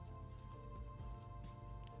shampoo.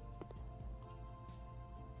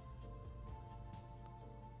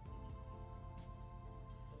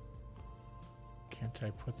 Can't I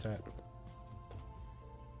put that?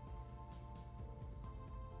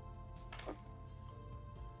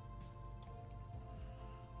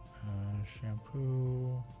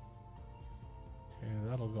 Shampoo. Okay,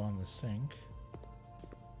 that'll go on the sink.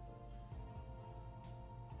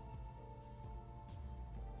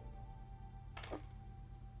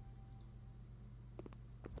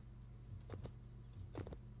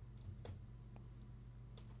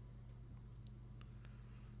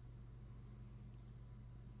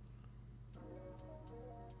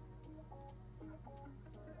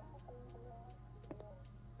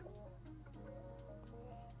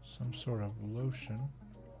 Some sort of lotion.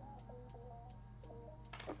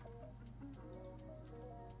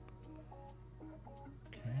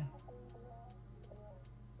 Okay.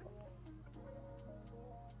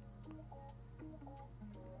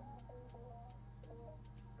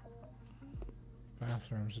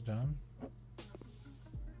 Bathroom's done.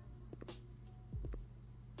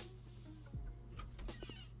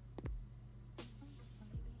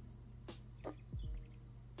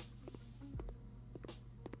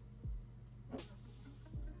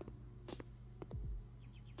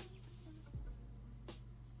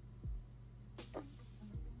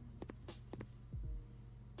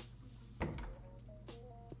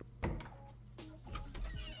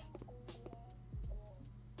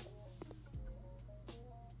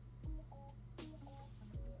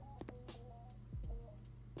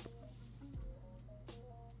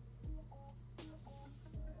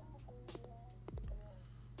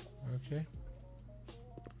 Okay,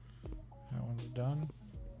 that one's done.